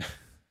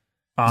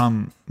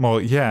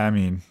 Well, yeah, I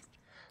mean,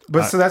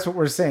 But so that's what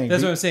we're saying.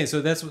 That's what I'm saying.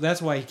 So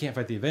that's why he can't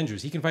fight the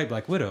Avengers. He can fight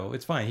Black Widow.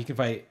 It's fine. He can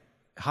fight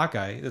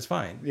Hawkeye. That's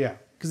fine. Yeah.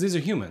 Because these are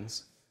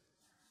humans.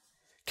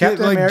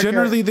 Captain like America,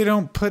 generally they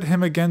don't put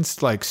him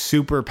against like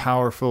super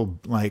powerful,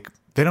 like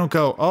they don't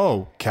go,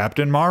 oh,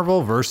 Captain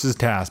Marvel versus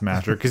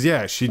Taskmaster. Because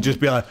yeah, she'd just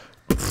be like,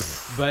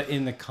 But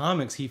in the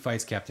comics, he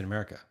fights Captain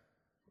America.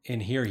 In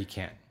here, he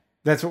can't.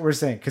 that's what we're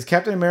saying. Because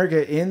Captain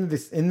America in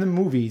the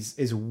movies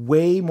is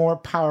way more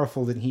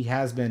powerful than he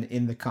has been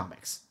in the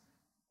comics.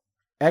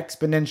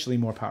 Exponentially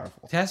more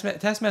powerful.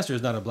 Taskmaster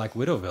is not a Black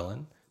Widow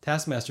villain.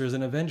 Taskmaster is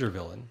an Avenger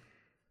villain.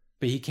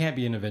 But he can't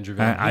be an Avenger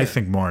villain. I here.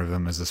 think more of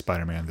him as a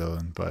Spider-Man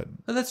villain, but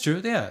Oh, that's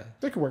true. Yeah.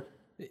 That could work.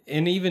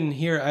 And even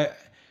here,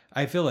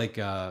 I feel like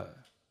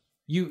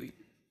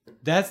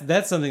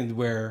that's something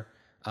where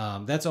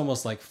that's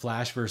almost like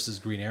Flash versus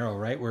Green Arrow,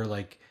 right? Where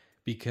like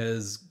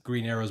because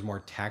Green Arrow is more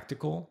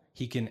tactical,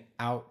 he can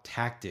out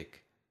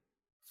tactic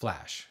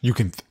Flash. you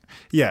can,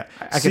 yeah.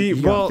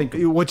 you gotta think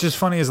of- which is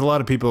funny is a lot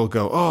of people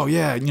go, oh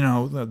yeah, you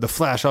know, the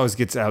Flash always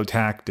gets out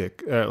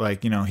tactic,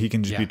 like you know he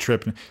can just be Yeah.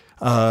 tripping.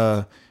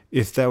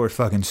 If that were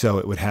fucking so,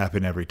 it would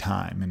happen every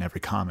time in every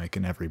comic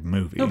in every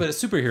movie. No, but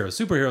it's superheroes.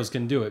 Superheroes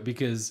can do it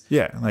because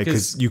yeah, like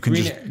because you can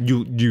Green just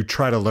you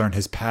try to learn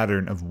his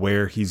pattern of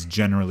where he's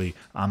generally.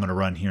 I'm gonna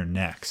run here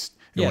next.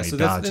 And yeah. when he So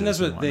that's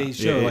dodges what they whatnot.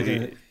 show. Yeah, Like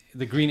yeah,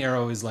 the Green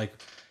Arrow is like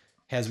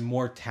has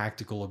more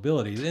tactical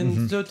abilities,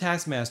 and so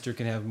Taskmaster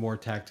can have more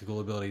tactical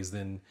abilities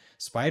than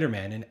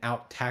Spider-Man and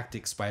out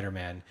tactic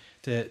Spider-Man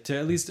to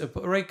at least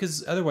right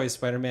because otherwise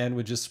Spider-Man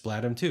would just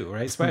splat him too,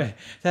 right?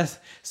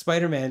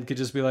 Spider-Man could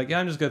just be like, yeah,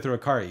 I'm just gonna throw a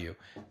car at you,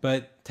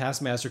 but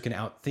Taskmaster can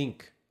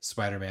outthink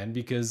Spider-Man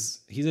because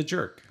he's a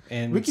jerk,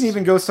 and We can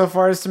even go so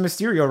far as to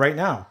Mysterio right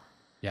now.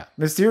 yeah,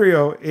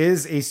 Mysterio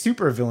is a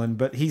supervillain,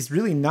 but he's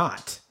really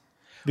not.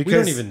 we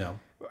Because don't even know.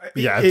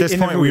 Yeah, at this in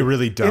the point, we movie.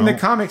 really don't. In the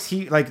comics,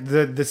 he like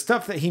the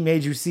stuff that he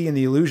made you see in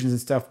the illusions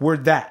and stuff were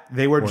that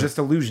they were just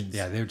illusions.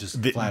 Yeah, they were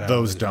just Th- flat out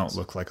those illusions. don't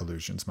look like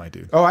illusions, my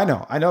dude. Oh, I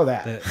know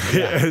that.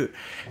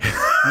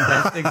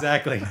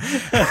 Exactly.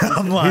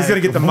 I'm like, He's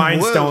gonna get the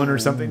Mind whoa. Stone or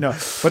something. No,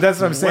 but that's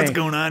what I'm saying.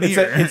 going on it's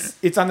here?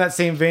 It's on that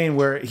same vein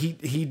where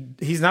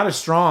he's not as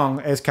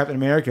strong as Captain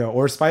America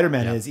or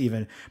Spider-Man is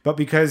even, but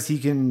because he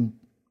can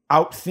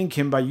outthink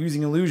him by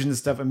using illusions and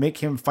stuff and make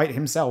him fight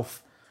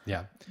himself.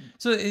 Yeah.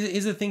 So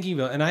is a thinking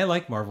villain, and I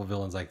like Marvel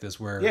villains like this,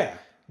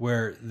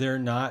 where they're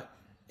not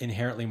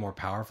inherently more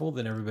powerful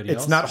than everybody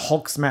else. It's not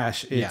Hulk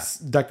smash. It's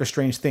Doctor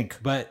Strange think.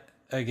 But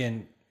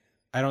again,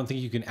 I don't think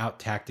you can out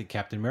tactic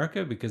Captain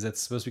America because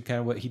that's supposed to be kind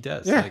of what he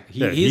does. Yeah. Like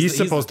He's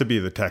supposed to be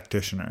the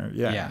tacticianer.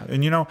 Yeah. Yeah.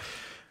 And you know,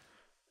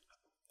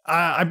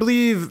 I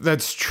believe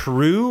that's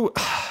true,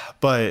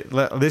 but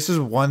this is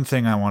one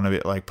thing I want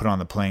to like put on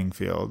the playing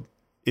field.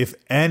 If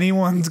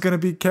anyone's going to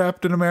be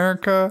Captain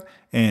America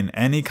in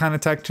any kind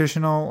of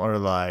tactitional or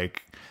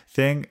like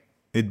thing,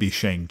 it'd be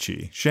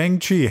Shang-Chi.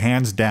 Shang-Chi,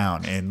 hands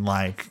down, in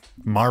like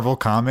Marvel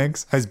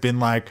Comics, has been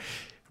like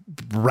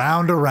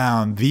round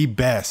around the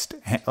best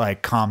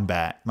like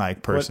combat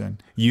like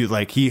person. You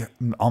like he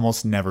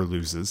almost never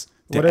loses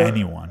to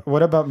anyone.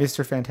 What about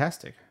Mr.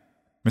 Fantastic?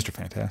 Mr.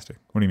 Fantastic.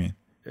 What do you mean?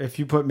 If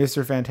you put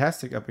Mr.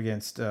 Fantastic up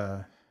against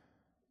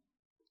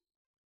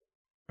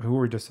who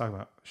were we just talking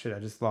about? Shit, I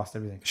just lost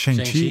everything.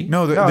 Shang-Chi? Shang-Chi?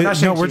 No, No, not no,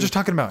 Shang-Chi. we're just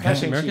talking about Not him.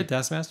 Captain America, Shang-Chi.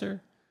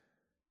 Taskmaster.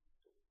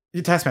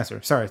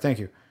 Taskmaster. Sorry, thank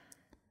you.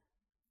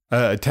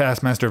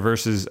 Taskmaster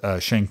versus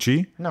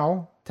Shang-Chi.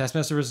 No,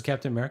 Taskmaster versus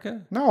Captain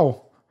America.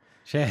 no.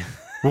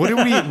 What do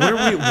we? Where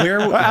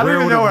I don't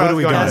even know where I was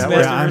we going going? with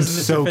that. Taskmaster I'm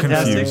versus so Mr.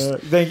 Fantastic.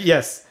 confused.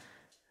 Yes.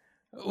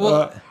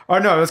 Well, Or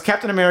no, it was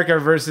Captain America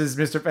versus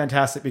Mr.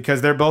 Fantastic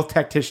because they're both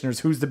tacticians.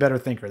 Who's the better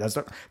thinker?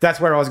 That's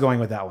where I was going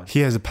with that one. He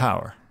has a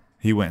power.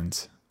 He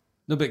wins.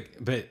 no,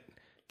 but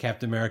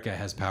Captain America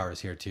has powers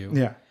here too.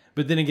 Yeah.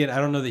 But then again, I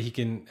don't know that he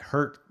can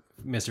hurt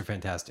Mr.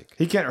 Fantastic.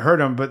 He can't hurt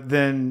him, but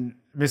then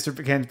Mr.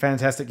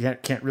 Fantastic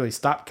can't really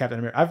stop Captain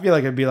America. I feel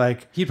like it'd be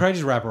like He'd probably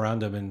just wrap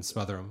around him and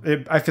smother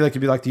him I feel like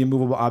it'd be like the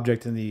immovable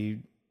object in the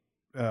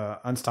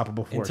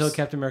unstoppable force. until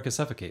Captain America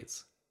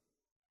suffocates.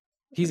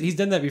 He's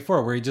done that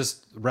before, where he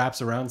just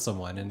wraps around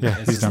someone, and Yeah, it's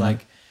he's just done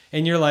like,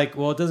 and you're like,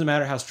 well, it doesn't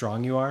matter how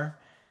strong you are,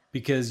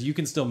 because you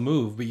can still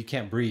move, but you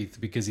can't breathe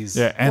because he's.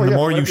 Yeah, and Well, the yeah,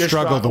 more what you if you're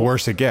struggle, strong- the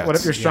worse it gets. What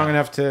if you're strong Yeah.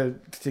 enough to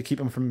keep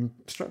him from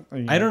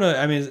struggling? I don't know.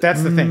 I mean,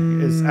 That's the thing.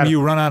 Is You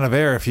run out of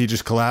air if he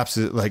just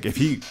collapses. Like if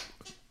he,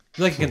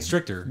 like a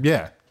constrictor.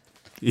 yeah,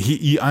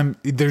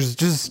 there's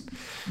just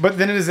But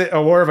then is it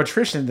a war of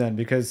attrition then?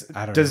 Because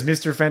I don't does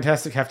Mr.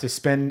 Fantastic have to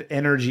spend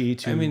energy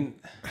to I mean,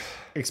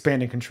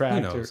 expand and contract?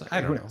 who knows? Or,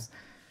 I don't who know. knows?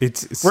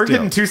 We're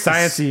getting too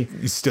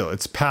sciencey. Still,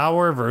 it's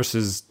power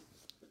versus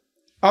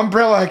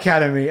Umbrella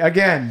Academy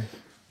again.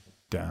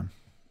 down.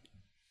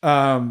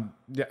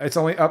 Yeah, it's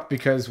only up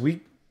because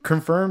we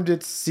confirmed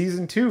it's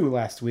season 2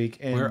 last week,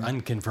 and We're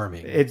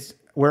unconfirming.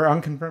 we're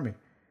unconfirming.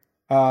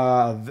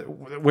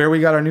 Where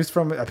we got our news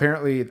from,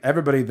 apparently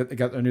everybody that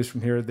got their news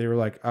from here, they were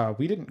like,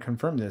 we didn't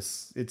confirm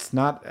this. It's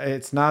not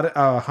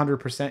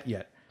 100%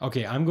 yet.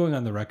 Okay, I'm going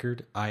on the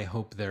record. I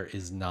hope there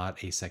is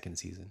not a second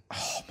season.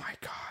 Oh my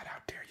God, how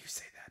dare you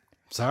say that?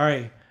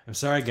 I'm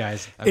sorry,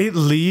 guys.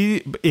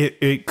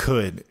 It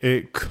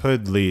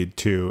could lead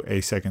to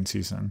a second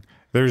season.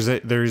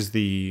 There's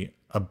the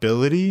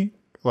ability,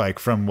 like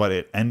from what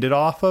it ended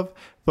off of,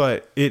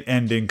 but it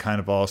ending kind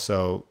of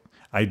also,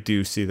 I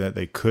do see that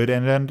they could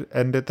end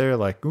it there.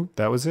 Like, ooh,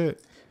 that was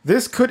it.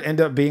 This could end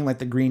up being like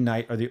the Green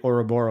Knight or the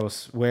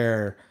Ouroboros,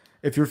 where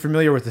if you're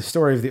familiar with the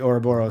story of the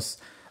Ouroboros,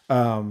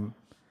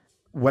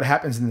 what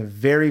happens in the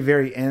very,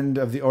 very end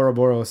of the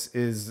Ouroboros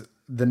is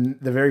the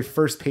very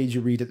first page you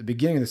read at the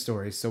beginning of the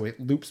story. So it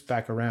loops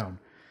back around.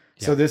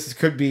 Yeah. So this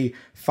could be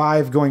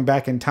 5 going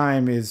back in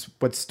time is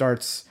what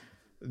starts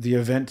the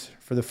event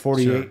for the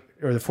 48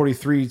 or the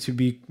 43 to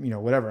be,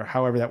 whatever,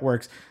 however that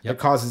works, that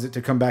causes it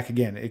to come back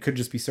again. It could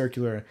just be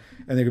circular,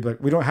 and they could be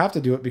like, we don't have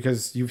to do it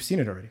because you've seen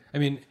it already. I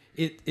mean,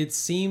 it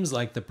seems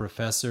like the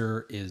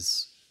professor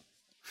is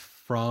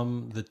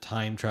from the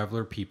time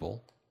traveler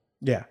people.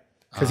 Yeah,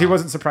 because he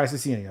wasn't surprised to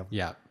see any of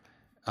them.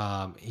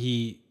 Yeah.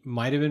 He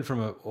might have been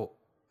from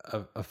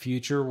a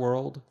future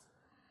world,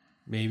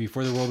 maybe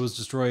before the world was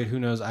destroyed. Who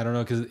knows? I don't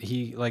know, because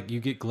you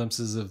get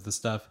glimpses of the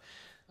stuff.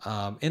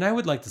 And I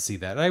would like to see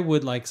that. I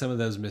would like some of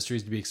those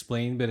mysteries to be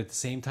explained, but at the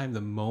same time,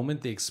 the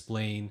moment they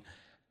explain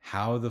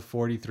how the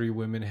 43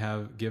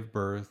 women give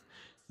birth,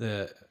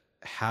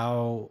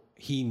 how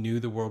he knew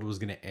the world was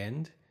going to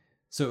end.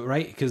 So,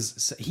 right?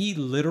 Because he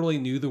literally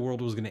knew the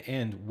world was going to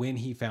end when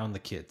he found the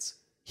kids.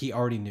 He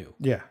already knew.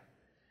 Yeah.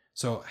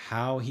 So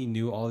how he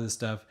knew all this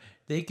stuff,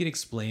 they could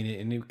explain it,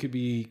 and it could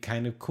be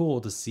kind of cool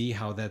to see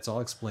how that's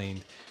all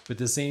explained. But at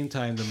the same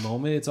time, the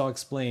moment it's all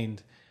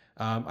explained,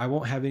 I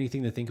won't have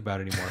anything to think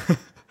about anymore.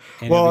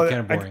 And it'll be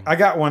kind of boring. I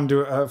got one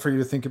for you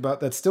to think about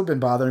that's still been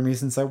bothering me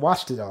since I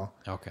watched it all.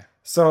 Okay.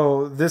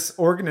 So this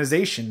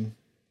organization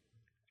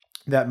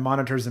that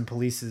monitors and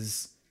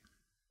polices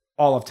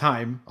all of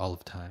time,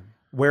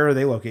 where are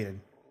they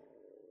located?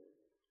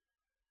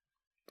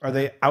 Are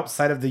they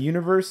outside of the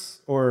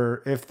universe?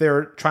 Or if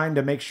they're trying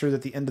to make sure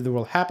that the end of the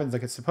world happens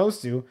like it's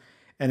supposed to,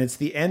 and it's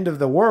the end of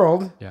the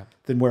world,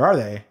 then where are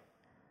they?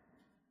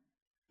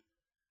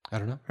 I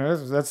don't know.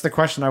 That's the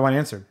question I want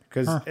answered.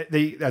 Because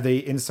are they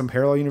in some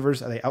parallel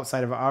universe? Are they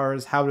outside of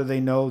ours? How do they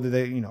know? Do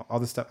they, all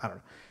this stuff? I don't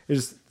know. I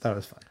just thought it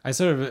was fun.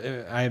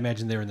 I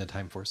imagine they're in the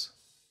Time Force.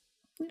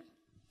 It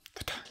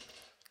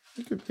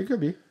could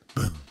be.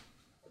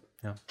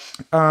 Yeah.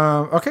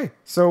 Okay,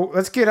 so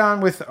let's get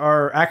on with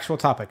our actual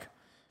topic.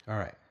 All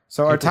right.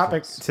 So our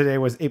topic today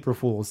was April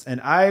Fools, and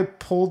I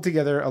pulled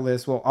together a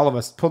list. Well, all of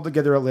us pulled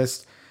together a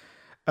list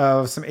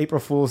of some April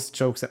Fools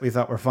jokes that we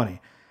thought were funny.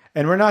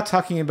 And we're not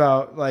talking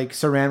about like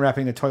saran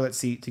wrapping the toilet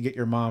seat to get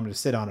your mom to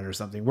sit on it or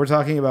something. We're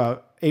talking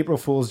about April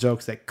Fool's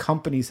jokes that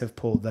companies have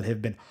pulled that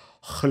have been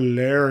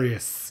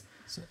hilarious.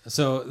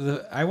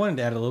 So I wanted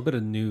to add a little bit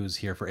of news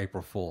here for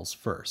April Fool's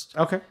first.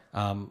 Okay.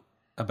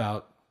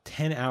 About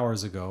 10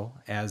 hours ago,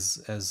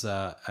 as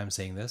I'm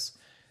saying this,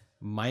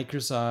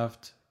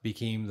 Microsoft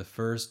became the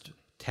first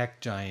tech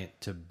giant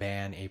to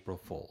ban April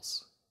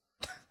Fools.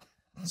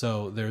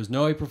 So there's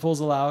no April Fools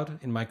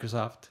allowed in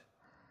Microsoft.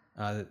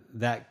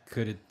 That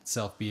could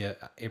itself be a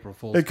April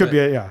Fool's. It could be,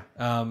 yeah.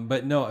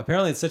 But no,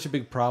 apparently it's such a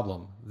big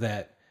problem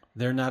that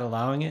they're not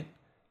allowing it.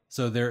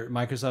 So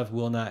Microsoft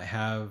will not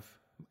have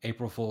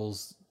April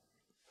Fool's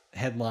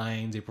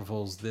headlines, April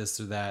Fool's this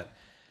or that.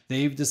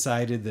 They've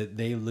decided that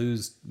they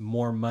lose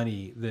more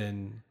money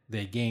than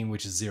they gain,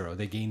 which is zero.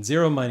 They gain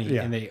zero money,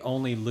 and they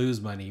only lose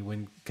money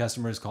when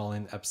customers call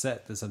in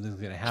upset that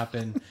something's going to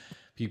happen.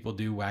 People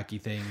do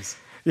wacky things.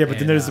 Yeah, but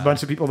then there's a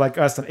bunch of people like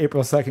us on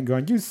April 2nd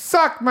going, "You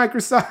suck,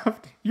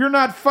 Microsoft. You're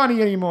not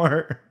funny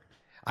anymore."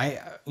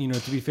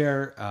 To be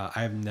fair,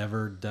 I've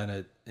never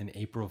done an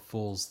April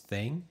Fool's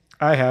thing.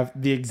 I have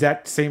the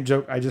exact same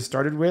joke I just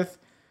started with,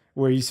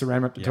 where you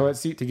saran wrap the toilet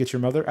seat to get your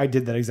mother. I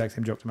did that exact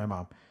same joke to my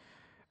mom.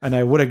 And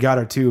I would have got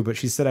her too, but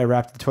she said I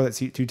wrapped the toilet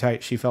seat too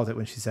tight. She felt it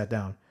when she sat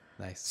down.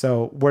 Nice.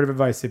 So word of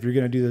advice, if you're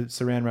going to do the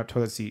saran wrap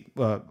toilet seat,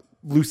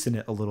 loosen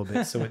it a little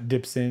bit so it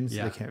dips in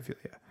so they can't feel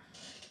it.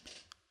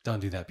 Don't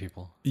do that,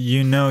 people.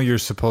 You're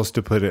supposed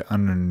to put it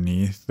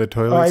underneath the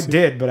toilet I seat?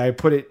 did, but I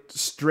put it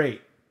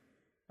straight.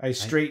 I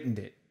straightened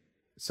it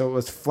so it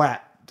was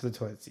flat to the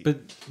toilet seat.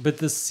 But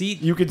the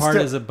seat part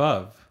is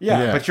above.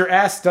 Yeah, but your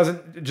ass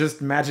doesn't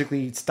just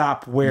magically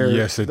stop where.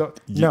 Yes,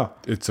 no,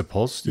 it's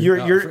supposed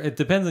to. It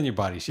depends on your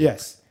body shape.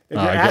 Yes.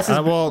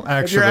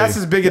 If your ass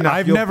is big enough,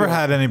 I've never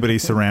had anybody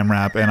saran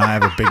wrap, and I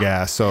have a big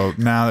ass. So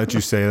now that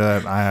you say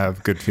that, I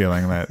have good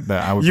feeling that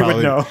I would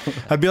probably know.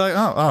 I'd be like,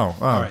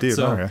 right, dude.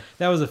 So okay.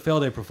 That was a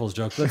failed April Fool's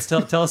joke. Let's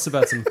tell us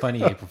about some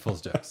funny April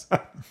Fool's jokes.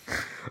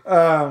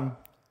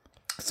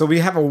 So we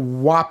have a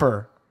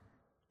Whopper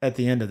at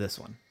the end of this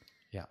one.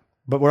 Yeah.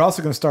 But we're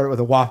also going to start with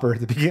a Whopper at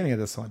the beginning of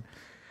this one.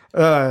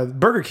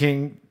 Burger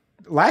King,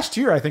 last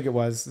year, I think it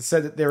was,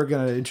 said that they were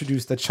going to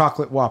introduce the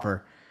chocolate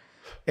Whopper.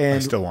 And I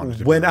still wanted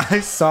to when do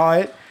I saw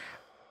it,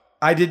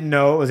 I didn't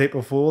know it was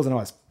April Fool's, and I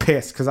was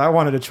pissed because I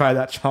wanted to try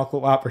that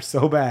chocolate Whopper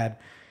so bad.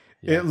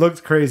 Yeah. It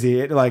looked crazy.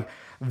 It like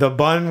the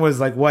bun was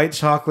like white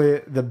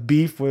chocolate. The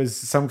beef was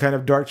some kind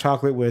of dark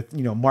chocolate with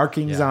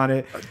markings on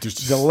it.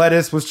 The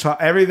lettuce was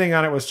everything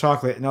on it was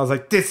chocolate, and I was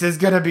like, "This is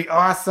gonna be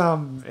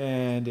awesome,"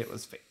 and it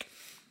was fake.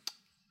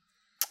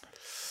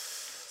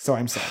 So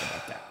I'm sad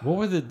about that.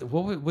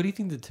 What do you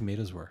think the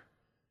tomatoes were?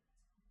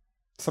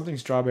 Something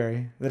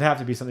strawberry. That'd have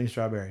to be something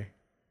strawberry.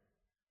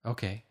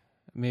 Okay,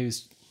 maybe.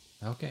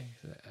 Okay,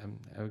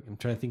 I'm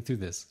trying to think through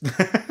this.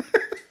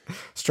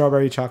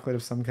 Strawberry chocolate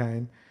of some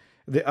kind.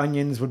 The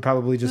onions would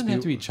probably just It doesn't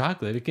have to be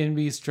chocolate. It can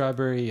be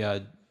strawberry,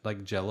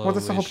 like Jello. Well,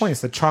 that's the whole point.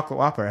 It's the chocolate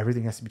Whopper.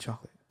 Everything has to be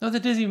chocolate. No,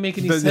 that doesn't even make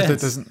any sense.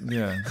 That doesn't.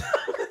 Yeah.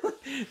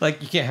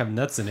 Like you can't have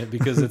nuts in it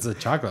because it's a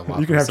chocolate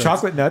Whopper. You can have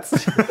chocolate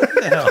nuts.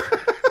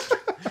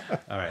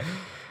 All right.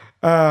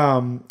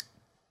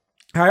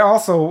 I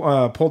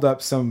also pulled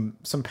up some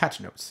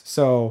patch notes.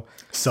 So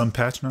some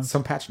patch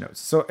notes.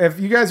 So if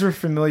you guys are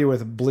familiar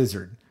with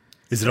Blizzard,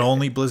 is it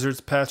only Blizzard's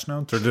patch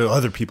notes, or do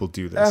other people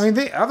do this? I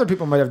mean, other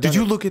people might have done. Did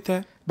you look at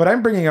that? But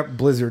I'm bringing up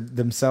Blizzard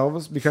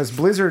themselves because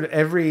Blizzard,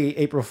 every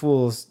April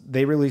Fool's,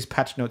 they release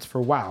patch notes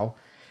for WoW,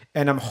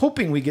 and I'm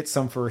hoping we get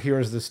some for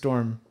Heroes of the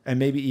Storm and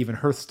maybe even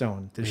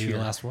Hearthstone this year. Maybe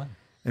the last one.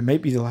 It may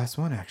be the last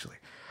one actually.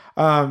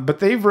 But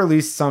they've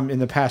released some in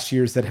the past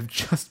years that have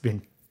just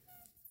been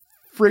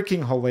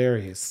freaking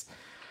hilarious.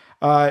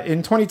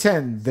 In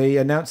 2010, they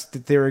announced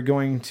that they were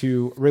going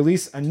to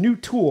release a new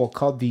tool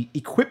called the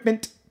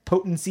Equipment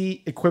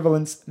Potency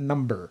Equivalence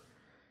Number.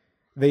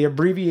 They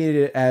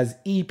abbreviated it as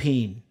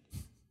EPEEN.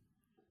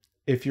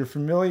 If you're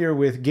familiar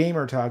with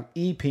gamer talk,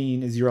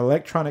 EPEEN is your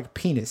electronic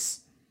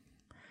penis.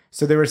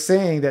 So they were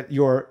saying that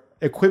your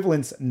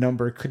equivalence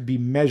number could be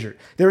measured.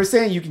 They were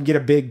saying you can get a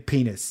big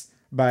penis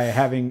by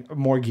having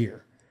more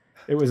gear.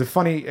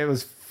 To me, it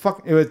was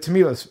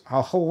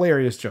a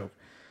hilarious joke.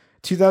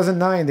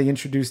 2009, they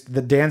introduced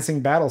the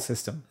dancing battle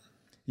system.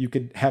 You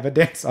could have a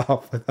dance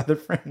off with other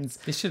friends.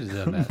 They should have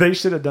done that. They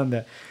should have done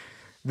that.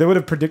 They would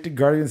have predicted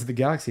Guardians of the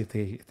Galaxy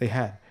if they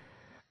had.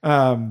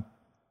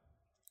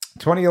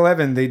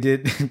 2011, they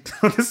did.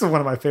 This is one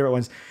of my favorite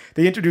ones.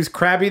 They introduced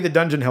Krabby the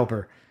Dungeon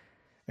Helper.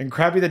 And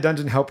Krabby the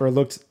Dungeon Helper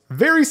looked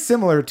very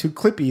similar to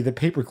Clippy the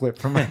paperclip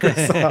from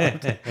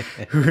Microsoft.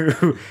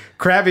 who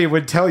Krabby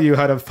would tell you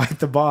how to fight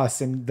the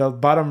boss in the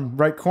bottom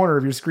right corner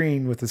of your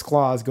screen with his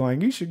claws going,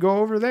 "You should go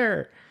over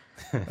there."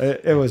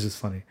 It was just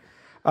funny.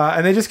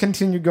 And they just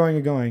continued going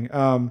and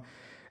going.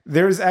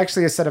 There's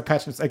actually a set of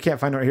patch notes. I can't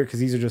find it right here because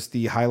these are just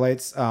the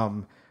highlights.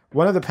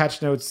 One of the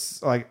patch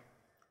notes, like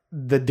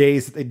the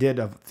days that they did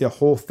of the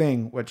whole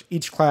thing, which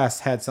each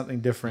class had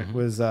something different,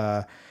 was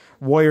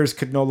warriors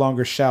could no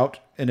longer shout.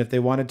 And if they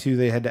wanted to,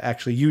 they had to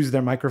actually use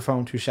their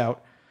microphone to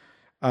shout.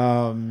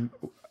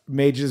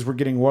 Mages were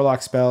getting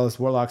warlock spells.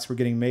 Warlocks were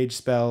getting mage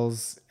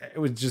spells. It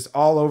was just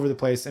all over the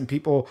place. And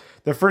people,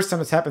 the first time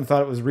this happened,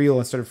 thought it was real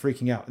and started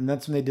freaking out. And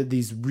that's when they did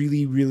these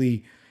really,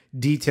 really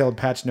detailed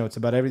patch notes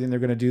about everything they're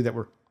going to do that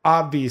were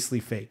obviously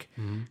fake.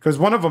 Because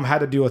one of them had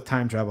to do with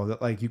time travel,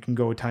 that like you can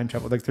go with time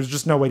travel. Like there's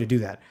just no way to do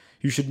that.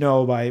 You should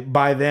know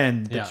by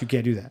then that you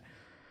can't do that.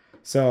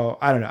 So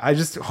I don't know. I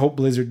just hope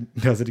Blizzard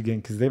does it again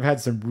because they've had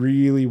some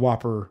really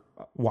whopper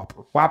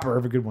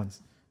of good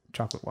ones.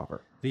 Chocolate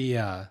Whopper.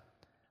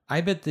 I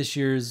bet this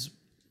year's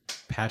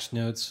patch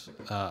notes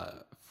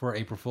for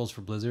April Fools for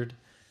Blizzard,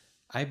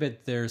 I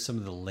bet they're some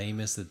of the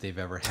lamest that they've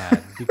ever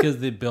had because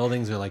the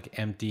buildings are like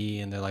empty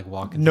and they're like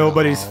walking.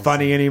 Nobody's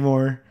funny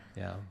anymore.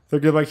 Yeah, they're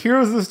good. Like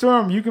Heroes of the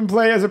Storm, you can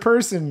play as a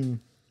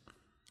person.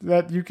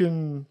 That you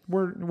can.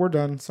 We're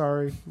done.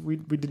 Sorry, we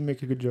didn't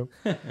make a good joke.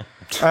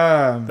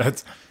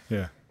 That's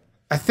yeah.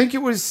 I think it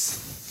was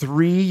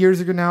 3 years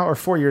ago now, or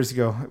 4 years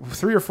ago.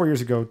 3 or 4 years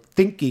ago,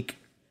 ThinkGeek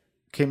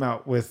came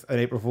out with an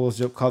April Fool's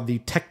joke called the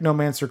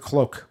Technomancer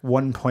Cloak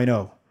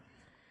 1.0.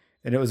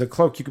 And it was a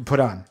cloak you could put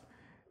on.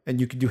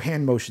 And you could do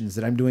hand motions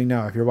that I'm doing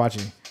now if you're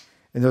watching.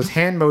 And those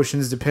hand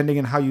motions, depending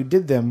on how you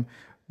did them,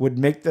 would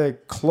make the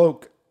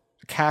cloak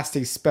cast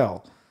a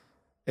spell.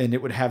 And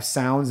it would have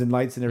sounds and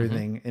lights and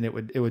everything. And it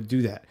would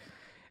do that.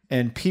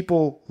 And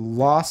people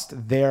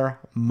lost their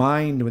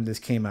mind when this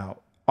came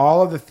out.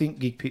 All of the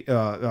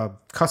ThinkGeek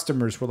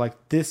customers were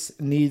like, this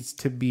needs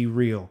to be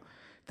real.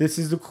 This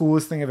is the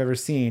coolest thing I've ever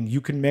seen.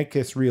 You can make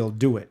this real.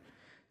 Do it.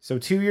 So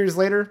 2 years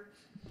later,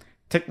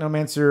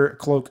 Technomancer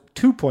Cloak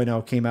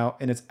 2.0 came out,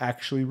 and it's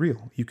actually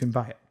real. You can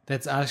buy it.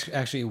 That's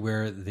actually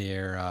where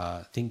their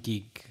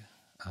ThinkGeek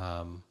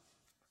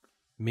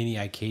mini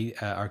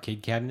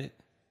arcade cabinet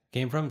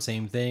came from.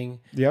 Same thing.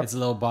 Yep. It's a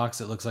little box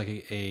that looks like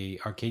a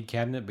arcade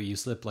cabinet, but you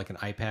slip like an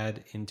iPad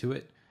into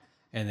it,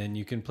 and then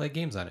you can play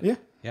games on it. Yeah.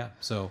 Yeah.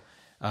 So,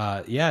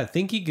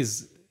 ThinkGeek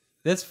is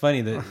that's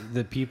funny that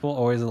the people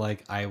always are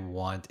like, I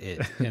want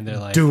it. And they're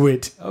like, Do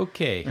it.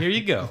 okay, here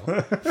you go.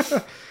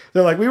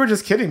 They're like, we were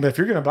just kidding, but if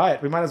you're going to buy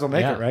it, we might as well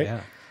make Yeah, it,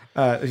 right?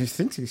 yeah. He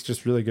thinks he's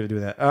just really good at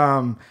doing that.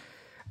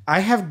 I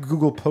have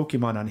Google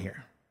Pokemon on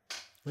here.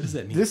 What does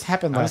that mean? This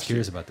happened I was last year.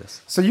 curious about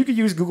this. So you could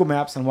use Google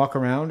Maps and walk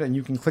around, and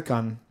you can click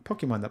on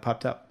Pokemon that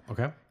popped up.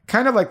 Okay.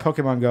 Kind of like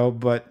Pokemon Go,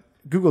 but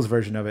Google's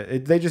version of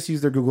it. They just use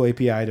their Google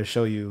API to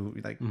show you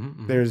like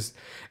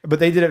but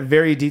they did it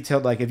very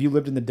detailed. Like if you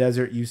lived in the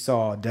desert, you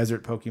saw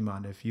desert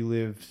Pokemon. If you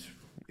lived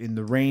in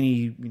the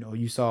rainy,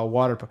 you saw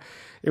water.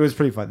 It was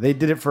pretty fun. They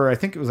did it for, I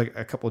think it was like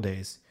a couple of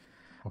days.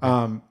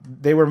 Okay.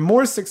 They were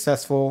more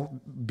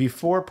successful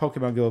before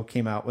Pokemon Go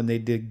came out when they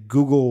did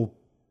Google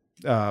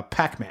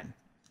Pac-Man.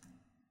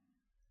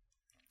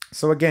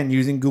 So again,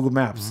 using Google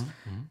Maps,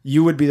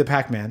 you would be the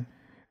Pac-Man,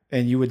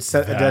 and you would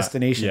set a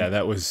destination. Yeah,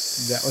 that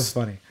was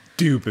funny.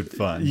 Stupid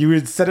fun. You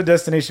would set a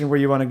destination where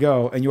you want to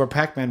go, and your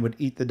Pac-Man would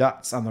eat the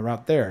dots on the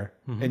route there,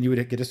 and you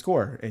would get a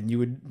score, and you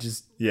would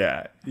just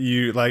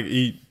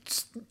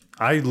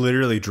I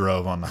literally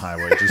drove on the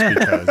highway just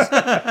because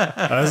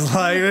I was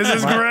like, "This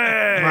is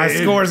great. My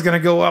score is gonna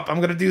go up. I'm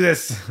gonna do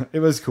this."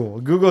 It was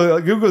cool.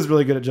 Google's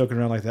really good at joking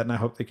around like that, and I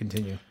hope they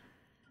continue.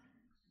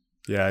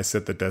 Yeah, I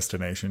set the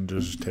destination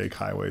to just take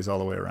highways all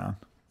the way around,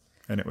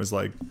 and it was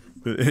like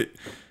it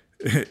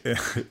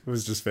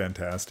was just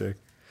fantastic.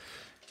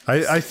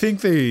 I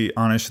think they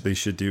honestly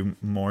should do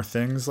more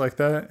things like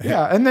that.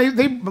 Yeah, and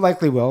they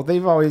likely will.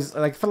 They've always,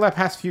 like, for the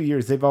past few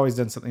years, they've always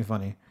done something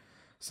funny.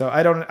 So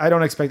I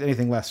don't expect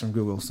anything less from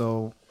Google.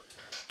 So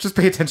just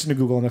pay attention to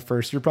Google in the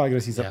first. You're probably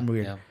gonna see something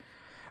weird.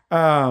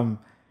 Yeah.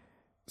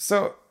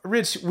 So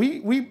Rich,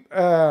 we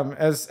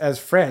as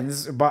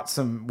friends bought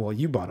some. Well,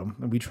 you bought them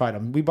and we tried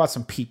them. We bought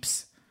some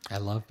Peeps. I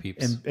love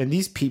Peeps. And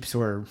these Peeps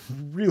were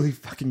really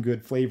fucking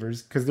good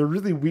flavors because they're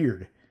really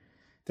weird.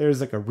 There's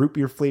like a root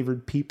beer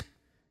flavored Peep,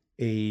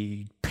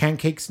 a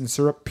pancakes and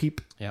syrup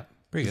Peep. Yeah,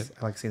 pretty good.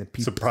 I like saying the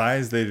Peep.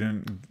 Surprised they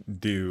didn't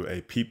do a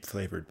Peep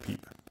flavored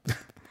Peep.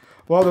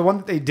 Well, the one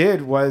that they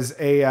did was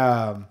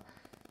a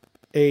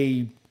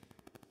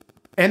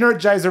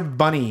Energizer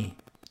Bunny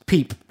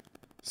Peep.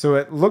 So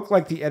it looked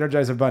like the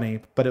Energizer Bunny,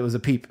 but it was a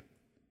Peep.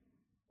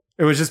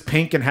 It was just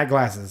pink and had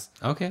glasses.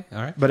 Okay,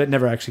 all right. But it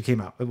never actually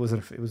came out. It was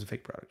a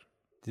fake product.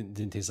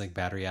 Didn't taste like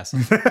battery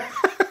acid.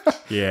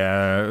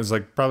 Yeah, it was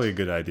like probably a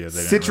good idea.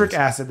 They Citric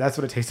acid. That's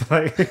what it tasted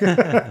like.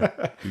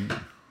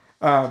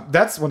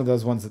 That's one of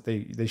those ones that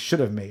they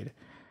should have made.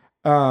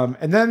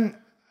 And then,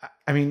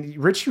 I mean,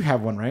 Rich, you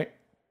have one, right?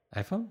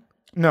 iPhone?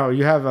 No,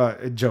 you have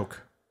a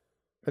joke,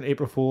 an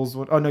April Fool's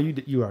one. Oh no,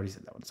 you already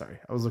said that one. Sorry,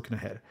 I was looking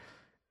ahead.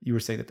 You were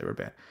saying that they were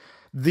bad.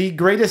 The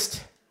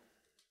greatest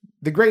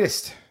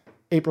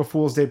April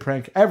Fool's Day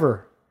prank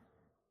ever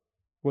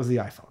was the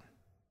iPhone.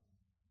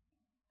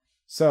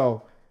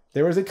 So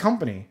there was a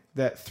company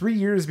that 3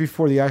 years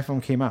before the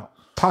iPhone came out,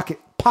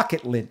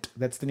 Pocket Lint,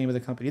 that's the name of the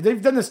company.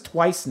 They've done this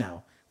twice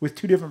now with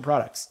two different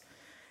products.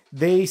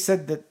 They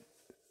said that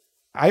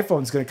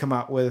iPhone's going to come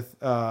out with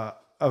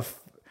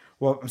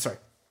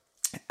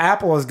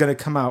Apple is going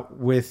to come out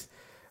with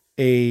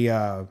a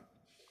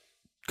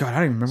God, I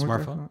don't even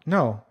remember. Smartphone?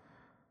 No.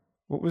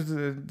 What was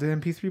the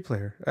MP3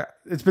 player?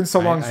 It's been so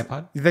long.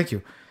 iPod? Thank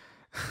you.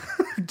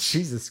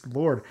 Jesus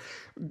Lord.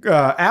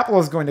 Apple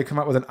is going to come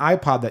out with an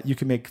iPod that you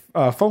can make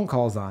phone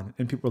calls on,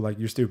 and people are like,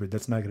 "You're stupid.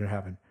 That's not going to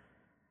happen."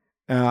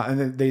 And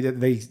then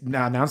they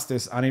now announced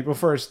this on April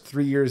 1st,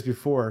 3 years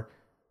before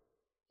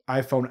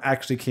iPhone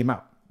actually came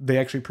out. They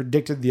actually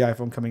predicted the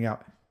iPhone coming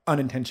out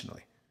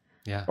unintentionally.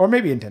 Yeah. Or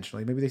maybe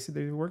intentionally. Maybe they said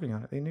they were working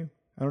on it. They knew.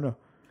 I don't know.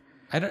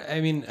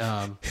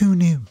 Who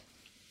knew?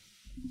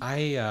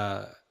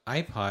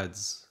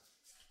 iPods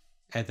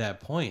at that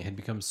point had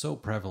become so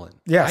prevalent.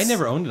 Yes. I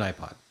never owned an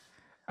iPod.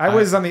 I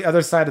was on the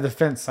other side of the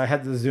fence. I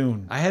had the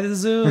Zune. I had the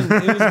Zune.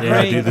 It was great.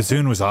 Yeah, dude, the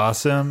Zune was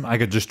awesome. I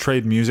could just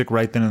trade music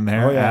right then and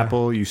there. Oh, yeah.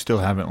 Apple, you still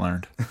haven't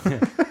learned.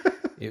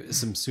 It was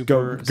some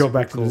super Go super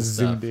back cool to the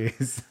stuff. Zune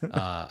days.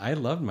 I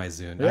loved my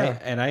Zune. Yeah.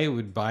 I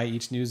would buy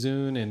each new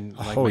Zune, and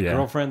like Oh, my yeah.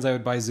 girlfriends, I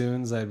would buy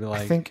Zunes. I'd be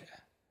like,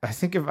 I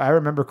think if I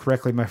remember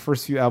correctly, my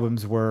first few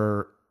albums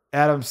were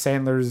Adam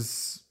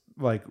Sandler's,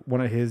 like one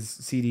of his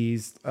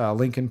CDs,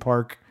 Linkin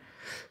Park,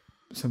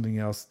 something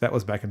else. That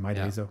was back in my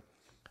days, though.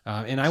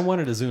 and I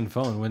wanted a Zune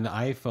phone when the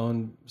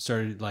iPhone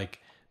started like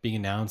being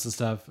announced and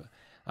stuff.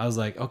 I was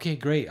like, okay,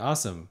 great,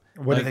 awesome.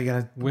 When are they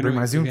gonna bring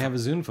my Zune We have a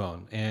Zune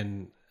phone,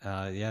 and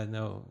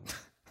no.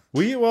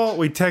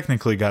 We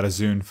technically got a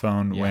Zune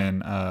phone when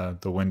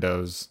the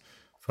Windows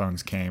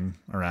phones came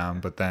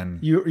around, but then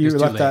You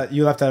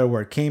left out a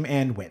word. Came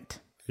and went.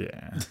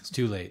 yeah. It's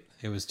too late.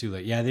 It was too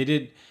late. Yeah, they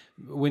did.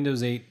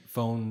 Windows 8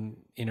 phone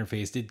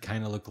interface did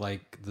kind of look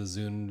like the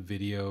Zune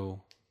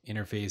video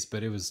interface,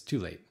 but it was too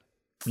late.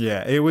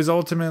 Yeah, it was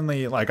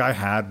ultimately like I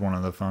had one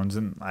of the phones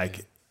and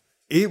like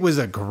it was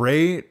a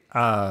great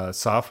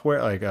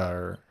software, like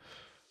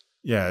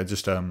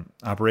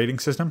operating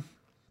system.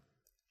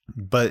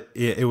 But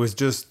it was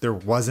just there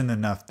wasn't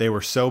enough. They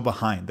were so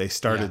behind. They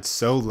started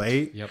so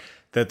late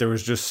that there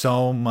was just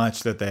so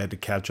much that they had to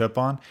catch up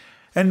on.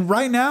 And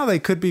right now they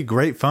could be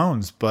great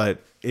phones,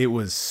 but it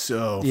was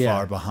so Yeah.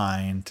 far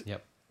behind.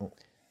 Yep.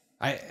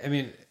 I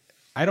mean,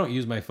 I don't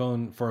use my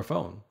phone for a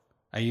phone.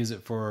 I use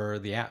it for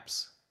the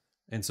apps.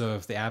 And so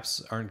if the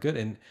apps aren't good,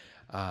 and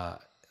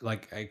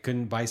like I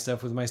couldn't buy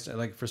stuff with my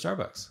like for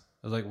Starbucks.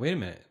 I was like, wait a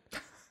minute,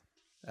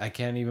 I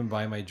can't even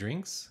buy my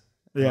drinks.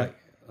 Yeah.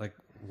 Like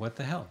what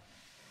the hell?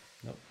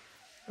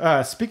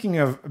 Nope. Speaking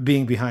of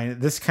being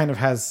behind, this kind of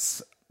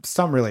has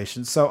some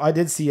relation. So I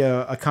did see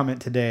a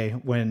comment today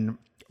when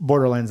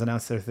Borderlands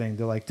announced their thing.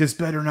 They're like, this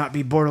better not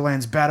be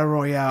Borderlands Battle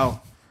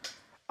Royale.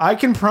 I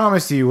can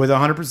promise you with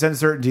 100%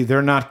 certainty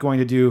they're not going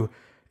to do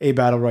a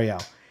Battle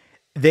Royale.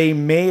 They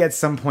may at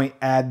some point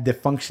add the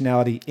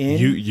functionality in.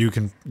 You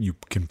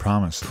can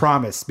promise.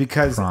 Promise,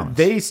 because Promise.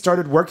 they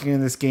started working in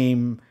this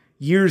game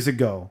years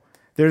ago.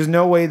 There's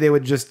no way they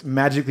would just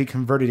magically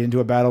convert it into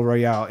a Battle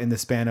Royale in the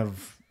span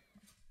of,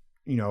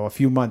 a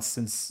few months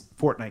since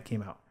Fortnite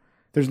came out.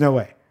 There's no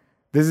way.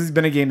 This has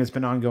been a game that's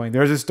been ongoing.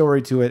 There's a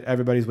story to it.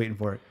 Everybody's waiting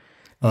for it.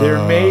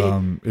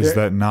 Is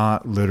that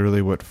not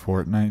literally what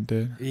Fortnite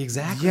did?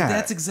 Exactly. Yeah.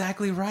 That's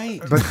exactly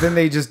right. But then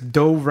they just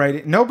dove right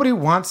in. Nobody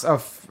wants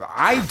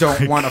I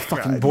don't want a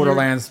fucking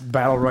Borderlands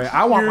Battle Royale.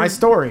 I want my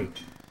story.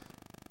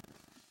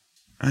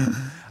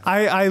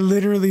 I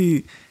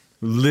literally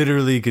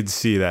could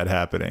see that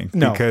happening.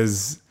 No.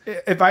 Because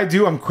If I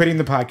do, I'm quitting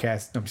the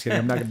podcast. No, I'm just kidding.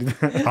 I'm not going to do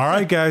that. all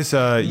right, guys,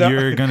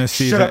 you're gonna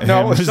see Shut that up.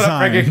 No, him shut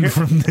up, resign Ricky.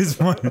 from this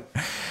one.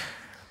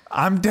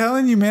 I'm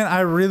telling you, man.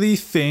 I really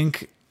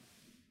think.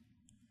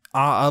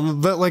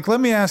 Let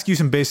me ask you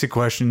some basic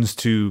questions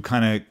to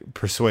kind of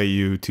persuade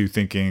you to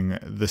thinking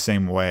the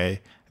same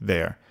way.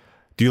 There,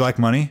 do you like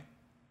money?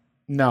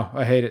 No,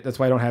 I hate it. That's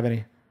why I don't have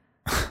any.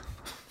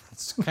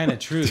 It's kind of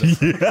true.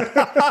 Though.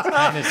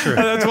 Kind of true.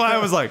 That's why I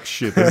was like,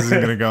 shit, this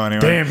isn't gonna go anywhere.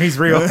 Damn, he's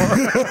real.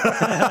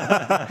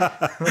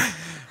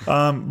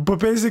 But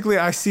basically,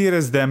 I see it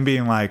as them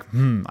being like,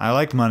 I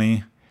like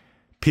money.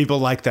 People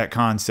like that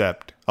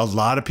concept. A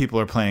lot of people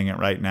are playing it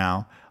right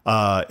now.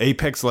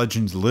 Apex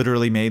Legends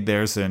literally made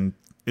theirs and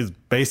is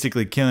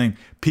basically killing.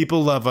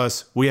 People love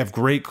us. We have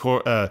great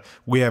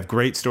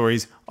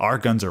stories. Our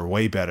guns are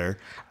way better.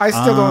 I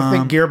still don't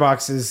think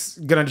Gearbox is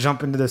going to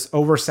jump into this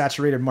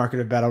oversaturated market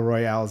of battle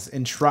royales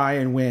and try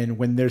and win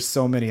when there's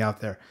so many out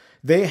there.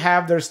 They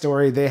have their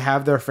story. They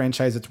have their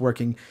franchise that's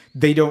working.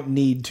 They don't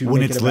need to.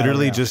 When make it's it a battle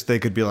literally royale. just, they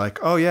could be like,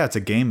 oh yeah, it's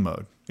a game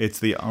mode. It's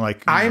the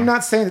I'm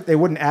not saying that they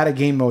wouldn't add a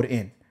game mode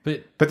in,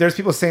 But but there's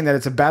people saying that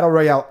it's a battle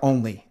royale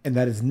only, and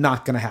that is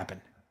not going to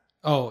happen.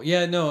 oh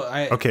yeah, no.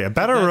 Okay, a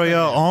battle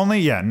royale only.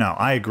 Yeah, no,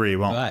 I agree.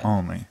 Well, But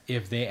only.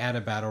 if they add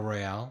a battle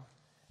royale,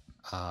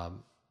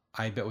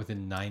 I bet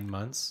within 9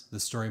 months the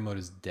story mode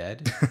is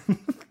dead,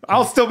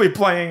 I'll still be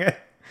playing it,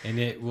 and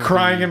it will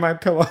crying be, in my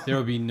pillow. There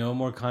will be no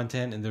more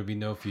content, and there will be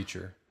no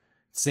future.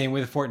 Same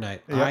with Fortnite.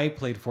 I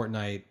played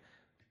Fortnite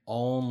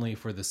only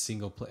for the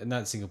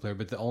not single player,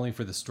 but only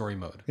for the story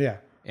mode. Yeah.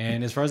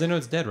 And as far as I know,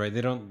 it's dead. Right?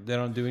 They don't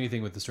do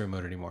anything with the story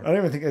mode anymore. I don't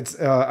even think it's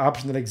an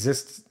option that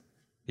exists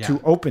Yeah.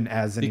 to open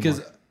as anymore.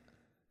 Because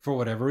for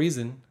whatever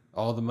reason,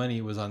 all the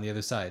money was on the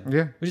other side.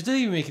 Yeah. Which doesn't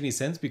even make any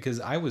sense because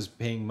I was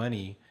paying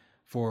money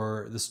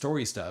for the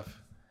story stuff.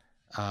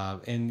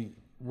 And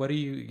what do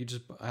you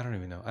just, I don't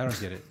even know. I don't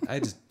get it. I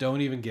just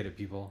don't even get it,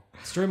 people.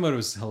 Story mode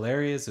was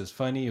hilarious. It was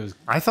funny. It was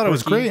I thought it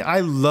was quirky. great. I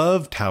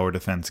love tower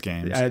defense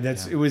games.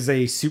 It was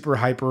a super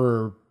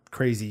hyper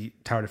crazy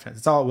tower defense.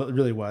 That's all it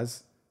really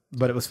was,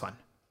 but it was fun.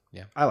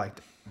 Yeah. I liked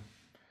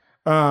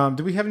it.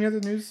 Do we have any other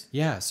news?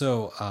 Yeah.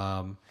 So,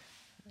 a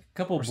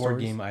couple board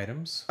stories? game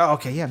items. Oh,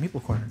 okay. Yeah.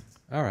 Meeple Corner.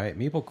 All right.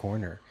 Meeple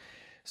Corner.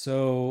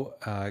 So,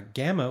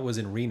 Gamma was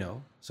in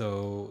Reno.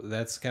 So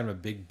that's kind of a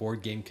big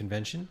board game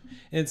convention.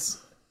 It's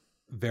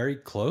very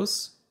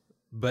close,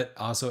 but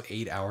also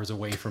 8 hours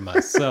away from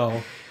us.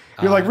 So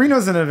You're like,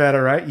 Reno's in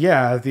Nevada, right?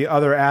 Yeah. The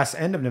other ass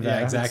end of Nevada.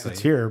 Yeah, exactly.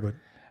 It's here, but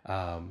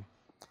I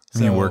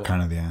mean, we're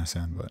kind of the ass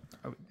end, but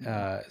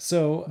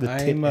so tip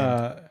I'm end.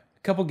 a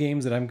couple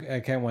games that I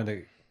kind of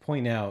wanted to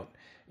point out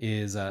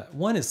is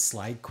one is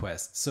Slide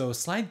Quest. So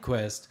Slide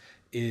Quest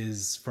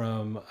is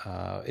from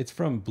it's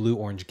from Blue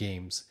Orange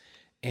Games,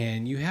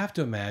 and you have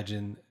to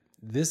imagine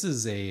this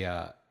is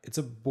it's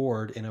a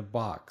board in a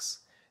box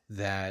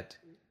that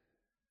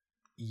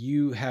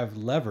you have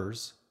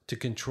levers to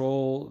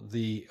control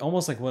the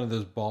almost like one of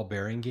those ball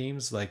bearing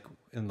games, like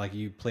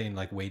you play in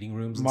like waiting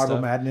rooms and Marble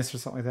stuff. Madness or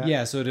something like that.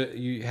 Yeah, so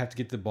you have to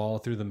get the ball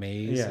through the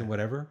maze Yeah. and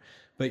whatever.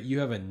 But you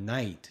have a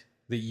knight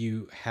that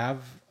you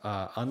have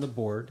on the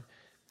board,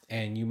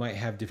 and you might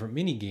have different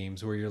mini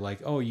games where you're like,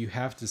 oh, you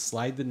have to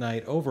slide the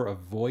knight over,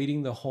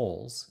 avoiding the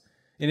holes,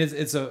 and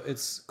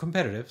it's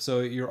competitive. So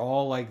you're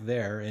all like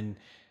there, and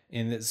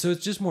so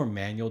it's just more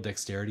manual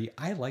dexterity.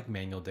 I like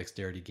manual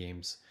dexterity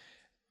games.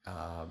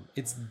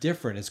 It's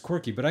different, it's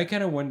quirky, but I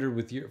kind of wonder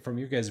from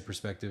your guys'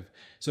 perspective.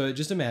 So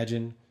just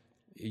imagine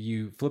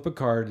you flip a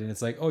card and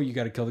it's like, oh, you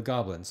got to kill the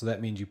goblin. So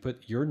that means you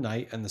put your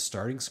knight on the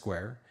starting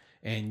square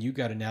and you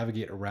got to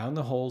navigate around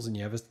the holes, and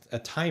you have a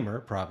timer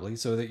probably,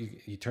 so that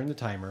you turn the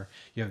timer.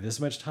 You have this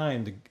much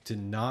time to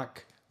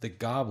knock the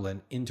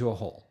goblin into a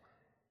hole.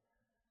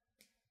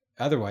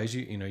 otherwise,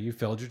 you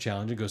failed your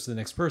challenge. It goes to the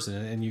next person,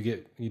 and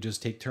you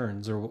just take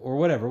turns or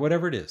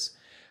whatever it is.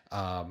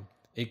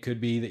 It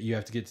could be that you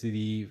have to get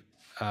to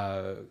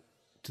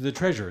the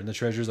treasure, and the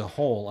treasure is a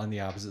hole on the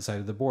opposite side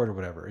of the board or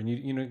whatever, and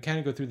you kind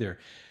of go through there.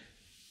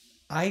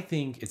 I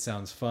think it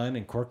sounds fun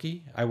and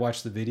quirky. I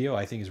watched the video.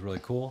 I think it's really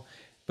cool,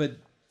 but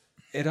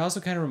it also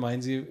kind of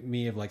reminds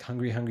me of like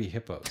Hungry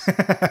Hippos.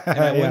 And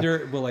I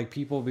wonder, will like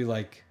people be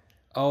like,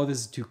 "Oh, this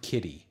is too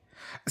kiddie."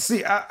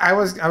 See, I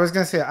was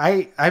gonna say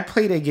I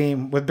played a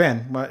game with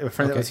Ben, my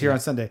friend that was here on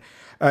Sunday.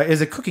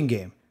 Is a cooking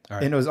game,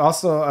 and it was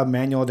also a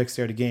manual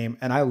dexterity game,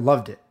 and I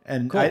loved it.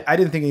 And cool. I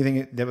didn't think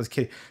anything that was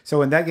kiddie.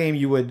 So in that game,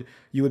 you would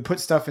put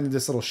stuff into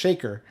this little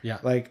shaker. Yeah.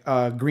 Like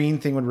green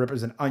thing would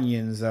represent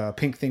onions,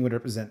 pink thing would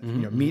represent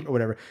meat or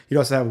whatever. You'd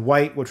also have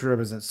white, which would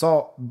represent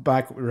salt,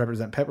 black would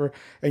represent pepper,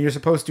 and you're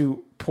supposed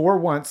to pour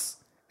once,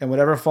 and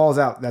whatever falls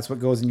out, that's what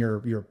goes in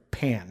your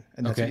pan,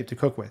 and that's what you have to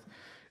cook with.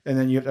 And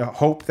then you have to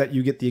hope that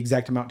you get the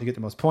exact amount to get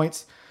the most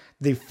points.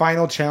 The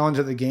final challenge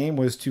of the game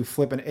was to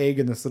flip an egg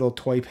in this little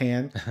toy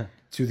pan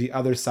to the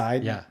other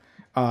side. Yeah.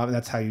 And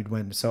that's how you'd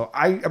win. So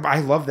I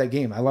love that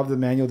game. I love the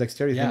manual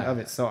dexterity thing of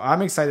it. So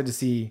I'm excited to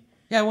see.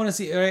 Yeah, I want to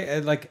see.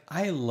 Like,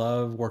 I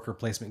love worker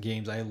placement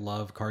games. I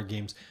love card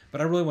games,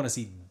 but I really want to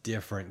see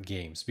different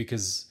games,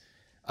 because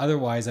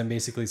otherwise I'm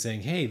basically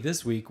saying, hey,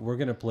 this week we're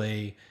going to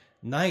play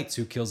knights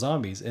who kill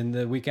zombies, and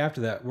the week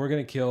after that we're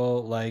going to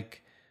kill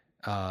like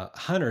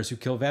hunters who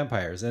kill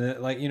vampires, and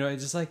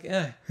it's just like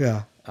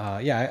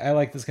I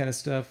like this kind of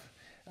stuff.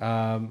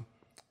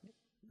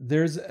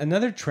 There's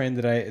another trend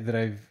that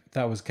I've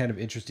thought was kind of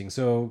interesting.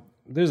 So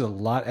there's a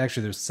lot,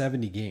 actually there's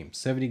 70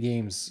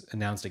 games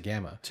announced at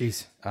GAMA.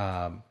 Jeez.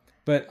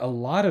 But a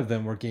lot of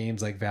them were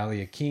games like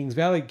Valley of Kings.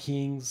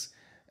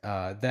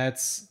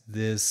 That's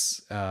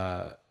this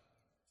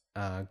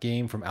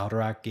game from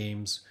Alderac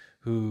Games,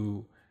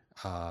 who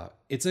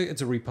it's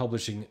a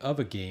republishing of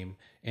a game,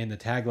 and the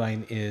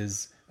tagline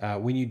is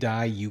when you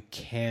die, you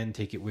can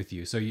take it with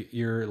you. So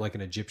you're like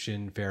an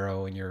Egyptian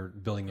pharaoh, and you're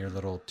building your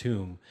little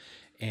tomb,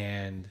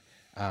 and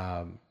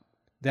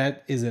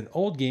that is an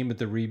old game, but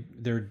they're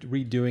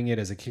redoing it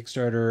as a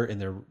Kickstarter, and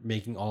they're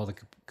making all the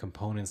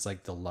components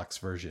like the deluxe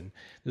version.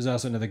 There's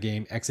also another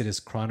game,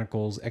 Exodus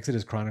Chronicles.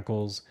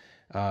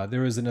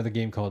 There was another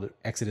game called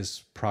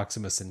Exodus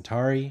Proxima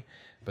Centauri,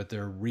 but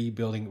they're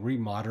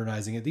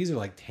remodernizing it. These are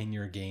like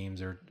 10-year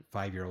games or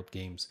 5-year-old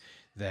games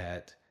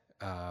that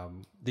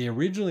they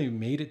originally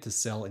made it to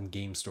sell in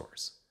game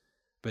stores,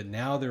 but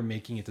now they're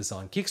making it to sell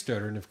on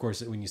Kickstarter. And of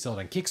course, when you sell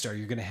it on Kickstarter,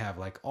 you're going to have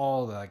like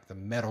all the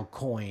metal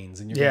coins,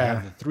 and you're going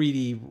to have the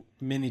 3D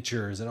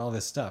miniatures and all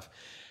this stuff.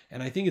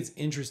 And I think it's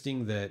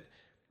interesting that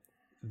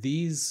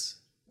these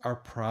are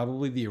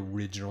probably the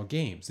original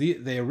games.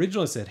 They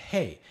originally said,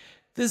 hey,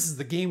 this is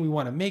the game we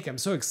want to make. I'm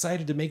so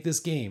excited to make this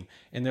game.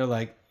 And they're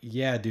like,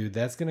 yeah, dude,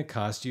 that's going to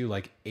cost you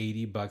like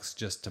 $80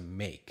 just to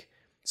make.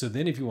 So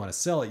then if you want to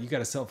sell it, you got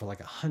to sell it for like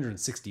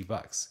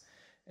 $160.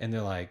 And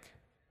they're like,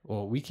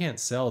 well, we can't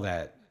sell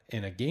that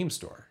in a game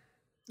store.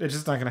 It's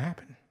just not going to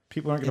happen.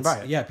 People aren't going to buy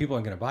it. Yeah, people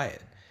aren't going to buy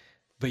it.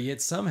 But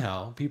yet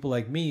somehow people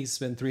like me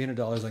spend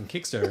 $300 on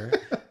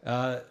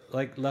Kickstarter,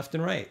 like left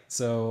and right.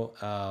 So,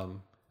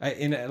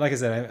 like I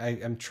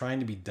said, I'm trying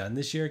to be done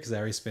this year, because I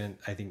already spent,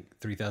 I think,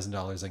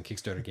 $3,000 on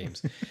Kickstarter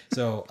games.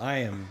 So I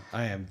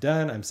am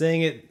done. I'm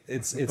saying it.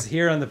 It's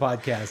here on the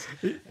podcast.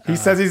 He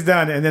says he's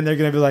done, and then they're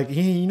going to be like,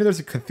 hey, there's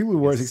a Cthulhu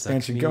Wars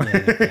expansion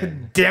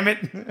going. Damn it.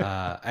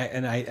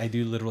 I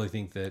do literally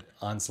think that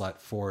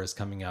Onslaught 4 is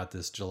coming out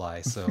this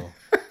July. So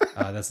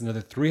that's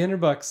another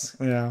 $300.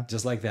 Yeah.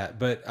 Just like that.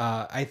 But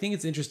I think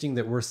it's interesting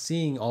that we're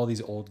seeing all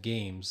these old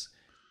games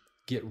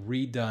get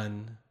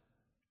redone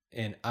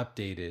and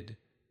updated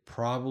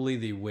probably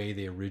the way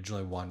they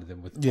originally wanted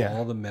them, with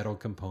all the metal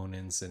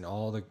components and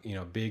all the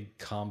big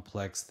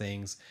complex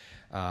things.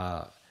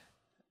 I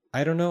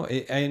don't know,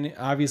 and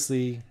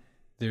obviously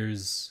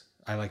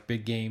I like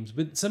big games,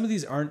 but some of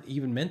these aren't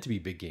even meant to be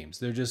big games.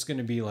 They're just going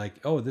to be like,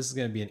 oh, this is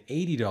going to be an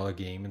 $80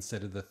 game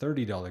instead of the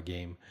 $30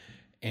 game,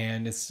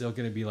 and it's still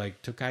going to be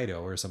like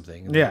Tokaido or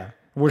something. Yeah.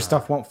 Where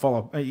stuff won't fall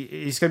up.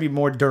 It's going to be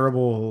more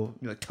durable,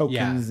 like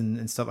tokens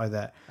and stuff like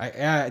that.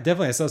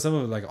 I saw some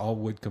of it like all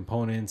wood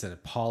components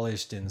and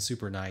polished and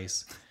super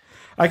nice.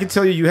 I can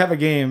tell you have a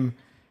game.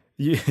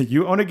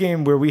 You own a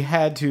game where we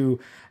had to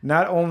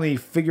not only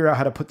figure out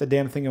how to put the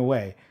damn thing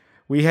away,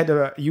 you had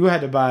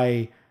to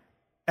buy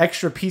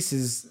extra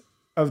pieces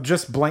of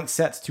just blank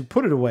sets to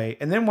put it away,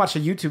 and then watch a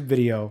YouTube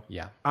video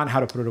on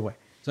how to put it away.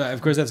 So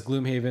of course that's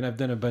Gloomhaven. I've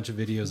done a bunch of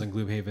videos on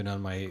Gloomhaven on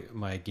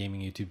my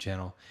gaming YouTube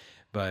channel.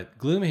 But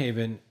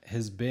Gloomhaven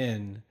has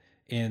been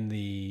in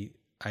the,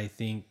 I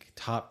think,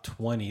 top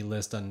 20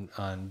 list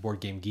on Board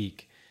Game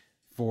Geek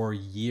for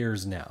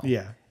years now.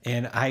 Yeah.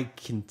 And I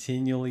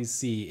continually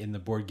see in the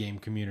board game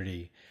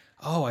community,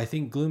 oh, I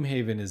think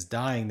Gloomhaven is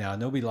dying now.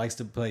 Nobody likes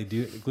to play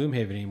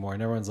Gloomhaven anymore.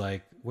 And everyone's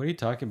like, what are you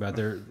talking about?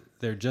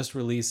 They're just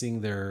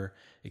releasing their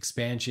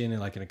expansion in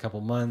a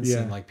couple months.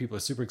 And like people are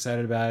super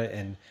excited about it.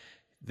 And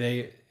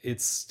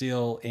it's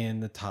still in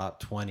the top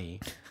 20.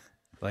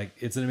 Like,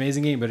 it's an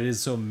amazing game, but it is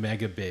so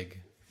mega big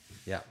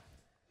Yeah.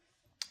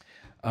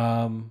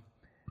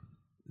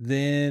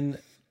 Then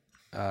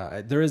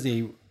there is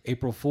a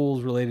April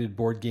Fool's related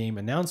board game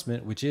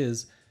announcement, which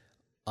is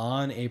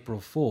on April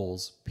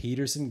Fool's,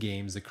 Peterson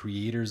Games, the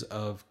creators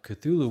of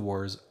Cthulhu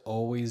Wars,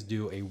 always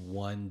do a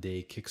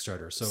 1-day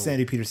Kickstarter. So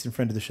Sandy Peterson,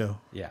 friend of the show.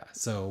 yeah,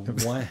 so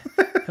one.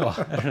 Well,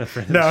 I don't know,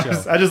 friend No, of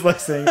the show. I just like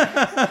saying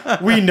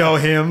we know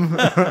him.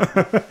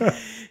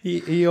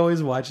 He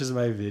always watches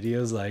my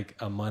videos like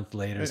a month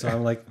later. So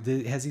I'm like,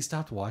 has he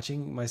stopped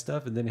watching my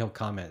stuff? And then he'll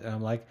comment, and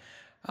I'm like,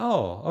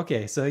 oh,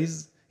 okay. So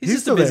he's just a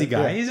still busy there.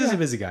 guy. Yeah. He's just a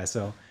busy guy.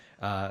 So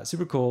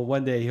super cool.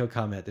 One day he'll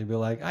comment and be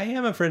like, I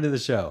am a friend of the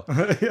show.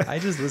 I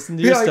just listened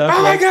to your You're like, stuff.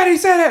 oh like, my God, he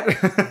said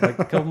it. like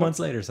a couple months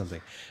later or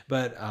something.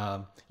 But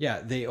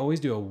yeah, they always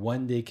do a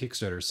 1-day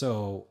Kickstarter.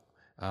 So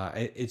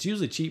it's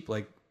usually cheap,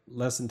 like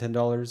less than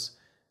 $10.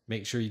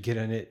 Make sure you get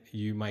on it.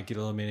 You might get a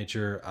little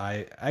miniature.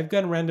 I've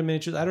gotten random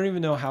miniatures. I don't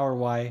even know how or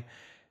why.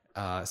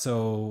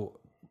 So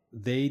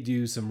they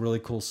do some really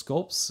cool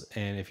sculpts.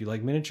 And if you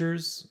like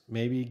miniatures,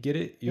 maybe get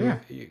it.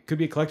 It could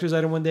be a collector's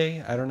item one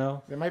day. I don't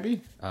know. It might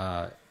be.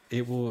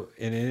 It will,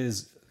 and it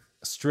is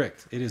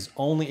strict. It is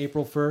only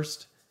April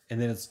 1st, and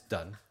then it's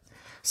done.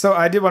 So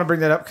I did want to bring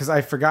that up because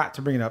I forgot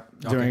to bring it up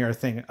during our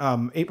thing.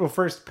 April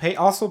 1st,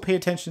 also pay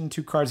attention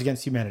to Cards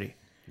Against Humanity.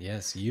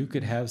 Yes, you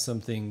could have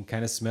something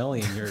kind of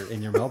smelly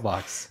in your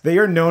mailbox. They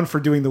are known for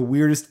doing the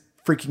weirdest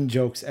freaking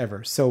jokes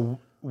ever. So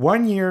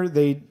one year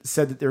they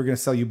said that they were going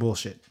to sell you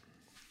bullshit.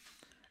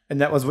 And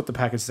that was what the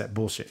package said,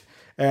 bullshit.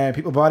 And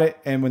people bought it,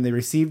 and when they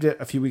received it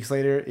a few weeks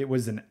later, it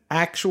was an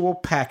actual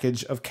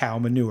package of cow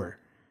manure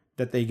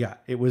that they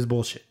got. It was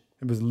bullshit.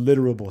 It was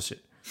literal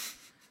bullshit.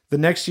 The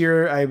next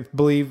year, I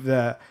believe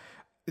that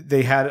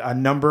they had a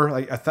number,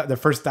 like the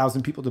first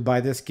 1,000 people to buy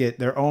this get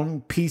their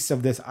own piece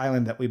of this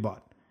island that we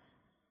bought.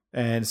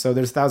 And so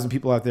there's 1,000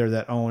 people out there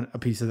that own a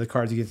piece of the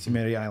Cards Against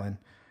Humanity island.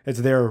 It's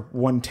their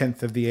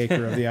 1/10 of the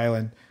acre of the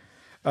island.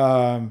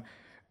 One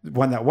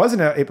that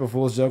wasn't an April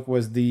Fool's joke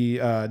was the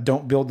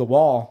Don't Build the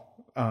Wall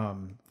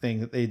thing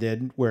that they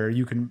did, where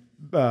you can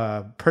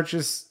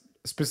purchase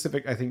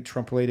specific, I think,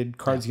 Trump-related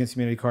Cards Against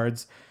Humanity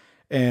cards,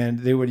 and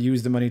they would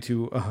use the money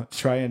to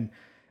try and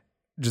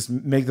just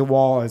make the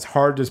wall as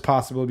hard as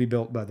possible to be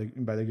built by the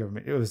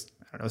government. It was,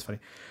 I don't know, it was funny.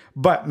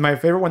 But my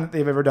favorite one that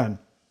they've ever done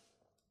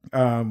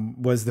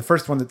was the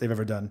first one that they've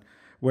ever done,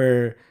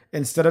 where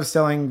instead of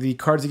selling the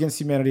Cards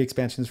Against Humanity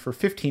expansions for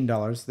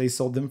 $15, they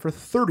sold them for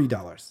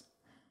 $30.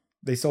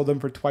 They sold them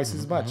for twice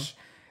as much.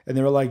 And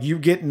they were like, you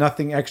get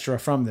nothing extra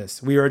from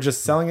this. We are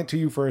just selling it to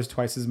you for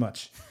twice as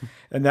much.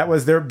 And that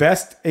was their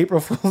best April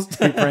Fool's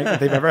Day prank that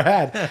they've ever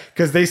had,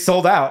 because they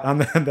sold out on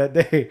that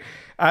day.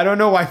 I don't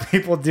know why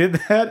people did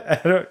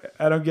that.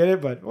 I don't get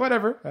it, but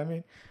whatever. I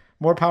mean,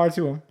 more power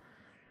to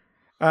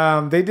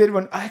them. They did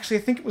one, actually,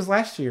 I think it was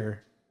last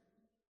year,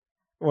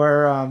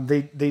 where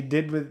they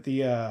did with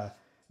the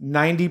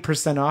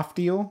 90% off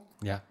deal.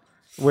 Yeah.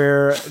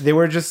 Where they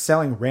were just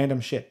selling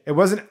random shit. It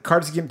wasn't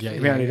Cards Against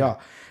Humanity at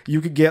all.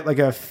 You could get like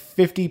a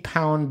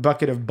 50-pound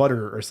bucket of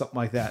butter or something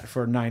like that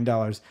for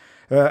 $9.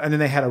 And then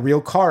they had a real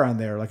car on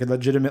there, like a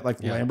legitimate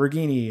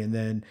Lamborghini, and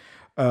then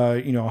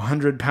a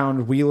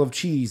 100-pound wheel of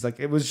cheese. Like,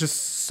 it was just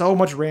so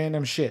much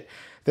random shit.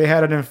 They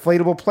had an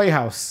inflatable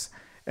playhouse,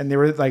 and they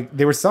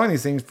were selling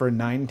these things for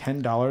 $9,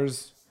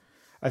 $10.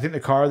 I think the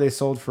car they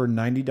sold for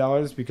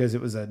 $90 because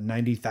it was a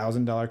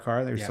 $90,000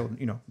 car. They were sold,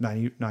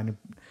 90,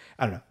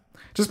 I don't know.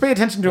 Just pay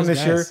attention to them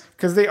this year,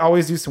 because they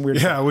always do some weird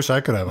stuff. Yeah, I wish I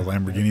could have a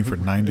Lamborghini for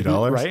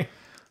 $90.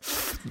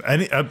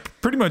 Right?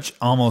 Pretty much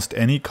almost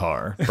any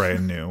car,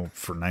 brand new,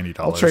 for $90.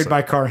 I'll trade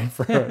my car in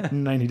for a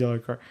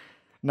 $90 car.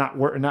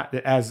 Not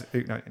as...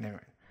 No, anyway.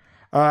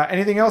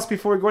 Anything else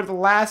before we go to the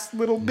last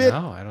little bit?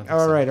 No, I don't think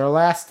All so. right, our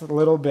last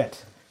little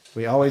bit.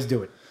 We always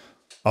do it.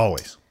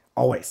 Always.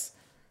 Always.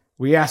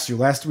 We asked you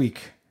last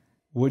week,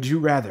 would you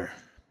rather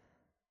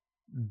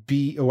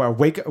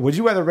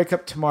wake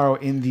up tomorrow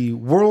in the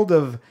world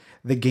of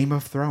the Game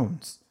of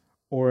Thrones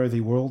or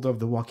the world of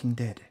The Walking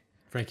Dead?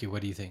 Frankie,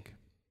 what do you think?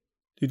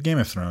 Dude, Game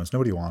of Thrones,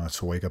 nobody wants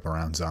to wake up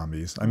around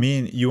zombies. I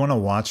mean, you want to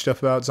watch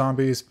stuff about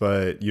zombies,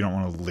 but you don't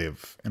want to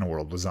live in a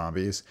world with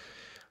zombies.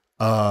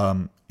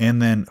 And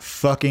then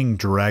fucking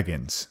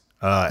dragons.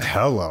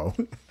 Hello.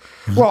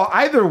 Well,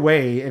 either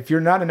way, if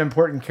you're not an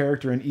important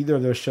character in either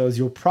of those shows,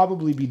 you'll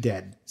probably be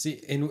dead. See,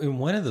 in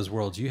one of those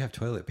worlds, you have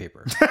toilet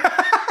paper.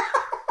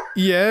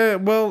 Yeah,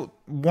 well,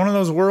 one of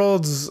those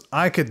worlds,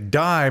 I could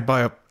die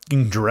by a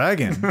fucking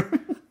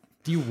dragon.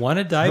 Do you want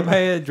to die by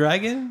a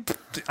dragon?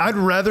 I'd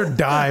rather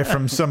die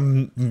from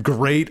some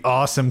great,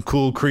 awesome,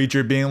 cool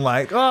creature being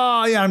like,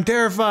 oh, yeah, I'm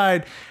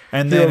terrified.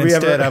 And then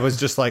instead, I was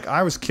just like,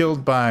 I was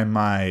killed by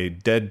my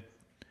dead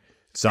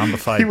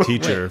zombified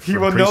teacher. He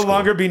will no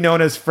longer be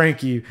known as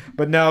Frankie,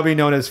 but now be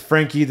known as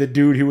Frankie, the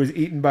dude who was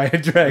eaten by a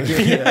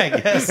dragon. Yeah, I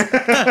guess.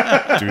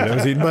 Dude that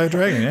was eaten by a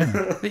dragon,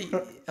 yeah.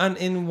 But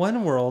in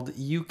one world,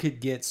 you could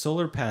get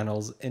solar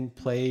panels and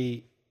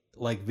play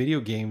like video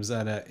games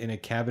in a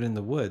cabin in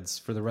the woods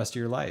for the rest of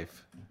your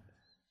life.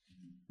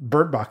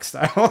 Bird Box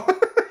style.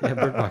 Yeah,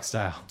 Bird Box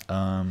style.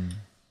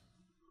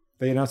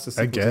 They announced a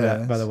sequel to that,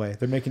 guess. by the way.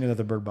 They're making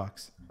another Bird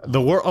Box. The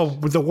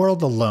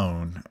world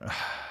alone.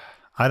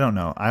 I don't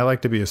know. I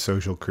like to be a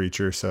social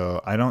creature,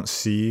 so I don't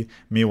see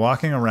me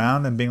walking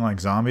around and being like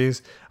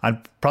zombies. I'd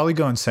probably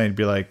go insane and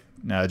be like,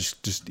 nah,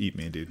 just eat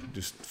me, dude.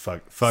 Just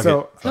fuck So- it.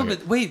 No, Fuck it.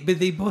 but wait, but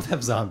they both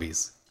have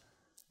zombies.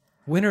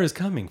 Winter is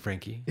coming,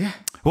 Frankie. Yeah.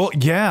 Well,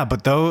 yeah,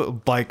 but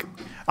though, like,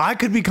 I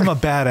could become a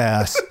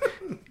badass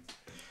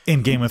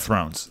in Game of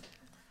Thrones.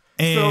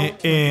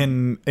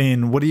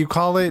 In what do you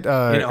call it? In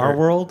our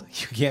world,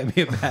 you can't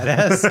be a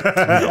badass.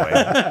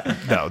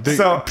 no.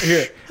 So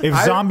here, If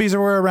zombies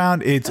were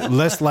around, it's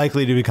less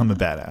likely to become a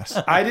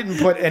badass. I didn't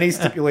put any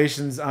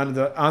stipulations on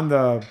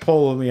the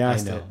poll when we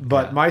asked know, it,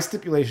 but my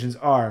stipulations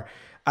are: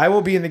 I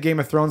will be in the Game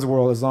of Thrones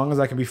world as long as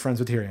I can be friends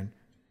with Tyrion,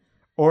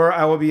 or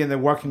I will be in the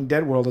Walking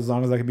Dead world as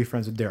long as I can be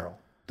friends with Daryl.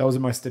 Those are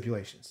my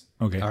stipulations.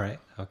 Okay. All right.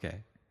 Okay.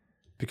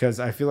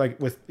 Because I feel like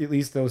with at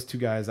least those two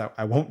guys,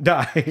 I won't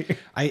die.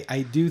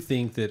 I do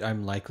think that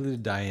I'm likely to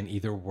die in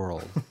either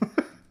world.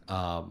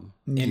 And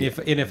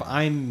if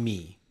I'm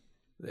me,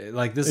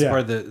 like this is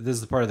Yeah. this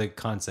is part of the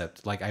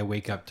concept. Like I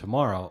wake up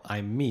tomorrow,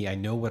 I'm me. I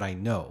know what I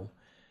know.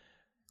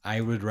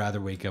 I would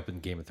rather wake up in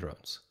Game of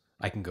Thrones.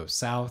 I can go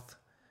south.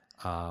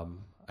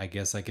 I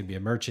guess I could be a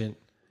merchant.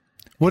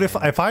 What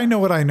if I know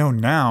what I know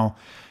now,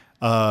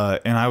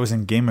 and I was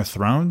in Game of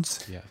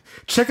Thrones? Yeah.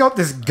 Check out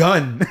this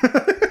gun.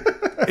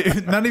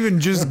 Not even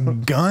just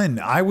gun.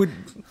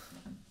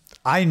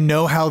 I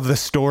know how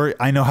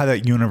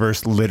that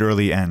universe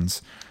literally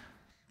ends,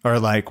 or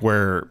like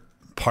where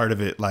part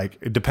of it, like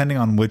depending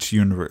on which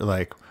universe,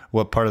 like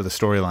what part of the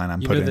storyline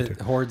I'm You put know into.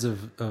 that hordes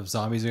of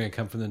zombies are going to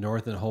come from the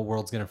north and the whole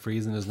world's going to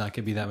freeze and there's not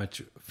going to be that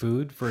much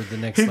food for the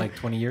next like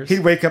 20 years? He'd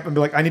wake up and be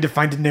like, "I need to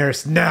find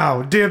Daenerys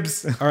now,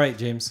 dibs." All right,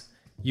 James,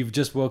 you've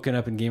just woken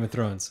up in Game of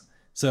Thrones.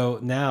 So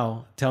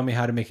now tell me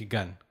how to make a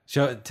gun.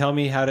 Tell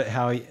me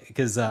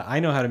because I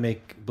know how to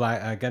make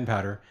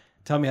gunpowder.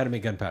 Tell me how to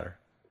make gunpowder.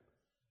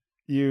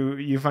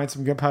 You find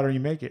some gunpowder and you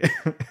make it.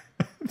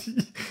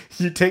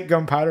 You take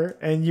gunpowder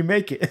and you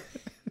make it.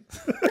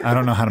 I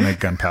don't know how to make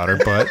gunpowder,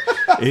 but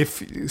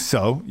if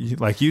so,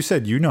 like you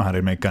said, you know how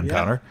to make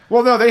gunpowder.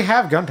 Well, no, they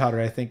have gunpowder,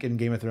 I think, in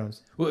Game of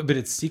Thrones. Well, but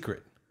it's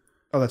secret,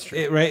 Oh, that's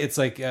true. right? It's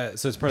like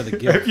so it's part of the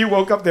guild. If you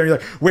woke up there, you're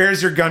like,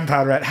 "Where's your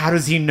gunpowder at? How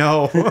does he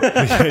know?" You're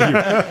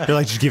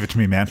like, just give it to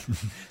me, man.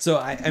 So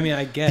I mean,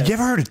 I guess. You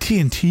ever heard of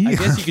TNT? I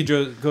guess you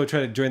could go try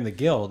to join the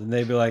guild, and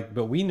they'd be like,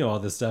 "But we know all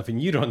this stuff, and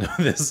you don't know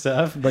this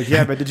stuff." Like,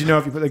 yeah, but did you know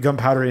if you put the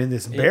gunpowder in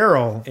this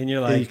barrel, and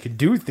you're that like- you could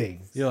do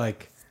things? You're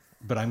like,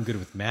 "But I'm good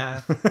with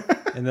math,"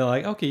 and they're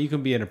like, "Okay, you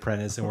can be an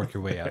apprentice and work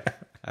your way up."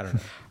 I don't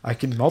know. I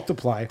can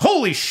multiply.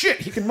 Holy shit,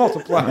 he can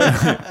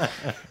multiply.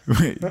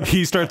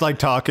 He starts like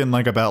talking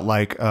like about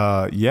like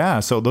yeah,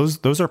 so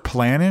those are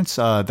planets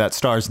that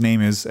star's name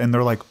is, and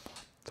they're like,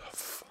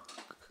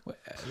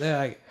 They're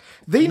like,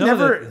 They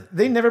No,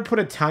 they never put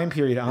a time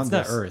period on it's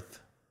this. not Earth.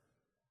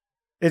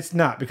 It's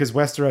not, because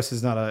Westeros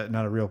is not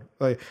a real,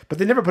 like, but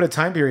they never put a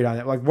time period on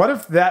it. Like, what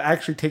if that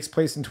actually takes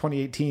place in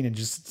 2018 in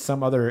just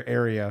some other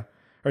area,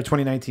 or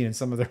 2019 in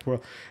some other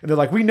world? And they're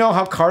like, "We know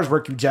how cars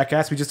work, you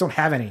jackass. We just don't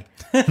have any."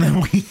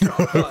 we know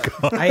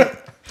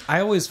I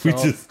always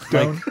felt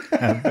like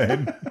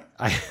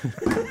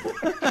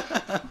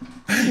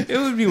it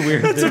would be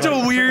weird. such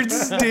a weird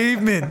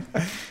statement.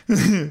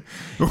 We're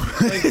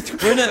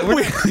not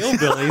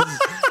hillbillies.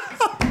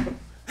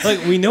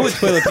 Like, we know what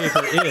toilet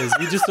paper is.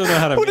 We just don't know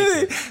how to make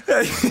it.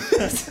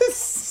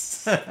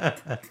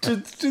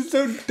 just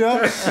so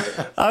dumb.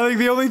 I think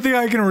the only thing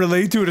I can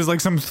relate to it is like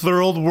some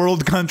third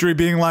world country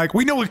being like,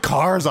 we know what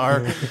cars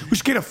are. We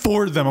just can't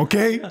afford them,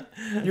 okay?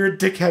 You're a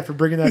dickhead for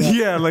bringing that up.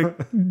 Yeah, like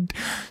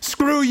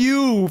screw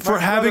you for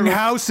having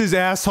houses,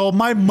 asshole.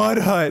 My mud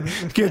hut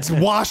gets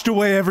washed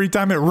away every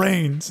time it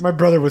rains. My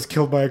brother was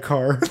killed by a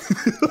car.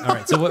 All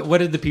right. So what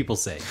did the people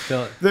say?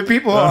 The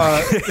people,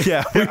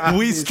 Yeah,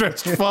 we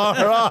stretched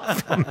far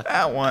off from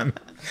that one.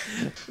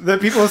 the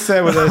people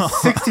said with a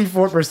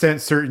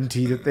 64%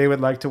 certainty that they would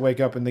like to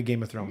wake up in the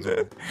Game of Thrones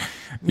world.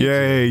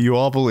 Yay, you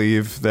all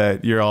believe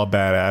that you're all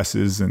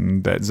badasses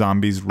and that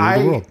zombies rule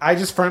the world. I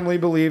just firmly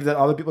believe that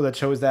all the people that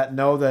chose that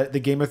know that the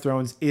Game of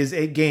Thrones is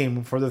a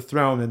game for the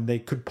throne and they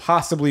could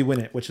possibly win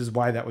it, which is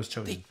why that was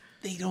chosen.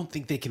 They don't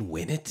think they can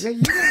win it. Yeah,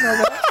 you don't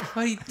know that.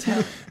 Why do you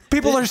tell?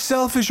 People are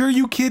selfish. Are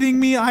you kidding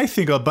me? I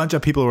think a bunch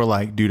of people were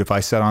like, dude, if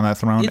I sat on that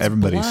throne, It's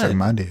everybody's blood. sucking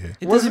my dick.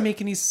 It doesn't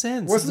make any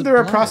sense. Wasn't It's there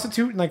a blood.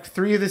 prostitute in like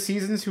 3 of the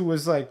seasons who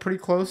was like pretty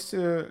close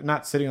to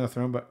not sitting on the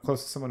throne, but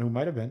close to someone who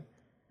might have been?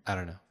 I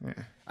don't know.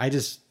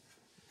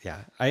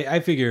 I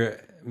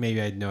figure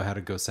maybe I'd know how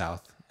to go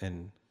south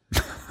and.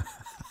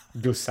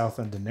 Go south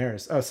on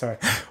Daenerys. Oh, sorry.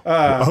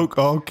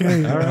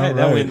 Okay. All right,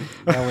 that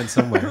went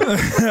somewhere.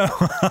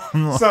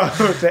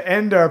 So to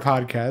end our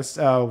podcast,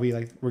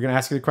 we're gonna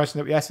ask you the question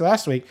that we asked you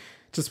last week,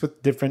 just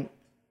with different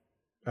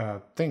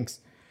things.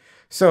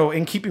 So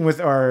in keeping with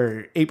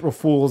our April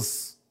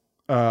Fool's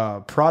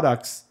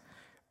products,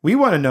 we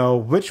want to know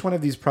which one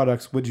of these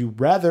products would you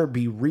rather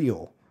be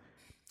real?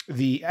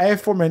 The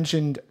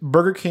aforementioned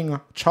Burger King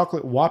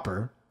chocolate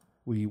Whopper.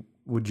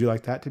 Would you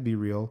like that to be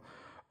real?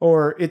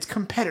 or its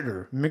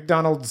competitor,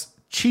 McDonald's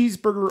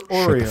cheeseburger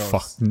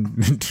Oreos.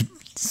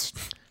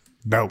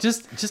 No.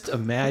 Just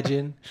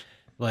imagine,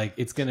 like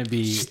it's gonna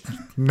be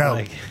No.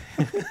 like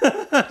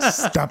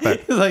Stop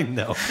it. like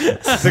no.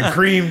 The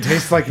cream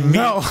tastes like meat.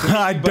 No,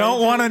 I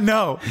don't want to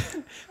know.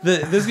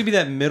 There's gonna be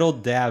that middle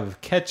dab of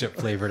ketchup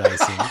flavored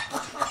icing.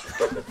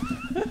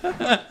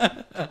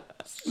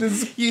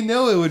 You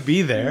know it would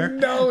be there.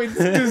 No, it's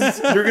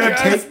disgusting. You're gonna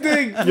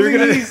take. You're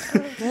gonna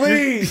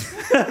please.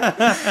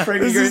 Frankie,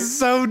 This you're, is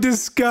so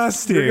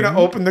disgusting. you're gonna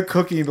open the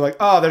cookie and be like,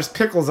 "Oh, there's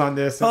pickles on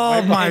this." And Oh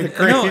wipe my behind the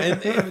cream. No,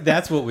 and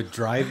that's what would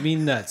drive me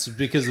nuts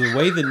because the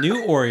way the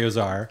new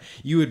Oreos are,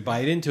 you would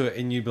bite into it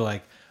and you'd be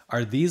like,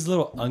 "Are these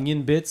little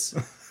onion bits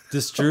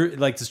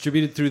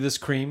distributed through this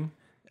cream?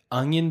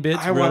 Onion bits?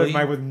 I really? wanted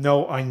mine with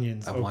no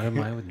onions. I okay? wanted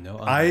mine with no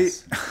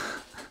onions."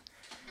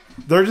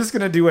 They're just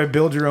gonna do a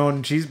build your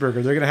own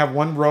cheeseburger. They're gonna have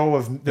one row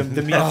of the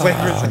meat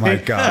flavors. Oh my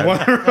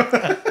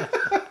God.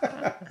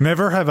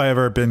 Never have I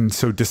ever been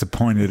so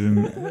disappointed in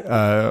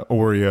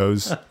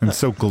Oreos and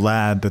so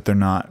glad that they're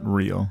not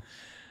real.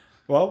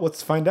 Well,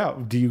 let's find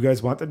out. Do you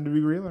guys want them to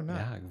be real or not?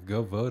 Yeah,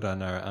 go vote on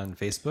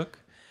Facebook.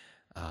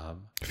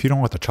 If you don't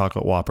want the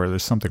chocolate Whopper,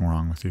 there's something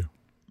wrong with you.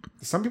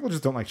 Some people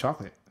just don't like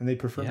chocolate and they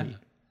prefer Yeah. meat.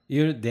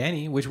 You know,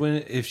 Danny, which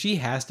one? If she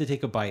has to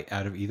take a bite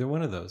out of either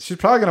one of those, She's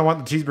probably gonna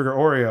want the cheeseburger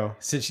Oreo.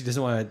 since she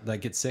doesn't want to like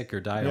get sick or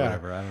die or Yeah.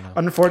 whatever, I don't know.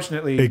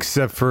 Unfortunately,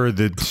 Except for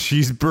the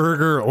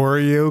cheeseburger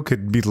Oreo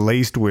could be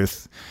laced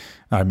with,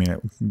 I mean,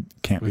 it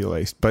can't be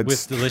laced, but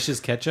With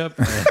delicious ketchup.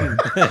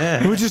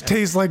 it would just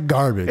taste like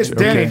garbage. it's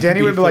Danny. okay?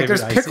 Danny would be like,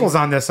 "There's Beef-flavored pickles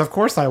on this. Of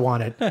course I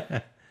want it."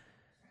 I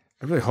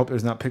really hope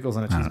there's not pickles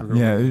on a cheeseburger.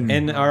 Yeah.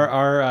 And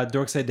our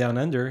Dork Side Down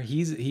Under,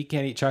 he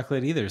can't eat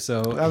chocolate either,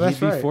 so that's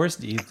he'd be right.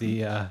 forced to eat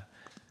the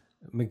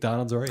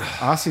McDonald's Oreo.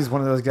 Ossie's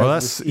one of those guys. Well, who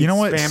that's just you know eats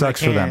what Spam in a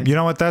sucks for them. can. You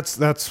know what?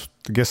 That's I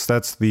guess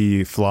that's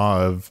the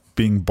flaw of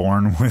being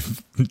born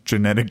with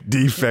genetic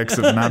defects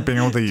of not being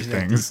able to eat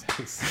things.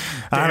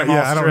 I don't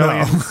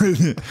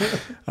know.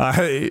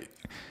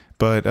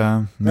 But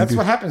That's maybe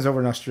what happens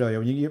over in Australia.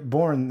 When you get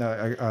born,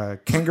 a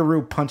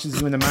kangaroo punches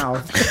you in the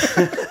mouth.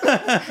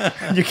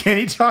 You can't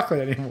eat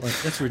chocolate anymore.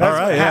 That's all ridiculous.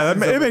 right. Yeah,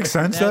 happens it makes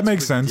sense. That That's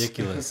makes sense.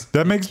 ridiculous.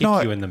 That makes Kick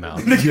no. you in the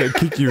mouth. Yeah,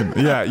 kick you.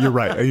 Yeah, you're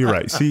right. You're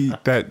right. See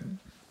that?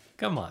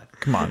 Come on.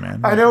 Come on, man.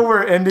 I know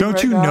we're ending. Don't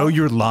right you now. know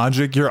your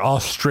logic? Your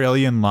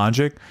Australian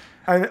logic.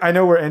 I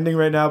know we're ending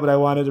right now, but I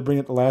wanted to bring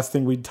up the last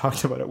thing we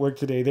talked about at work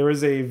today. There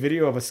was a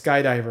video of a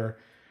skydiver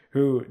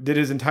who did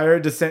his entire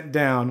descent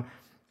down,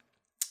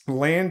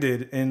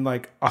 landed, and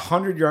like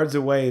 100 yards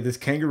away, this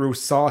kangaroo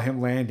saw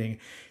him landing,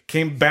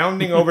 came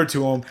bounding over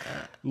to him,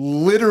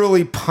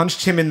 literally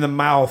punched him in the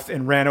mouth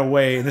and ran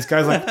away. And this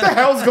guy's like, what the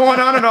hell's going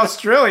on in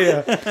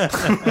Australia?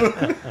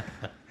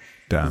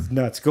 Damn.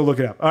 Nuts. Go look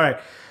it up. All right.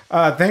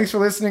 Thanks for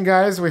listening,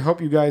 guys. We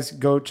hope you guys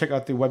go check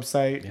out the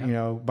website. Yeah. You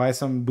know, buy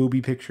some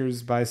booby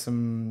pictures, buy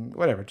some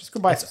whatever. Just go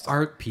buy It's some.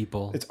 art,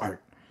 people. It's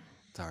art.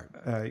 It's art.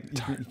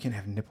 You can't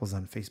have nipples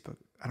on Facebook.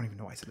 I don't even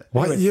know why I said that.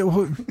 What? Anyways, Yeah,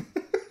 what?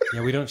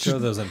 Yeah, we don't show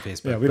those on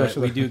Facebook. Yeah, we don't but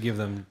show we them. do give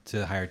them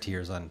to higher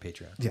tiers on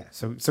Patreon. yeah,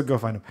 so go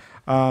find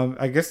them.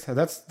 I guess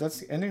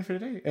that's ending for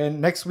today.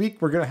 And next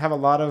week we're gonna have a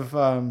lot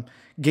of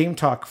game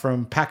talk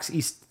from PAX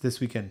East this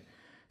weekend.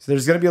 So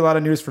there's gonna be a lot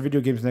of news for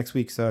video games next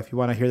week. So if you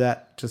want to hear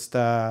that, just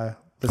listen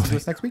to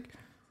us next week.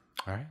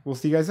 All right. We'll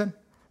see you guys then.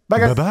 Bye,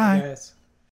 guys. Bye bye. Yes.